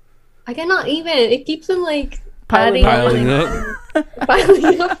 I cannot even. It keeps on like Piling adding up.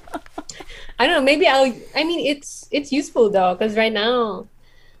 piling up. I don't know. Maybe I mean, it's useful though, because right now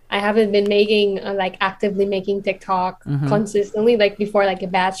I haven't been making actively making TikTok consistently like before, like a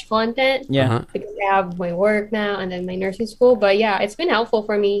batch content. Yeah. Uh-huh. Because I have my work now and then my nursing school. But yeah, it's been helpful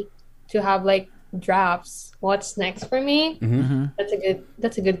for me to have like drafts. What's next for me? Mm-hmm.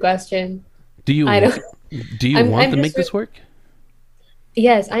 That's a good question. Do you I don't. want I'm to make just this work?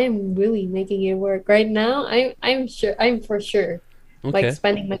 Yes, I am really making it work right now. I'm sure. I'm for sure. Okay. Like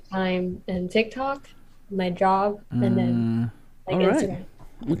spending my time in TikTok, my job, and then like All right. Instagram.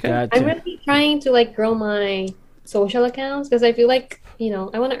 Okay. Gotcha. I'm really trying to like grow my social accounts because I feel like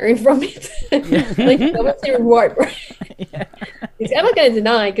I want to earn from it. Like what's the reward? I'm not gonna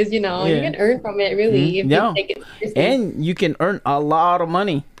deny because you can earn from it really if Yeah. you take it seriously. And you can earn a lot of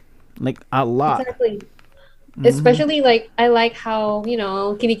money, like a lot. Exactly. Especially like I like how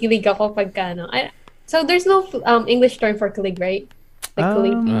kinikilig ako pagka ano. So there's no English term for kilig, right? Like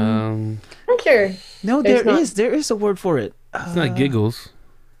kilig. Not sure. No, There's not. there is a word for it. It's not giggles.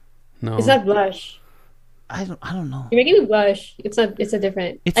 No. It's not blush. I don't know. You're making me blush. It's a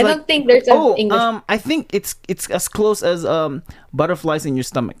different. It's I like- don't think there's an English. I think it's as close as butterflies in your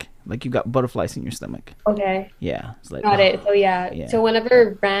stomach. Like you got butterflies in your stomach. Okay. Yeah, it's like Got it. So yeah. Yeah. So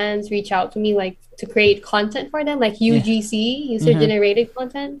whenever brands reach out to me like to create content for them, like UGC, user generated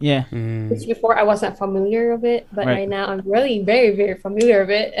content, Yeah, which before I wasn't familiar of it, but Right. right now I'm really very, very familiar of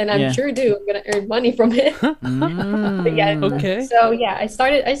it, and I'm Yeah. sure I'm gonna earn money from it. But yeah. Okay. So yeah, I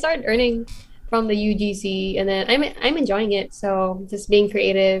started earning from the UGC, and then I'm enjoying it. So just being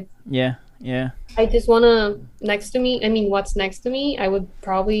creative. yeah. I just wanna what's next to me? I would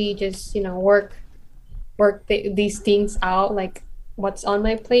probably just work these things out, like what's on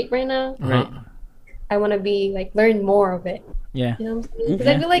my plate right now. Right. I want to be like learn more of it. Yeah. You know what I'm saying? 'Cause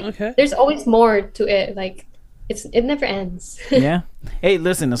I feel like Okay. there's always more to it. Like it never ends. Yeah. Hey,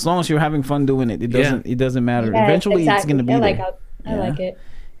 listen, as long as you're having fun doing it, it doesn't matter. Yes, Eventually it's exactly. gonna be I like there. I like it,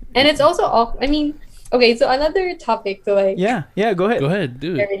 and it's also all. I mean, okay. So another topic to like Yeah, go ahead. Go ahead,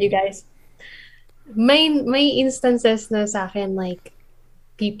 do share it. with you guys. May instances na sa akin like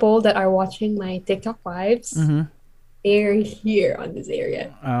people that are watching my TikTok lives. Mm-hmm. They're here on this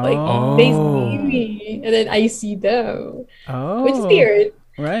area. Oh. Like they see me, and then I see them, Oh. which is weird.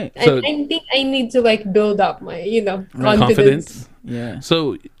 Right. And So- I think I need to like build up my Confidence. confidence. Yeah.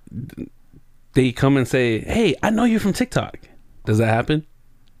 So they come and say, "Hey, I know you from TikTok." Does that happen?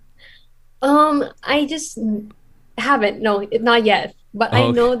 I just haven't. No, not yet. But I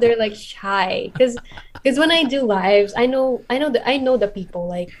Okay. know they're like shy because when I do lives, I know the people,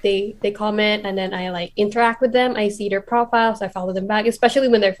 like they comment, and then I like interact with them. I see their profiles, I follow them back, especially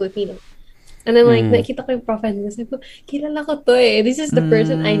when they're Filipino. And then like nakita ko yung profile nila, sabi ko, kilala ko to eh. This is the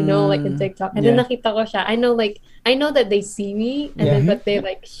person I know like in TikTok. And then Yeah. nakita ko siya. I know that they see me, and then but they're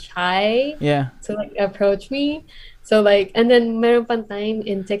like shy Yeah. to like approach me. So like, and then meron pang time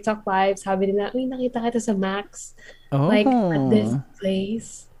in TikTok live, sabi nila, uy, nakita kita sa Max. Oh. Like at this place,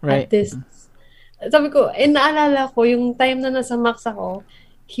 Right. at this. Sabi ko, naalala ko yung time na nasa Max ako,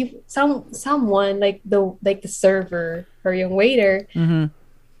 someone like the server or yung waiter, Mm-hmm.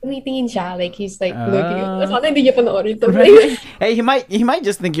 tumitingin siya, like he's like looking. Sana hindi niya panoorin to. Right. Hey, he might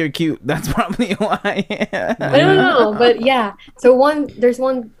just think you're cute. That's probably why. I don't know, but yeah. So there's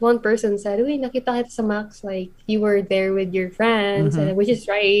one person said, "Uy, nakita kita sa Max, like you were there with your friends," and which is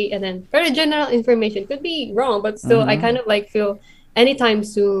right. And then very general information could be wrong, but still, I kind of like feel anytime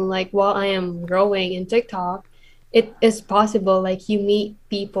soon, like while I am growing in TikTok, it is possible like you meet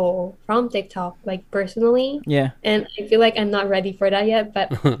people from TikTok like personally, Yeah. and I feel like I'm not ready for that yet, but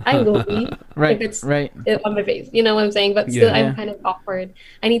I will be. Right. If it's Right. on my face, you know what I'm saying? But still, Yeah. I'm kind of awkward.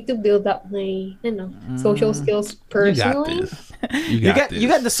 I need to build up my, social skills personally. You got You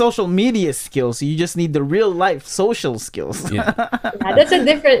got the social media skills. You just need the real life social skills. Yeah. Yeah, that's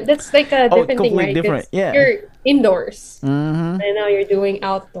like a different thing, completely right? different, 'Cause yeah. You're indoors, Mm-hmm. and now you're doing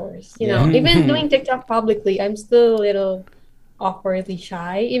outdoors. You know, Yeah. even doing TikTok publicly, I'm still a little awkwardly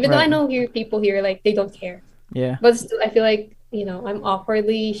shy. Even though I Right. know people here, like they don't care, Yeah. but still, I feel like I'm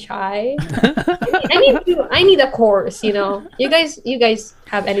awkwardly shy. I need a course. You guys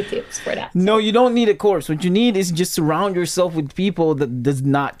have any tips for that? No, you don't need a course. What you need is just surround yourself with people that does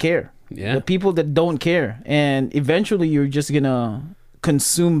not care. Yeah. The people that don't care, and eventually you're just gonna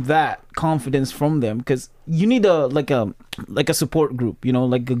consume that confidence from them, because you need a support group,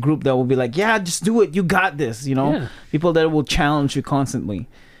 like a group that will be like, yeah, just do it, you got this, Yeah. people that will challenge you constantly.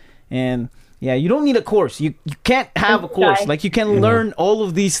 And yeah, you don't need a course. You can't have a course. Like you can learn all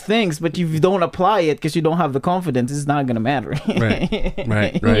of these things, but if you don't apply it because you don't have the confidence, it's not gonna matter.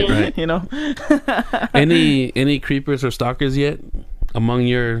 Right. You know. Any creepers or stalkers yet among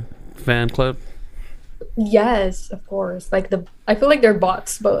your fan club? Yes, of course. Like I feel like they're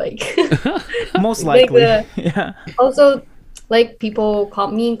bots, but like Most Like likely. the- Yeah. also like people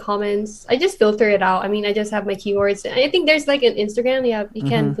mean comments. I just filter it out. I mean, I just have my keywords. I think there's like an Instagram. You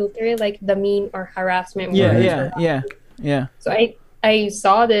can filter it like the mean or harassment. Yeah. words Yeah. or- Yeah. Yeah. So I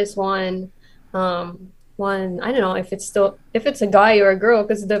saw this one. I don't know if it's a guy or a girl,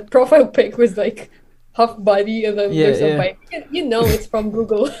 because the profile pic was like half body and then Yeah, there's a yeah. bike. You know it's from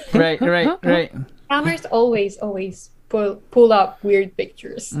Google. Right. Scammers always pull up weird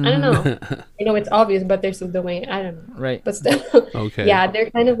pictures. I don't know. I know it's obvious, but they're still doing it. I don't know. Right. But still, Okay. yeah, they're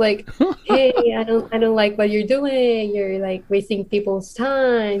kind of like, hey, I don't like what you're doing. You're like wasting people's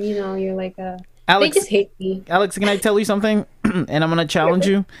time. You're like they Alex, just hate me. Alex, can I tell you something? And I'm gonna challenge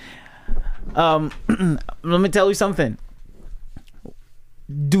you. Let me tell you something.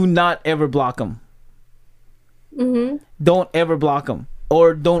 Do not ever block them. Don't ever block them,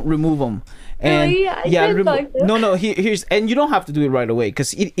 or don't remove them. And Really? I can't block them. no. Here's, and you don't have to do it right away,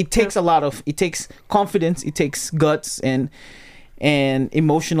 because it takes a lot of, it takes confidence, it takes guts and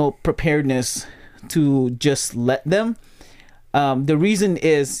emotional preparedness to just let them. The reason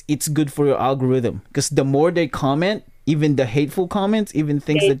is it's good for your algorithm, because the more they comment, even the hateful comments, even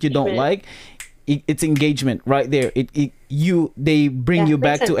things that you don't like, it's engagement right there. They bring you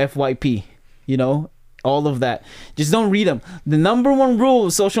back to FYP, you know, all of that. Just don't read them. The number one rule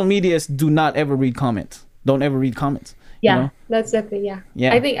of social media is do not ever read comments. Don't ever read comments. Yeah, you know? that's definitely,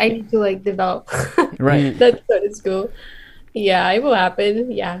 Yeah. I think I need to like develop. Right. That's what it's cool. Yeah, it will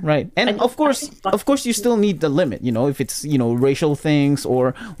happen. Yeah. Right. And of course, you still need the limit, you know, if it's, you know, racial things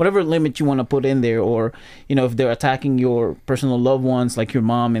or whatever limit you want to put in there, or, you know, if they're attacking your personal loved ones, like your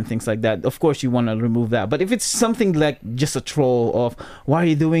mom and things like that, of course you want to remove that. But if it's something like just a troll of, why are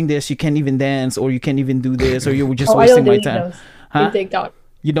you doing this? You can't even dance, or you can't even do this, or you're just wasting my time. On TikTok.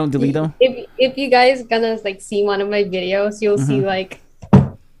 You don't delete them? If you guys gonna like see one of my videos, you'll see like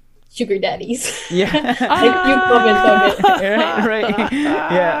sugar daddies. Yeah. Like few comments of it. right.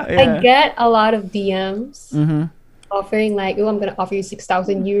 Yeah. I get a lot of DMs offering like, oh, I'm gonna offer you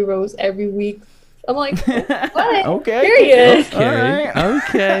 6,000 euros every week. I'm like, what? Okay. Period.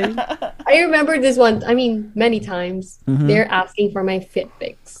 Okay. I remember this one. I mean, many times they're asking for my fit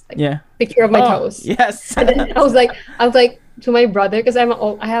pics, like picture of my toes. Yes. And then I was like to my brother, because I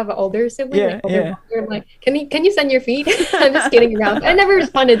have an older sibling. Like, older brother, I'm like, can you send your feet? I'm just kidding around. I never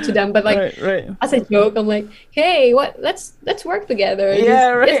responded to them, but like as a joke, I'm like, hey, what? Let's work together.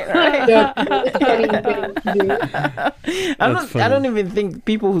 I don't even think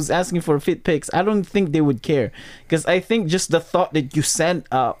people who's asking for fit pics, I don't think they would care, because I think just the thought that you send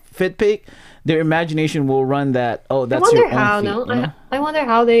a fit pic, their imagination will run that. Oh, that's your own feet, you know? I wonder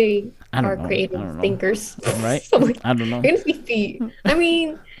how they are know. creative thinkers, right? So, like, I don't know. you're gonna see feet. I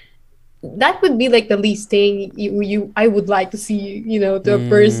mean, that would be like the least thing I would like to see, you know, to a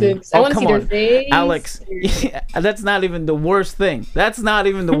person. I want to see their face. Alex, that's not even the worst thing. That's not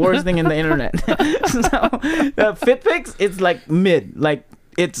even the worst thing in the internet. So, fit pics, it's like mid, like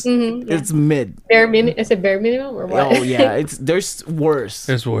it's mid. Is it bare minimum or what? Oh yeah, there's worse.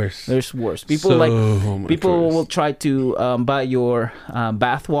 There's worse. People will try to buy your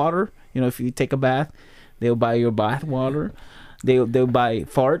bath water. You know, if you take a bath, they'll buy your bath water. They'll buy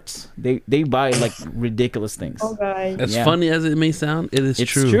farts. They buy like ridiculous things. Oh god. As funny as it may sound, it's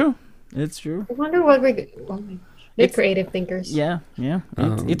true. It's true. I wonder what they're creative thinkers. Yeah.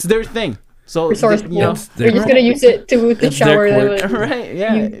 It's their thing. So resourceful. You know, they're just gonna use it to shower them. Right?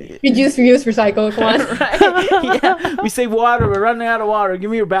 Yeah. Reduce, reuse, recycle. Come on. Right. Yeah. We save water. We're running out of water.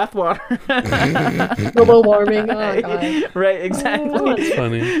 Give me your bath water. Global warming. Oh god. Right. Exactly. Oh, It's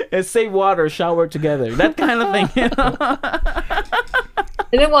funny. It's save water, shower together. That kind of thing. You know?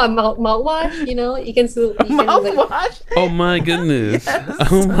 And then what? Mouthwash. You know, you can still mouthwash. Oh my goodness. Yes.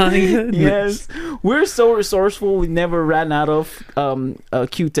 Oh my goodness. Yes. We're so resourceful. We never ran out of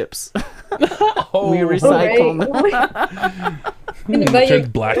Q-tips. We recycle them. Turns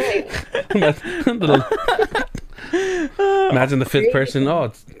black. Imagine the fifth person. Oh,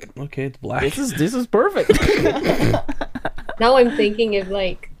 it's black. This is perfect. Now I'm thinking of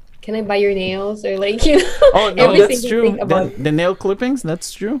like, can I buy your nails, or like, you know? Oh no, that's true. The nail clippings,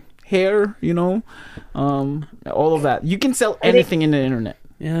 that's true. Hair, you know, all of that. You can sell anything in the internet.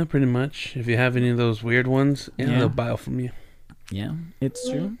 Yeah, pretty much. If you have any of those weird ones, they'll buy it from you. Yeah, it's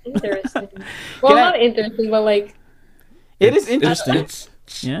true. Interesting. Well, not interesting, but like, it is interesting.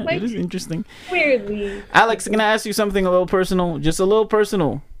 Yeah, like, it is interesting. Weirdly. Alex, can I ask you something a little personal? Just a little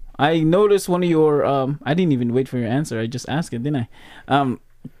personal. I noticed one of your I didn't even wait for your answer. I just asked it, didn't I?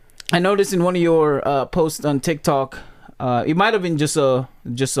 I noticed in one of your posts on TikTok, it might have been just a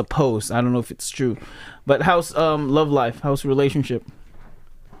post. I don't know if it's true, but how's love life? How's relationship?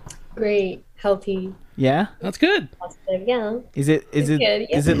 Great, healthy. Yeah, that's good. Positive, yeah. Is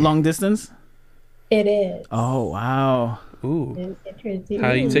it long distance? It is. Oh wow. Ooh. How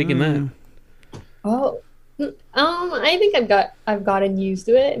are you taking that? Oh, I think I've gotten used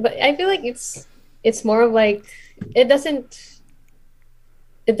to it, but I feel like it's more of like it doesn't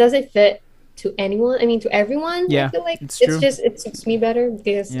fit to anyone. I mean, to everyone. Yeah, I feel like it's true. it suits me better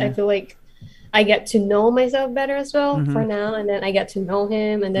because I feel like I get to know myself better as well for now, and then I get to know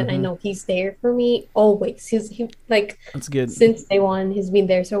him, and then I know he's there for me always. He that's good. Since day one, he's been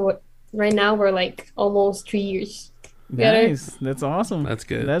there. So right now we're like almost 3 years together. Nice. That's awesome. That's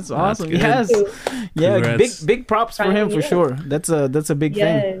good. That's That's awesome. good. Yes. Yeah. Congrats. Big props for him for Yeah. sure. That's a big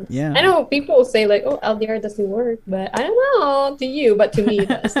Yes. thing. Yeah. I know people say like, "Oh, LDR doesn't work," but I don't know to you, but to me it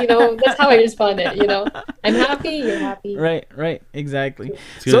does. You know, that's how I responded. You know, I'm happy, you're happy. Right. Exactly.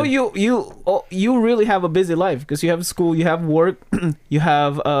 It's So good. you really have a busy life because you have school, you have work, you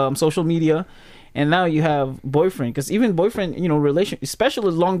have social media, and now you have boyfriend. Because even boyfriend, relation,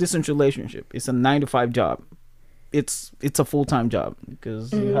 especially long distance relationship, it's a 9 to 5 job. It's a full-time job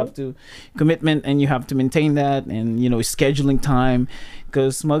because you have to commitment and you have to maintain that, and scheduling time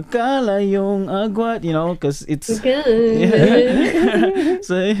because magkala yung agwat, because it's Good.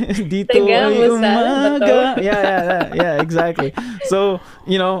 so dito Taga ay mo sa umaga. bato. Yeah, exactly. So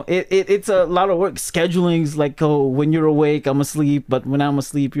it's a lot of work. Scheduling's like, oh, when you're awake I'm asleep, but when I'm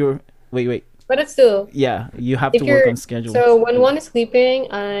asleep you're wait. But it's still, Yeah, you have if to work you're on schedule. so when one is sleeping,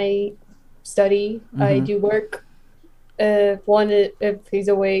 I study. I Mhm. do work. If he's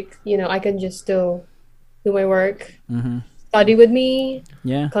awake, I can just still do my work. Mm-hmm. Study with me,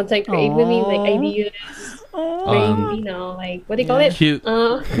 Yeah. content create with me, like Aw. ideas, Um, like what do you call it? Cute.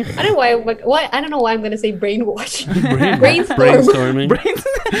 I don't know why I don't know why I'm gonna say brainwash. Brainstorm. Brainstorming.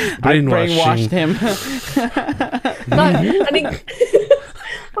 I Brainwashing. brainwashed him. But I think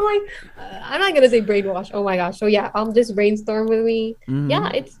I'm like I'm not gonna say brainwash. Oh my gosh. So yeah, just brainstorm with me. Mhm.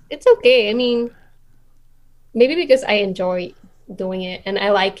 Yeah, it's okay. I mean, maybe because I enjoy doing it and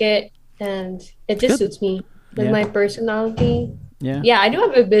I like it and it just Good. suits me with Yeah. my personality. Yeah. Yeah, I do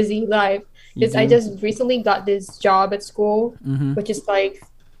have a busy life You because I do. just recently got this job at school, Mhm. which is like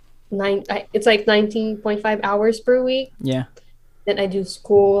it's like 19.5 hours per week. Yeah. Then I do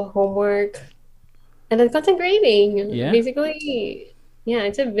school, homework, and then content creating. Yeah. Basically, yeah,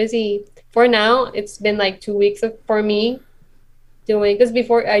 it's a busy. For now, it's been like 2 weeks for me doing, because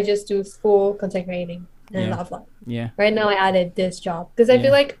before I just do school, content creating, and Yeah. blah blah. Yeah. Right now, I added this job because I Yeah.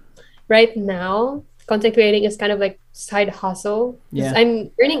 feel like right now content creating is kind of like side hustle. 'Cause Yeah.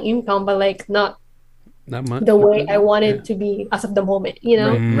 I'm earning income, but like not Not much. the way I want it to be as of the moment, you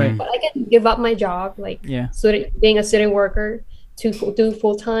know. Right. But I can give up my job, like Yeah. being a sitting worker, to do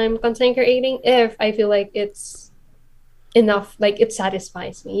full time content creating if I feel like it's enough, like it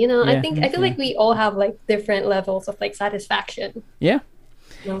satisfies me. You know, Yeah. I feel like we all have like different levels of like satisfaction. Yeah.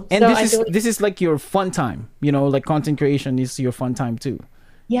 You know? And So I this feel is like, this is like your fun time. Like content creation is your fun time too.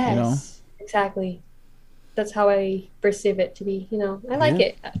 yes, know? exactly. That's how I perceive it to be. You know, I like Yeah.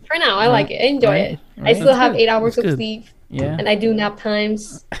 it for now. I Right. like it. I enjoy Right. it. I Right. still That's have good. 8 hours That's of good. sleep, Yeah. and I do nap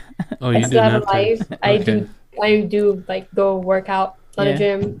times. Oh, I you still did have a not. life. Okay. I do like go work out on Yeah. a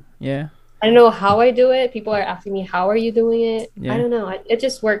gym. Yeah. I don't know how I do it. People are asking me, "How are you doing it?" Yeah. I don't know. It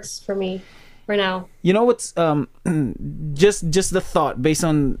just works for me for now. You know what's just the thought based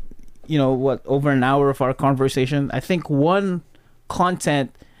on what over an hour of our conversation. I think one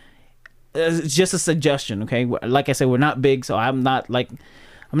content is just a suggestion. Okay, like I said, we're not big, so I'm not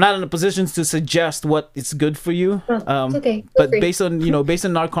in a position to suggest what is good for you. It's okay. Feel But free. based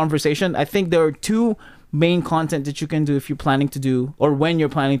on our conversation, I think there are two main content that you can do if you're planning to do, or when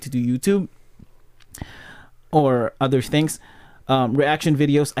you're planning to do YouTube or other things. Reaction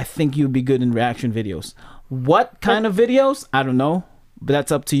videos. I think you'd be good in reaction videos. What kind of videos? I don't know, but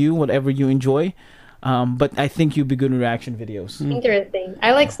that's up to you. Whatever you enjoy. But I think you'd be good in reaction videos. Interesting.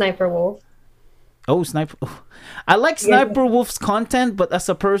 I like Sniper Wolf. Oh, Sniper! I like Sniper Wolf's content, but as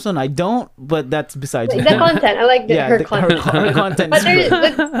a person, I don't. But that's besides. The content. I like her her content. content. But is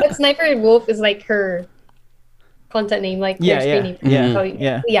good. but Sniper Wolf is like her content name, like Yeah, her yeah, screen name. yeah, So,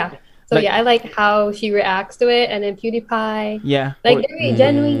 yeah. yeah. So Like- yeah, I like how she reacts to it, and then PewDiePie, Yeah. like or- very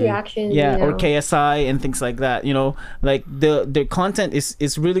genuine reactions. yeah, you or know? KSI and things like that. Like the content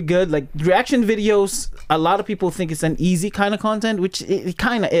is really good. Like reaction videos, a lot of people think it's an easy kind of content, which it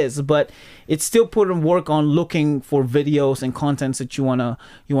kind of is, but it's still putting work on looking for videos and contents that you wanna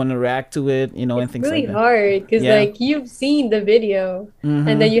react to it, and It's things really like that. hard because Yeah. like you've seen the video Mhm.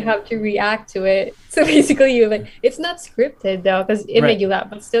 and then you have to react to it. So basically, you like it's not scripted though because it Right. made you laugh,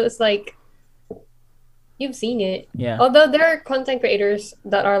 but still, it's like you've seen it. Yeah. Although there are content creators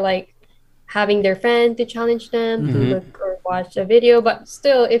that are like having their friend to challenge them to Mhm. look or watch a video, but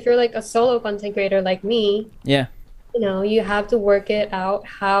still, if you're like a solo content creator like me, Yeah. you have to work it out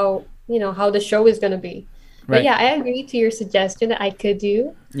how the show is gonna be. But Right. yeah, I agree to your suggestion that I could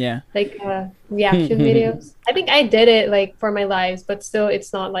do Yeah. like reaction videos. I think I did it like for my lives, but still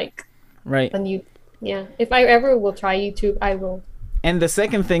it's not like Right. on you. Yeah, if I ever will try YouTube, I will. And the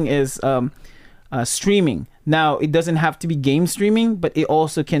second thing is streaming. Now, it doesn't have to be game streaming, but it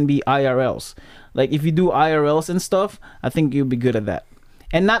also can be IRLs. Like if you do IRLs and stuff, I think you'll be good at that.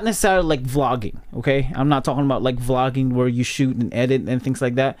 and not necessarily like vlogging. Okay, I'm not talking about like vlogging where you shoot and edit and things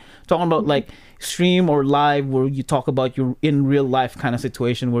like that. I'm talking about like stream or live where you talk about your in real life kind of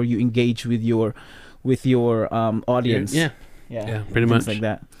situation where you engage with your audience. Yeah, pretty much like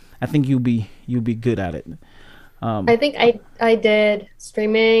that. I think you'll be good at it. I think I did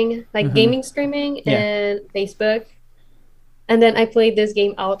streaming, like gaming streaming, and Facebook, and then I played this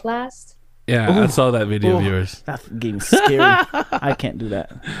game Outlast. Yeah, Ooh. I saw that video of yours. That game's scary. I can't do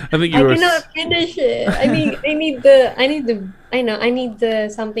that. I think I you were. cannot finish it. I need the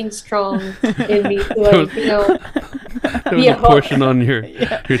something strong in me to like, you know. There was Yeah. a portion on your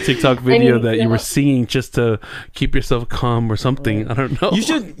TikTok video mean, that you yeah. were singing just to keep yourself calm or something. I don't know. You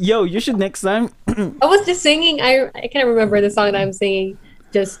should next time. I was just singing. I can't remember the song that I'm singing.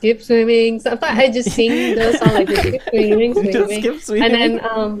 Just keep swimming. Sometimes I just sing the song like just keep swimming, swimming. Just keep swimming. And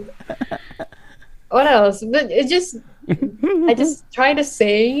then what else? But it just I just try to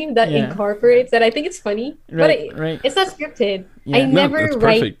say that Yeah. incorporates that. I think it's funny, but Right. it's not scripted. Yeah. I No, never that's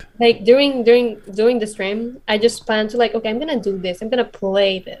write perfect. like during the stream. I just plan to like, okay, I'm gonna do this. I'm gonna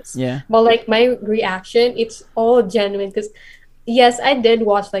play this. Yeah. But like my reaction, it's all genuine because yes, I did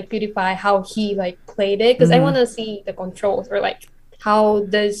watch like PewDiePie how he like played it because I want to see the controls or like how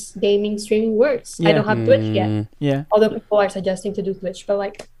does gaming streaming works. I Yeah. don't have Twitch yet, Yeah. although people are suggesting to do Twitch, but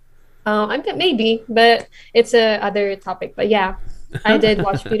like maybe, but it's a other topic. But yeah, I did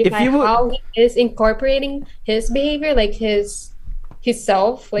watch PewDiePie you would- how he is incorporating his behavior, like his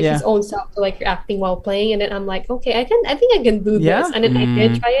self, like Yeah. his own self, to like reacting while playing, and then I'm like, okay, I think I can do Yeah. this, and then I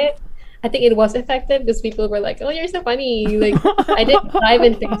did try it. I think it was effective because people were like, "Oh, you're so funny!" Like I did live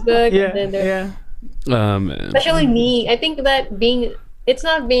in Facebook, and then there, especially me. I think that it's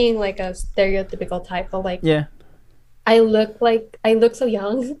not being like a stereotypical type, but like Yeah. I look so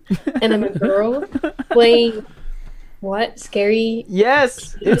young, and I'm a girl playing scary.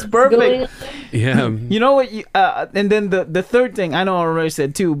 Yes, it's going perfect. on. Yeah. You know what? And then the third thing, I know I already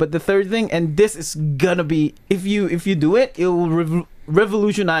said two, but the third thing, and this is gonna be if you do it, it will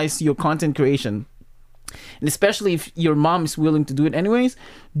revolutionize your content creation. And especially if your mom is willing to do it anyways,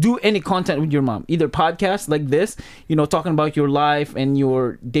 do any content with your mom. Either podcasts like this, talking about your life and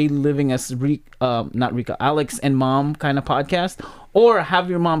your daily living as Alex and mom kind of podcast, or have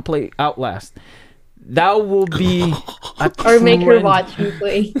your mom play Outlast. That will be Or make her watch you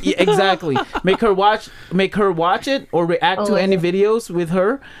play. Yeah, exactly. Make her watch it or react to any videos with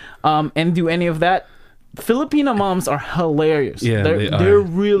her, and do any of that. Filipino moms are hilarious. Yeah, they're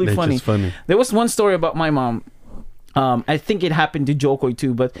really They're funny. just funny. There was one story about my mom. I think it happened to Jokoy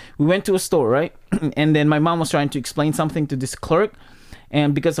too, but we went to a store, right? And then my mom was trying to explain something to this clerk,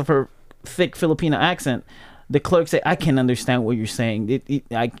 and because of her thick Filipino accent, the clerk said, "I can't understand what you're saying.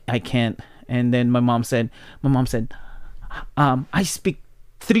 I can't." And then my mom said, "I speak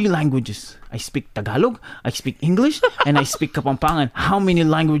 3 languages. I speak Tagalog, I speak English, and I speak Kapampangan. How many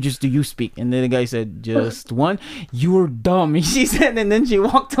languages do you speak?" And then the guy said, "Just 1. You're dumb," she said, and then she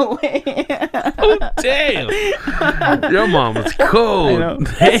walked away. Oh, damn. Your mom was I know. cold.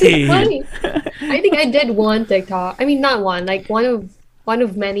 That's Hey. funny. I think I did one TikTok. I mean, not one, like one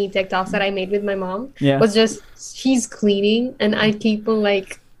of many TikToks that I made with my mom. Yeah. Was just she's cleaning, and I keep on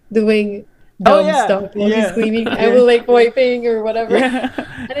like doing dumb stuff while she's cleaning. I will like wiping or whatever.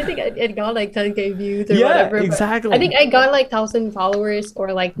 And I think it got like 10K views or whatever. but exactly. I think I got like 1,000 followers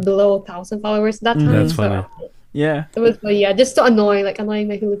or like below 1,000 followers that time. That's so funny. Yeah. it was just to annoy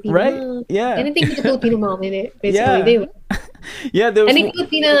my Filipino Right? mom. Yeah. Anything with the Filipino mom in it, basically. Yeah. They Yeah, there was any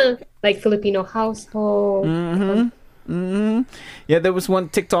Filipino household. Yeah, there was one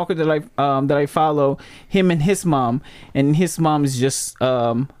TikToker that I follow, him and his mom, and his mom is just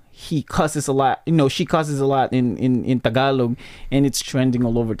he cusses a lot. She cusses a lot in Tagalog, and it's trending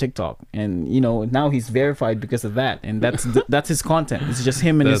all over TikTok. And now he's verified because of that, and that's his content. It's just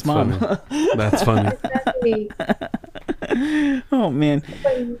him and his mom. That's funny. Exactly. Oh man.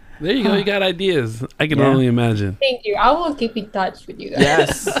 There you go. You got ideas. I can Yeah. only imagine. Thank you. I will keep in touch with you guys.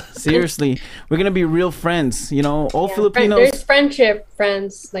 Yes, seriously, we're gonna be real friends. All Yeah. Filipinos. There's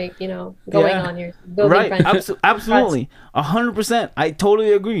friends, like, going Yeah. on here. Building Right, friendships. absolutely, 100%. I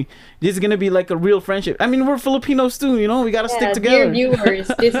totally agree. This is gonna be like a real friendship. I mean, we're Filipinos too. We gotta stick together. Dear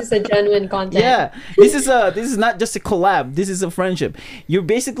viewers, this is a genuine content. Yeah, this is not just a collab. This is a friendship. You're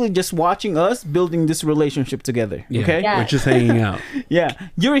basically just watching us building this relationship together. Yeah. Okay. Yeah. We're just hanging out. Yeah,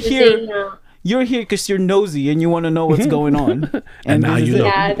 you're Just here. saying, You're here because you're nosy and you want to know what's going on. And now this you is know.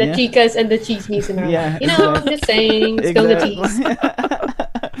 it. yeah, the chicas and the chismes in our Yeah, life. I'm just saying, spill the teas.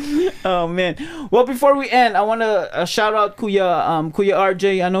 Oh man. Well, before we end, I want to shout out Kuya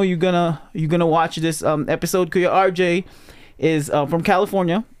RJ. I know you're gonna watch this episode. Kuya RJ is from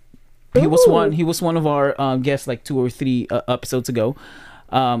California. He was one of our guests like 2 or 3 episodes ago.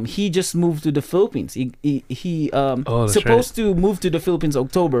 He just moved to the Philippines. He that's supposed to move to the Philippines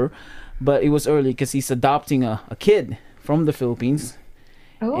October, but it was early because he's adopting a kid from the Philippines.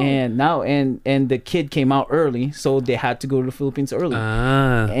 Oh. And now and the kid came out early, so they had to go to the Philippines early.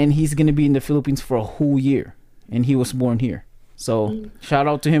 And he's gonna be in the Philippines for a whole year, and he was born here. So shout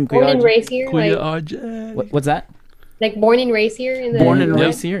out to him. Born and raised here, Kuya like, RJ. What's that? like born and raised here in the Born and US?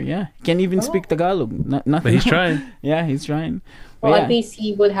 raised here. Yeah, can't even speak Tagalog. Nothing. But he's trying. Yeah, he's trying. Well, But at least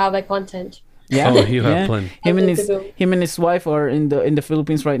he would have like content. yeah. Oh, he'll have plenty. Him and Something to his wife are in the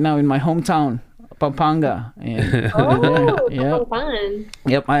Philippines right now, in my hometown, Pampanga. And Oh, yeah. fun.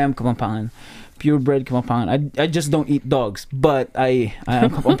 Yep, I am Kapampangan. Purebred Kapampangan. I just don't eat dogs, but I am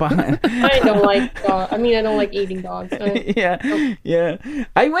Kapampangan. I don't like I don't like eating dogs. yeah.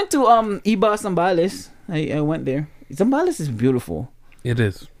 I went to Iba Zambales. I went there. Zambales is beautiful. It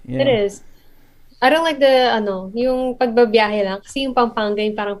is. Yeah. It is. I don't like the yung pagbabiyahe lang kasi yung Pampanga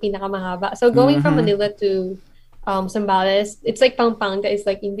yung parang pinakamahaba. So going from Manila to Zambales, it's like Pampanga is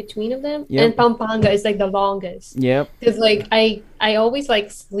like in between of them, Yep. and Pampanga is like the longest. Yep. Because like I always like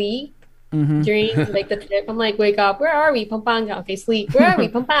sleep during like the trip. I'm like, wake up, where are we? Pampanga. Okay, sleep. Where are we?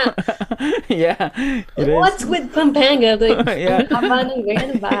 Pampanga. Yeah. It is. What's with Pampanga? Like, Yeah. haba ng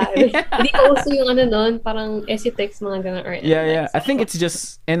ano ba? Hindi ko uso yung nun, parang SUTX mga ganun. Or Yeah. I think it's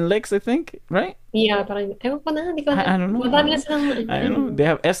just NLEX, I think, right? Yeah, parang, ewan ko na, hindi ko I don't know. Madami na silang, I don't know. They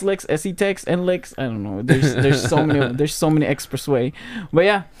have SLEX, SETEX, NLEX. I don't know. There's so many expressway. But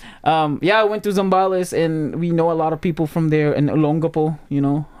yeah, I went to Zambales, and we know a lot of people from there, and Olongapo, you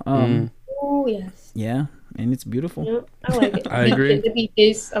know. Oh, yes. Yeah, and it's beautiful. Yeah, I like it. I agree. The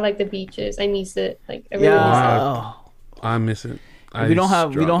beaches, I like the beaches. I miss it. Like, I really miss it. Oh. I miss it. We don't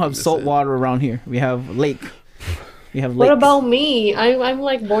have salt water around here. We have lake. We have What lakes. about me? I'm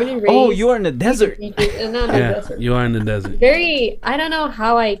like born and raised. Oh, you are in the desert. Beaches, and not in the Yeah, desert. you are in the desert. I don't know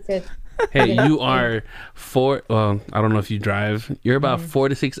how I could. Hey, you are I don't know if you drive. You're about 4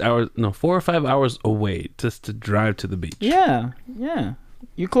 or 5 hours away just to drive to the beach. Yeah.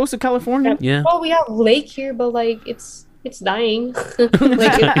 You close to California? Yeah. Oh, we have lake here, but like it's dying.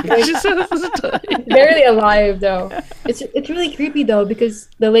 Like it's barely alive though. It's really creepy though because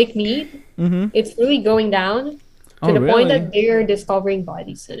the lake mead, it's really going down to the point that they're discovering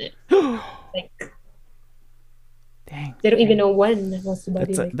bodies in it. Like, Dang. they don't even know when was the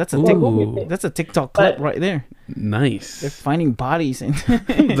body. That's a TikTok clip right there. Nice. They're finding bodies and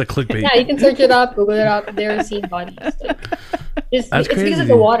The clickbait. Yeah, you can search it up, Google it up. They're seeing bodies. Like, it's because crazy. of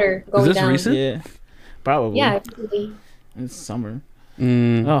the water going this down. recent? yeah, probably. Yeah, really. It's summer.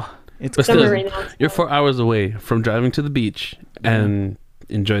 Mm. Oh, it's But Summer still, right now. you're 4 hours away from driving to the beach and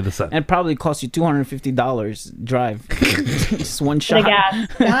enjoy the sun. and probably cost you $250 drive. Just one The shot.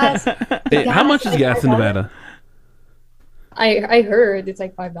 gas. Hey, how much is gas in Nevada? I heard it's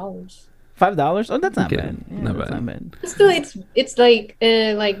like $5. $5? Oh, that's not Okay, bad. Yeah, not that's bad. not bad. Still, it's like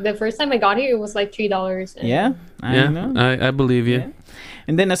the first time I got here, it was like $3. And Yeah, I know. I believe you. Yeah.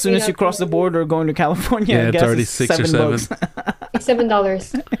 And then as soon as you cross the border going to California, Yeah, it's gas already is $6 or $7. Like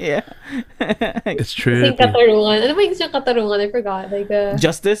 $7. Yeah. It's It's true. like katarungan. Ano ba yung katarungan? I forgot. Like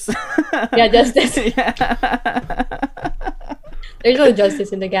Justice. yeah, justice. Yeah. There's no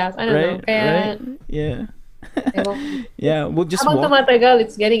justice in the gas. I don't know. Kaya, Right. Yeah. ewan. Yeah. We'll just Habang walk. tumatagal,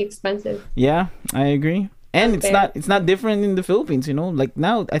 it's getting expensive. Yeah, I agree. And Fair. it's not different in the Philippines, you know. Like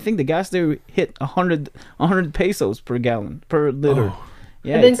now, I think the gas there hit 100 pesos per gallon per liter. Oh.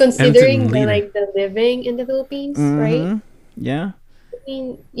 Yeah. And then it's- considering and it's in the living in the Philippines, right? Mhm. Yeah. I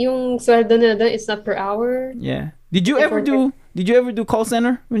mean, yung sweldo na doon, it's not per hour. Yeah. Did you Like ever for- do call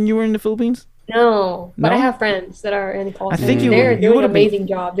center when you were in the Philippines? No, but No? I have friends that are in the call I think center. you They're doing an would've been- amazing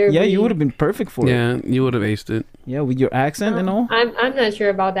job. They're Yeah, really, you would have been perfect for it. Yeah, you would have aced it. Yeah, with your accent and all. I'm not sure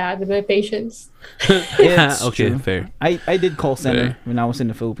about that with my patience. It's Okay, true. fair. I did call center Fair. when I was in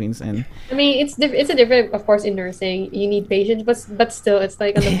the Philippines, and I mean, it's a different, of course, in nursing. You need patience, but still, it's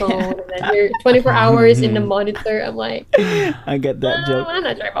like on the phone, and then you're 24 hours in the monitor. I'm like, I got that joke. I'm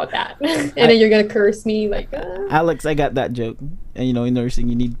not sure about that. And then you're gonna curse me like, Alex, I got that joke. And you know, in nursing,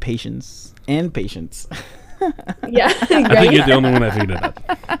 you need patience and patience. yeah, I think right? you're the only one that figured it out.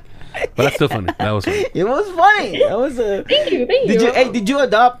 But that's still funny. That was funny. It was funny. That was a. Thank you. Did you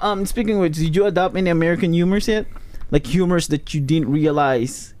adopt? Speaking of which, did you adopt any American humors yet? Like humors that you didn't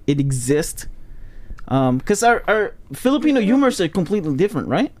realize it exists. Because our Filipino humors are completely different,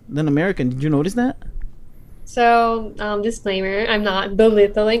 right, than American. Did you notice that? So, disclaimer: I'm not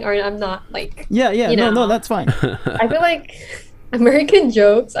belittling, or I'm not like. Yeah. You No, know. that's fine. I feel like American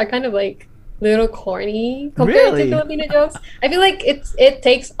jokes are kind of like little corny compared Really? to Filipino jokes. I feel like it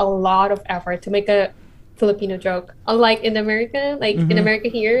takes a lot of effort to make a Filipino joke. Unlike in America, like in Mhm. America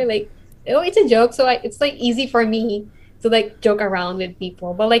here, like oh, it's a joke, so it's like easy for me to like joke around with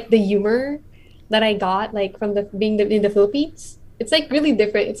people. But like the humor that I got like from the in the Philippines, it's like really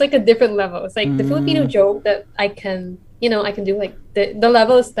different. It's like a different level. It's like the Filipino joke that I can, I can do like the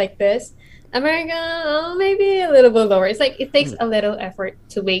level is like this. America, oh, maybe a little bit lower. It's like it takes a little effort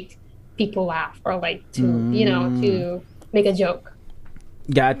to make people laugh or like to, to make a joke.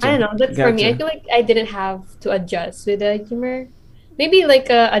 Gotcha. I don't know. That's for me. I Gotcha. feel like I didn't have to adjust with the humor. Maybe like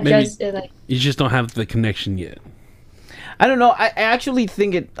adjust like You just don't have the connection yet. I don't know. I actually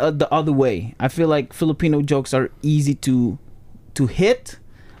think it the other way. I feel like Filipino jokes are easy to hit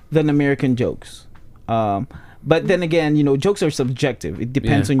than American jokes. But then again, jokes are subjective. It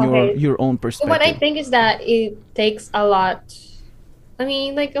depends Yeah. on Okay. your own So perspective. what I think is that it takes a lot. I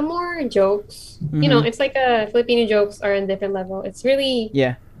mean, like a more jokes. Mhm. It's like Filipino jokes are on different level. It's really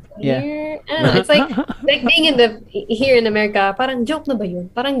Yeah. Yeah. here. I don't know. It's like being here in America. Parang joke na ba yun?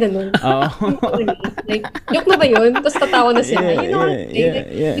 Parang ganun. Oh. Like joke na ba yun? Tapos tatawa na sila. Yeah, You know what I'm yeah, saying? yeah, Like,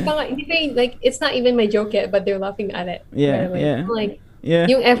 yeah. Hindi pa like it's not even my joke yet, but they're laughing at it. Yeah, Right away. yeah. Like Yeah.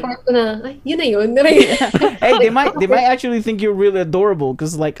 yung effort ko na, ay, yun na yun. Hey, they might actually think you're really adorable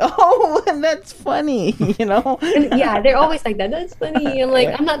because like, oh, that's funny, And yeah, they're always like that. That's funny. I'm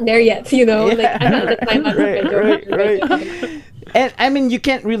like, I'm not there yet, Like I'm not at the time. Right. And I mean, you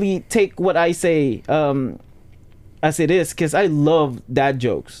can't really take what I say as it is because I love dad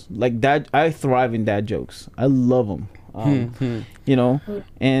jokes. Like that, I thrive in dad jokes. I love them. And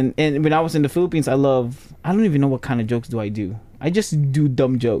when I was in the Philippines, I don't even know what kind of jokes do I do. I just do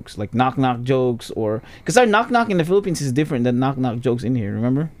dumb jokes like knock knock jokes or because our knock knock in the Philippines is different than knock knock jokes in here.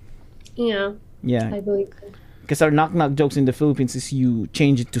 Remember? Yeah, Yeah, I believe so. because our knock knock jokes in the Philippines is you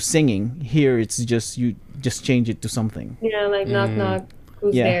change it to singing. Here it's just you just change it to something. Yeah, like knock knock.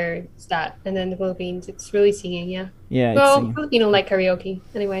 Who's Yeah. there? It's that. And then the Philippines, it's really singing. Yeah. Yeah, it's Well, singing. Filipino like karaoke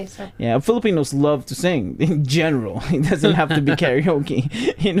anyway. So Yeah, Filipinos love to sing in general. It doesn't have to be karaoke.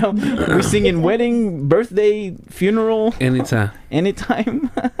 We sing in wedding, birthday, funeral, Anytime.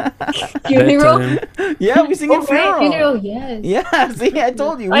 anytime. funeral. Bedtime. Yeah, we sing in Oh, right, funeral. funeral. Yes. Yeah, see, I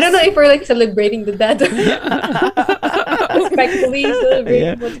told you. I don't know if we're like celebrating the dead. Respectfully Yeah.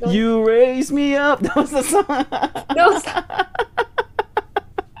 celebrating what's going on. You raise me up. That was the song. No.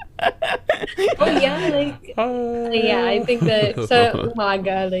 Oh yeah, like yeah, I think that sa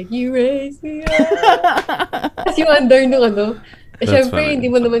umaga, like you raise me up. Tapos yung under nung That's syempre funny. hindi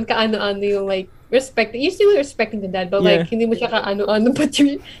mo naman kaano-ano yung like respect. You're still respecting the dad, but Yeah. like hindi mo siya kaano-ano but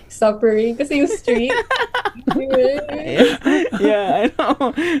you're suffering kasi yung street. Yeah,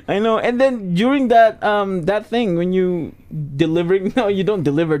 I know. And then during that thing when you delivering, no, you don't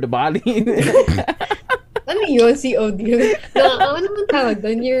deliver the body. Ano yun? COD? Ano naman tawag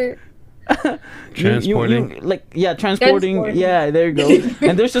doon? You're Transporting. Transporting. Transporting. Yeah, there you go.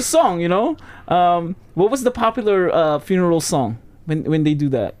 And there's a song, what was the popular funeral song when they do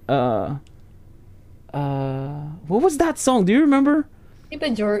that? What was that song? Do you remember? di ba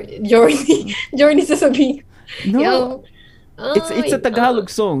Journey sasabihin? No, Yung, it's a Tagalog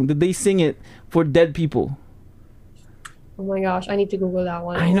song that they sing it for dead people. Oh my gosh, I need to Google that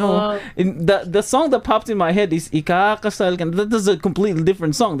one. I know. And the song that popped in my head is Ikakasal Ka. That is a completely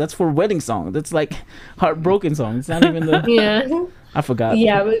different song. That's for wedding song. That's like heartbroken song. It's not even the. Yeah. I forgot.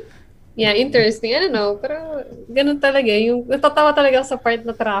 Yeah, but yeah, interesting. I don't know, pero ganun talaga. Yung natatawa talaga ako sa part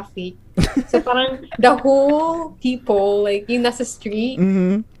na traffic. So parang the whole people, like yung nasa street,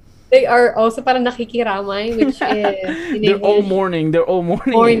 Mm-hmm. they are also parang nakikiramay, which is in They're all English, mourning. They're all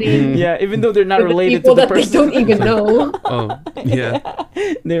mourning. Mourning. Yeah, even though they're not with the related people to the that they person. don't even know. Oh, yeah.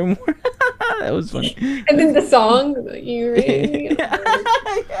 They're more. That was funny. And then the song, you really,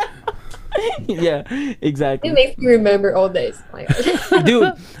 Yeah, exactly. it makes me remember all this. Oh my gosh.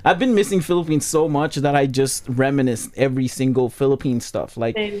 Dude, I've been missing Philippines so much that I just reminisce every single Philippine stuff.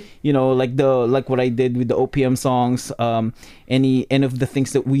 Like, Same. like what I did with the OPM songs, any of the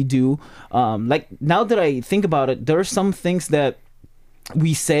things that we do. Like now that I think about it, there are some things that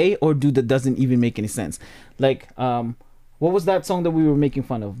we say or do that doesn't even make any sense. Like, what was that song that we were making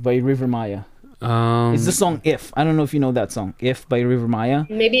fun of by River Maya? It's the song "If." I don't know if you know that song, "If" by River Maya.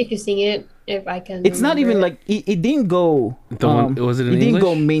 Maybe if you sing it, if I can. It's not even remember like it didn't go. The one- was it in It didn't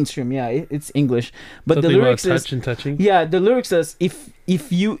go English? mainstream. Yeah, it's English, but Something the lyrics about is touch and touching. yeah. The lyrics says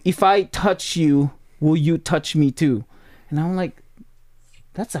if I touch you, will you touch me too? And I'm like,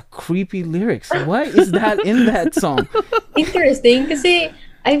 that's a creepy lyrics. Why is that in that song? Interesting kasi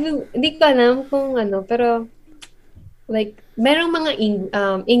hindi ko alam kung ano, pero like merong mga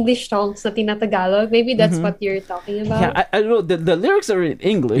English songs na tinatagalog. Maybe that's what you're talking about. Yeah, I don't know. The lyrics are in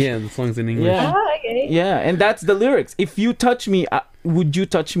English. Yeah, the song's in English. Yeah. Ah, okay. Yeah, and that's the lyrics. If you touch me, would you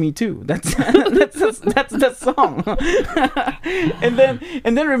touch me too? That's that's the song. and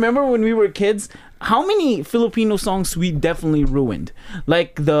then remember when we were kids, how many Filipino songs we definitely ruined?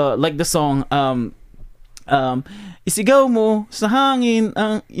 Like the song isigaw mo sa hangin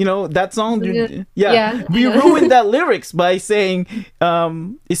you know that song. Yeah, we ruined that lyrics by saying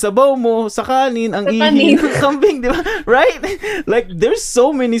isabaw mo sa kanin ang ihi ng kambing, diba? Right? Like there's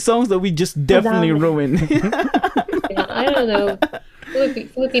so many songs that we just definitely ruined. Yeah, I don't know.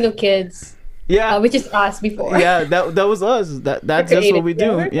 Filipino kids. Yeah, which is us before. Yeah, that was us. That's just what we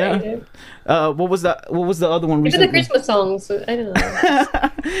do. Yeah. What was the other one Even recently? the Christmas songs. So I don't know.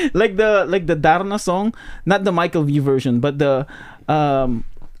 like the Darna song, not the Michael V version, but the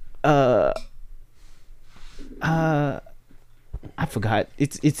I forgot.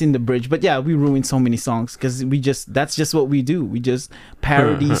 It's in the bridge, but yeah, we ruined so many songs because that's just what we do. We just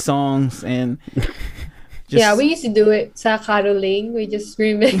parody songs and. Yeah, we used to do it sa caroling. We just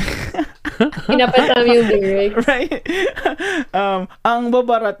remix. Pinapasama yung lyrics. Right? Ang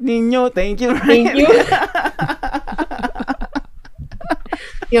babarat ninyo, thank you. Right? Thank you.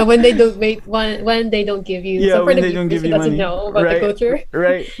 Yeah, when they don't give you. Yeah, so for when the they don't give you doesn't money. know about Right. the culture.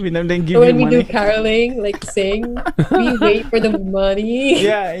 Right. When they give So when you we money. do caroling, like sing, we wait for the money.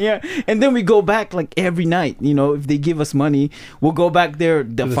 Yeah. And then we go back like every night. You know, if they give us money, we'll go back there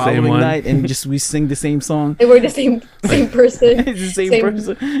the The same following one. night and we sing the same song. And we're the same person. It's the same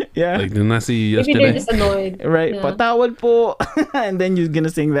person. Yeah. Like didn't I see you Maybe they're yesterday? just annoyed. Right. Yeah. Patawad po. And then you're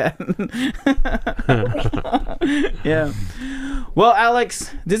gonna sing that. Yeah. Well,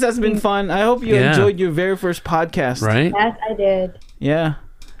 Alex, this has been fun. I hope you Yeah. enjoyed your very first podcast. Right? Yes, I did. Yeah.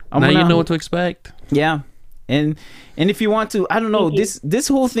 Now you know what to expect. Yeah. And if you want to, I don't know, Thank you. this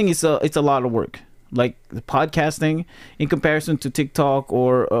whole thing is it's a lot of work. Like the podcasting in comparison to TikTok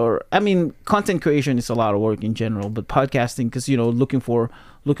or I mean content creation is a lot of work in general, but podcasting, because you know looking for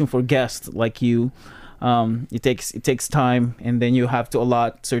guests like you, it takes time, and then you have to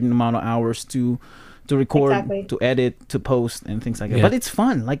allot certain amount of hours to record, Exactly. to edit, to post, and things like that. Yeah. But it's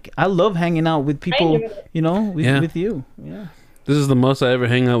fun. Like I love hanging out with people, enjoyed it. you know, with, Yeah. with you. Yeah. This is the most I ever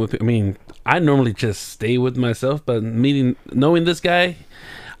hang out with. I mean, I normally just stay with myself, but knowing this guy,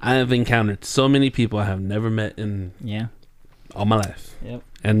 I have encountered so many people I have never met in Yeah. all my life, Yep.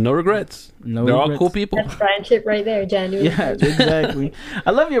 and no regrets. No They're all regrets. cool people. That's friendship right there, January. Yeah, exactly.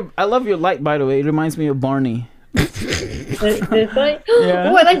 I love your light, by the way. It reminds me of Barney. This like, Yeah.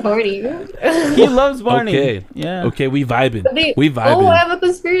 oh, I like Barney. He loves Barney. Okay. Yeah. Okay, we vibing. They- We vibing. Oh, I have a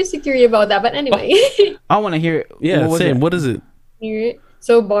conspiracy theory about that. But anyway, I want to hear it. Yeah, What was same. it? What is it? Here.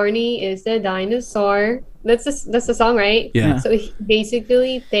 So Barney is the dinosaur. That's the song, right? Yeah. So he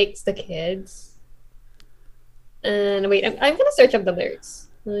basically takes the kids. And wait, I'm gonna search up the lyrics.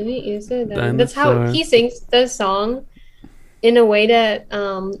 Barney is the That's how Dinosaur. he sings the song in a way that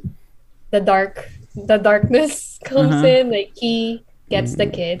the darkness comes Uh-huh. in. Like he gets the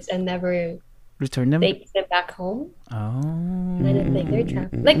kids and never Return them. takes them back home. Oh. And then like they're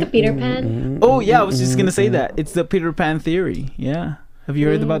trapped. Like the Peter Pan. Oh yeah, I was just gonna say that. It's the Peter Pan theory. Yeah. Have you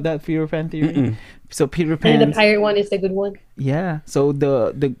heard about that Peter Pan theory? Mm-mm. So Peter And then Pan. the pirate one is the good one. Yeah. So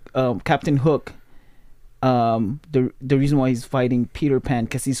the Captain Hook. The reason why he's fighting Peter Pan,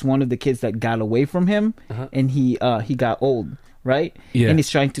 because he's one of the kids that got away from him, Uh-huh. and he got old, right? Yeah. And he's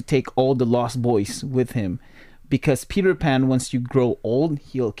trying to take all the lost boys with him, because Peter Pan, once you grow old,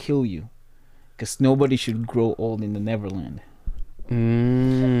 he'll kill you, because nobody should grow old in the Neverland.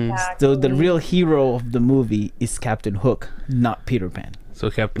 So the real hero of the movie is Captain Hook, not Peter Pan.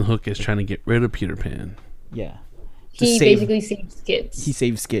 So Captain Hook is trying to get rid of Peter Pan. Yeah. To He save- basically saves kids. he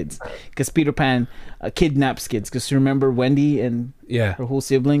saves kids, because Peter Pan kidnaps kids. Because remember Wendy and Yeah, her whole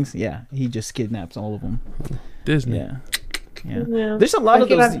siblings? Yeah, he just kidnaps all of them. Disney. Yeah. Yeah. Yeah. There's a lot If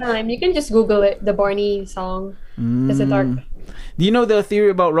of you those. have time, you can just Google it. The Barney song. It's a dark. Do you know the theory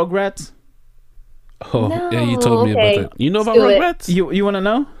about Rugrats? Oh, yeah, you told me okay. about that. You know about Let's do it. Rugrats? You want to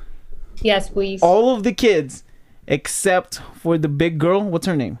know? Yes, please. All of the kids, except for the big girl. What's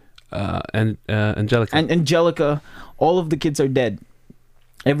her name? And Angelica. And Angelica. All of the kids are dead.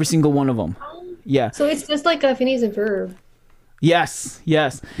 Every single one of them. Yeah. So it's just like a Phineas and Ferb. Yes.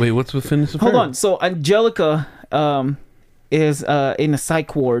 Yes. Wait, what's with Phineas and Hold Ferb? on. So Angelica is in a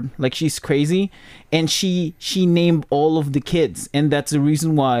psych ward, like she's crazy, and she named all of the kids, and that's the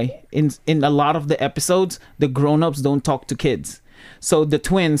reason why in a lot of the episodes the grown-ups don't talk to kids. So the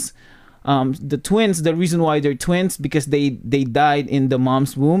twins, the reason why they're twins, because they died in the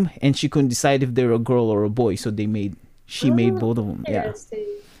mom's womb, and she couldn't decide if they're a girl or a boy, so She made both of them. Yeah. Interesting.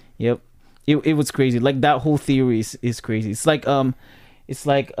 Yep. It was crazy. Like that whole theory is crazy. It's like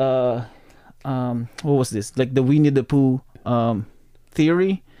what was this? Like the Winnie the Pooh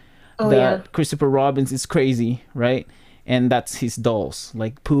theory that Yeah. Christopher Robin is crazy, right? And that's his dolls,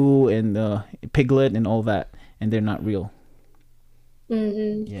 like Pooh and Piglet and all that, and they're not real.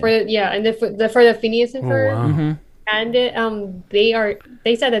 Yeah. And for the Phineas and Oh, Ferb, wow. Mm-hmm. and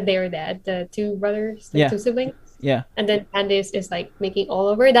they said that they are dead, the two brothers, the Yeah. two siblings. Yeah. And then Candace is like making all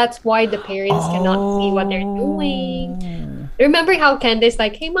over. That's why the parents cannot see what they're doing. Remember how Candace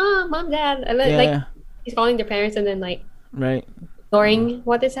like, hey mom, dad, and Yeah. like he's calling their parents and then like Right. ignoring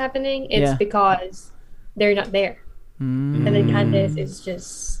what is happening. It's Yeah. because they're not there. Mm, And then Candace is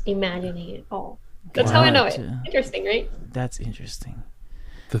just imagining it all. That's how I know it. Gotcha. Interesting, right? that's interesting.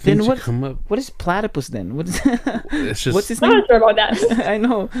 The Then things what? that come up. What is platypus then? What is? It's just What's his I'm name? not sure about that. I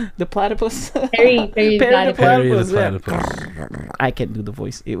know the platypus. Very Perry the bad. Perry the platypus. Yeah. platypus. I can't do the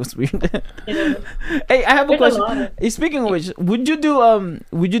voice. It was weird. You know. Hey, I have a There's a question. lot. Speaking of which, would you do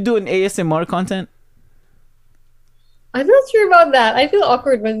an ASMR content? I'm not sure about that. I feel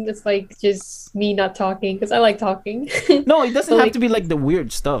awkward when it's like just me not talking because I like talking. No, it doesn't So, have like- to be like the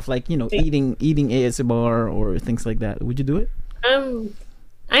weird stuff, like eating ASMR or things like that. Would you do it?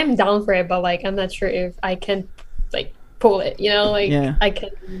 I'm down for it, but like I'm not sure if I can like pull it. You know, like Yeah. I can.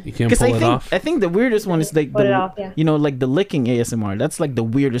 You can't Because pull it off. I think the weirdest one is like Pull it off, yeah. like the licking ASMR. That's like the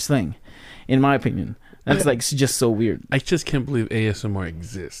weirdest thing, in my opinion. That's like just so weird. I just can't believe ASMR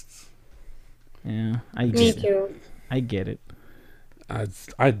exists. Yeah, I Me get it. too. I get it.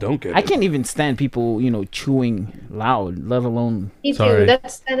 I don't get it. I can't even stand people, chewing loud, let alone. Me too. Sorry.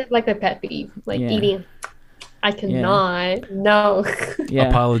 That's kind of like my pet peeve, like Yeah. eating. I cannot. No. Yeah.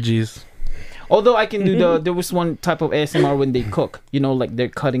 Apologies. Although I can do there was one type of ASMR when they cook, like they're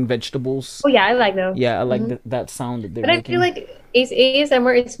cutting vegetables. Oh yeah, I like those. Yeah, I like that sound that they're But I making. feel like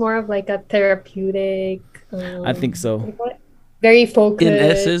ASMR is more of like a therapeutic. I think so. what do you call it? Very focused. In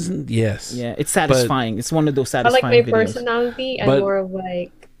essence, yes. Yeah, it's satisfying. It's one of those I like satisfying my videos. personality and But- more of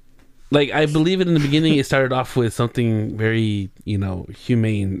like. Like I believe it in the beginning. It started off with something very,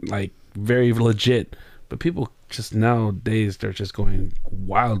 humane, like very legit. But people just nowadays they're just going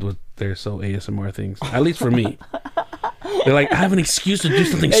wild with their ASMR things. At least for me, they're like, I have an excuse to do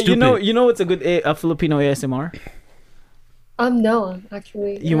something Hey, stupid. you know what's a good a Filipino ASMR? No,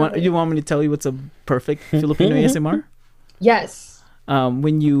 actually. You want me to tell you what's a perfect Filipino ASMR? Yes.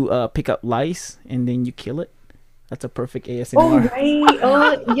 When you pick up lice and then you kill it. That's a perfect ASMR. Oh right.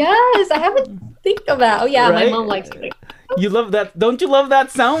 Oh yes. I haven't think of that. Oh yeah, Right? my mom likes it. You love that? Don't you love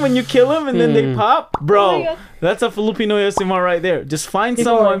that sound when you kill them and then they pop, Oh bro? my God. That's a Filipino ASMR right there. Just find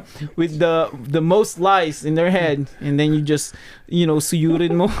someone with the most lice in their head, and then you just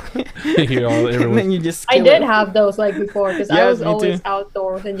suyurin mo, Hear all and everyone. then you just. I Kill did it. have those like before because I Yes, was me always too.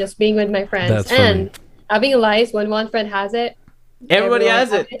 outdoors and just being with my friends That's and having a lice when one friend has it. Everybody everyone has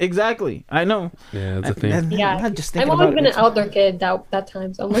has it. it. Exactly. I know. Yeah, it's a thing. Yeah, I'm not just I've thinking always about been it. an outdoor kid that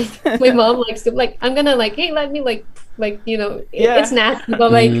time. So I'm like, my mom likes to like. I'm gonna like, hey, let me like Yeah. it's nasty,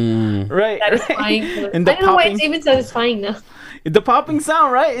 but like Right. satisfying. And the I don't know why popping. it's even satisfying now. The popping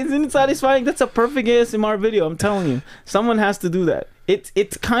sound, right? Isn't it satisfying? That's a perfect ASMR video. I'm telling you, someone has to do that. It's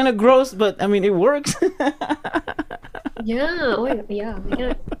kind of gross, but I mean, it works. Yeah. Oh yeah.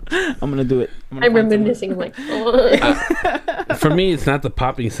 Yeah. I'm gonna do it. I'm reminiscing. I'm like, oh. For me, it's not the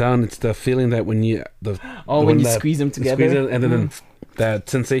popping sound; it's the feeling that when you when when you that- squeeze them together. squeeze it, and then that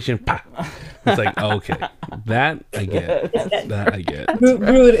sensation, pop. It's like okay, that I get. That I get.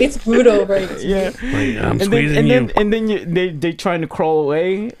 Brutal. It's brutal, right? Yeah. Like, I'm And squeezing then, you. and then they trying to crawl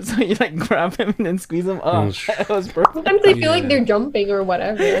away, so you like grab him and then squeeze him. Oh, Mm. that was perfect. Sometimes I feel like Yeah. they're jumping or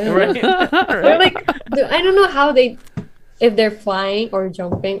whatever. I don't know. Right. They're like, I don't know how if they're flying or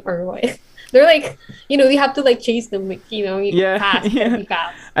jumping or what. They're like, you have to like chase them, like, Yeah, fast, yeah. be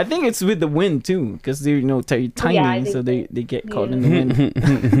fast. I think it's with the wind too, because they're tiny, I think so they so. get caught Yeah. in the wind.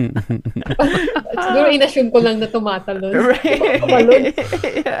 Siguro in-assume ko lang na tumatalon. Right?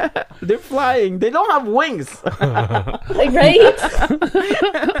 Yeah. They're flying. They don't have wings. Like, right?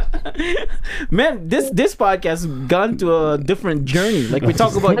 Man, this podcast has gone to a different journey. Like we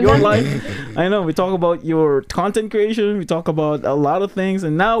talk about your life. I know we talk about your content creation. We talk about a lot of things,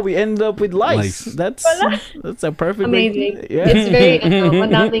 and now we end up with lice. Lice. That's a perfect. Amazing. Yeah. It's very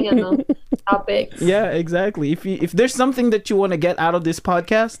madaming topics. Yeah, exactly. If there's something that you want to get out of this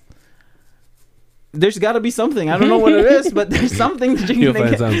podcast, there's got to be something. I don't know what it is, but there's something that you You'll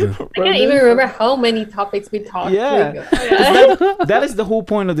can find something. I can't even remember how many topics we talked. Yeah. That is the whole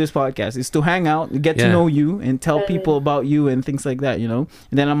point of this podcast, is to hang out, get to know you, and tell people about you and things like that, you know.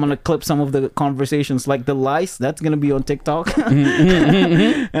 And then I'm gonna clip some of the conversations, like the lies. That's gonna be on TikTok,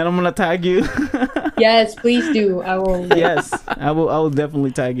 and I'm gonna tag you. Yes, please do. I will. Yes, I will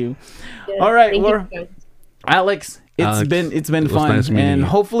definitely tag you. Yes, All right, thank well, you. Alex, it's been it was fun, nice meeting and you.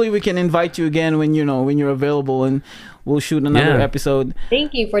 hopefully we can invite you again when you're available, and we'll shoot another Yeah. episode.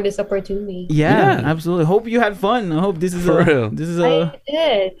 Thank you for this opportunity. Yeah, Yeah. absolutely. Hope you had fun. I hope this is For real. I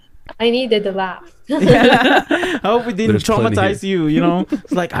did. I needed the laugh. Yeah. I hope we didn't There's plenty traumatize you, you know?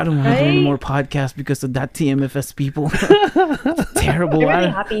 It's like, I don't want to do any Right? more podcasts because of that TMFS people. It's terrible. I'm really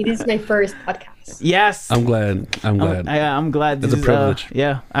happy. This is my first podcast. Yes. I'm glad. I'm glad. I'm glad. It's This a is, privilege.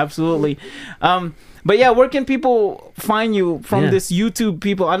 yeah, absolutely. But yeah, where can people find you from Yeah. this YouTube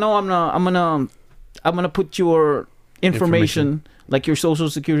people? I know I'm gonna put your information, like your social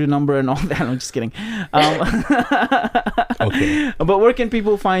security number and all that. I'm just kidding. Okay. But where can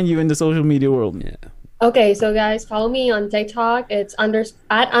people find you in the social media world? Yeah. Okay, so guys, follow me on TikTok. It's @_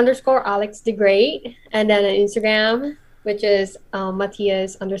 Alex the Great, and then on Instagram, which is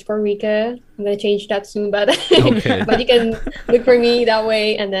Matthias_Rica. I'm gonna change that soon, but Okay. but you can look for me that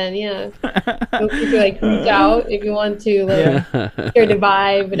way, and then feel free to like reach out if you want to like hear the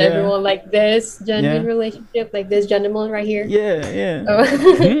vibe with Yeah. everyone, like this genuine Yeah. relationship, like this gentleman right here. Yeah, yeah. So,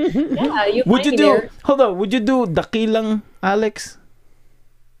 yeah, you Would find you me do? there. Hold on. Would you do Dakilang Alex?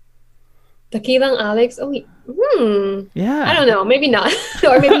 Takilang Alex. Oh, Yeah. I don't know. Maybe not,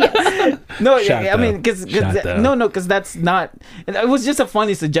 or maybe yes. No, Shut I mean, up. because Shut up. because that's not. It was just a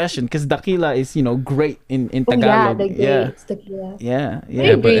funny suggestion because Dakila is great in Oh, yeah, Tagalog. the Yeah, It's tequila. yeah,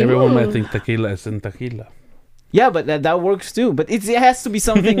 Yeah, yeah. but agree. everyone might Ooh. think tequila is in tequila. Yeah, but that works too. But it has to be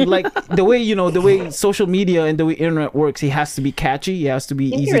something like the way the way social media and the way internet works. It has to be catchy. It has to be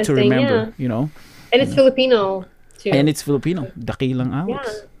easy to Interesting, remember. yeah. And it's Filipino too. And it's Filipino. Dakilang Alex.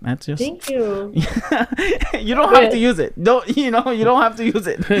 Yeah. That's just. Thank you. You don't have to use it. You don't have to use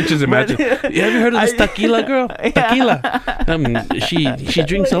it. Just imagine. But- You have you heard of this tequila girl? Tequila. She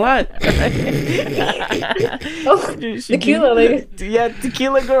drinks a lot. Oh, She- tequila, like Yeah,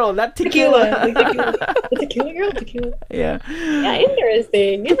 tequila girl, not tequila, tequila. like tequila. The tequila girl, tequila. Yeah. Yeah,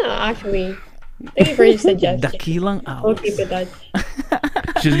 interesting. Actually, thank you for your suggestion. Dakilang I'll Alex. keep it that.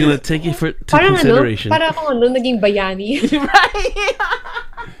 She's gonna take it to Parang consideration. Para akong naging bayani. Right.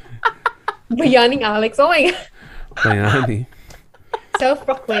 Bayaning Alex. Oh my god. Bayani.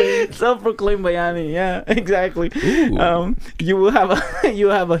 Self-proclaimed. Self-proclaimed bayani. Yeah, exactly. Ooh. You will have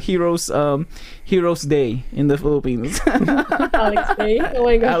a heroes day in the Philippines. Alex Day. Oh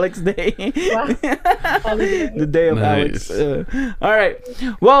my god. Alex Day. Wow. Holiday. The day of Nice. Alex. All right.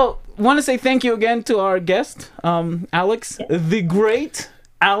 Well, want to say thank you again to our guest, Alex, the great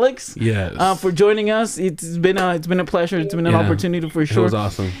Alex, Yes. for joining us. It's been a pleasure. It's been an Yeah. opportunity for It sure. was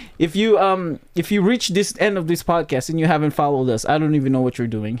awesome. If you reach this end of this podcast and you haven't followed us, I don't even know what you're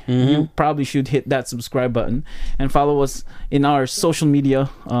doing. You probably should hit that subscribe button and follow us in our social media.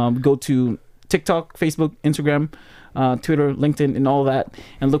 Go to TikTok, Facebook, Instagram, Twitter, LinkedIn, and all that,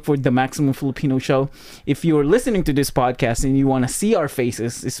 and look for the Maximum Filipino Show. If you're listening to this podcast and you want to see our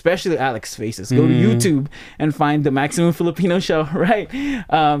faces, especially Alex's faces, go to YouTube and find the Maximum Filipino Show. Right.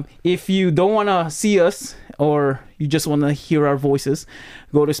 If you don't want to see us, or you just want to hear our voices,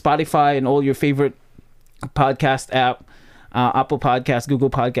 go to Spotify and all your favorite podcast app, Apple Podcasts, Google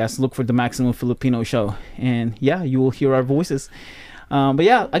Podcasts. Look for the Maximum Filipino Show, and yeah, you will hear our voices. But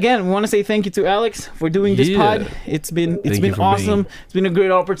yeah, again, we want to say thank you to Alex for doing this pod. It's been Thank you for awesome. being- It's been a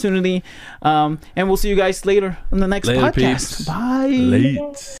great opportunity. And we'll see you guys later on the next Later, podcast. peeps. Bye.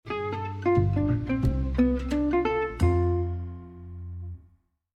 Late.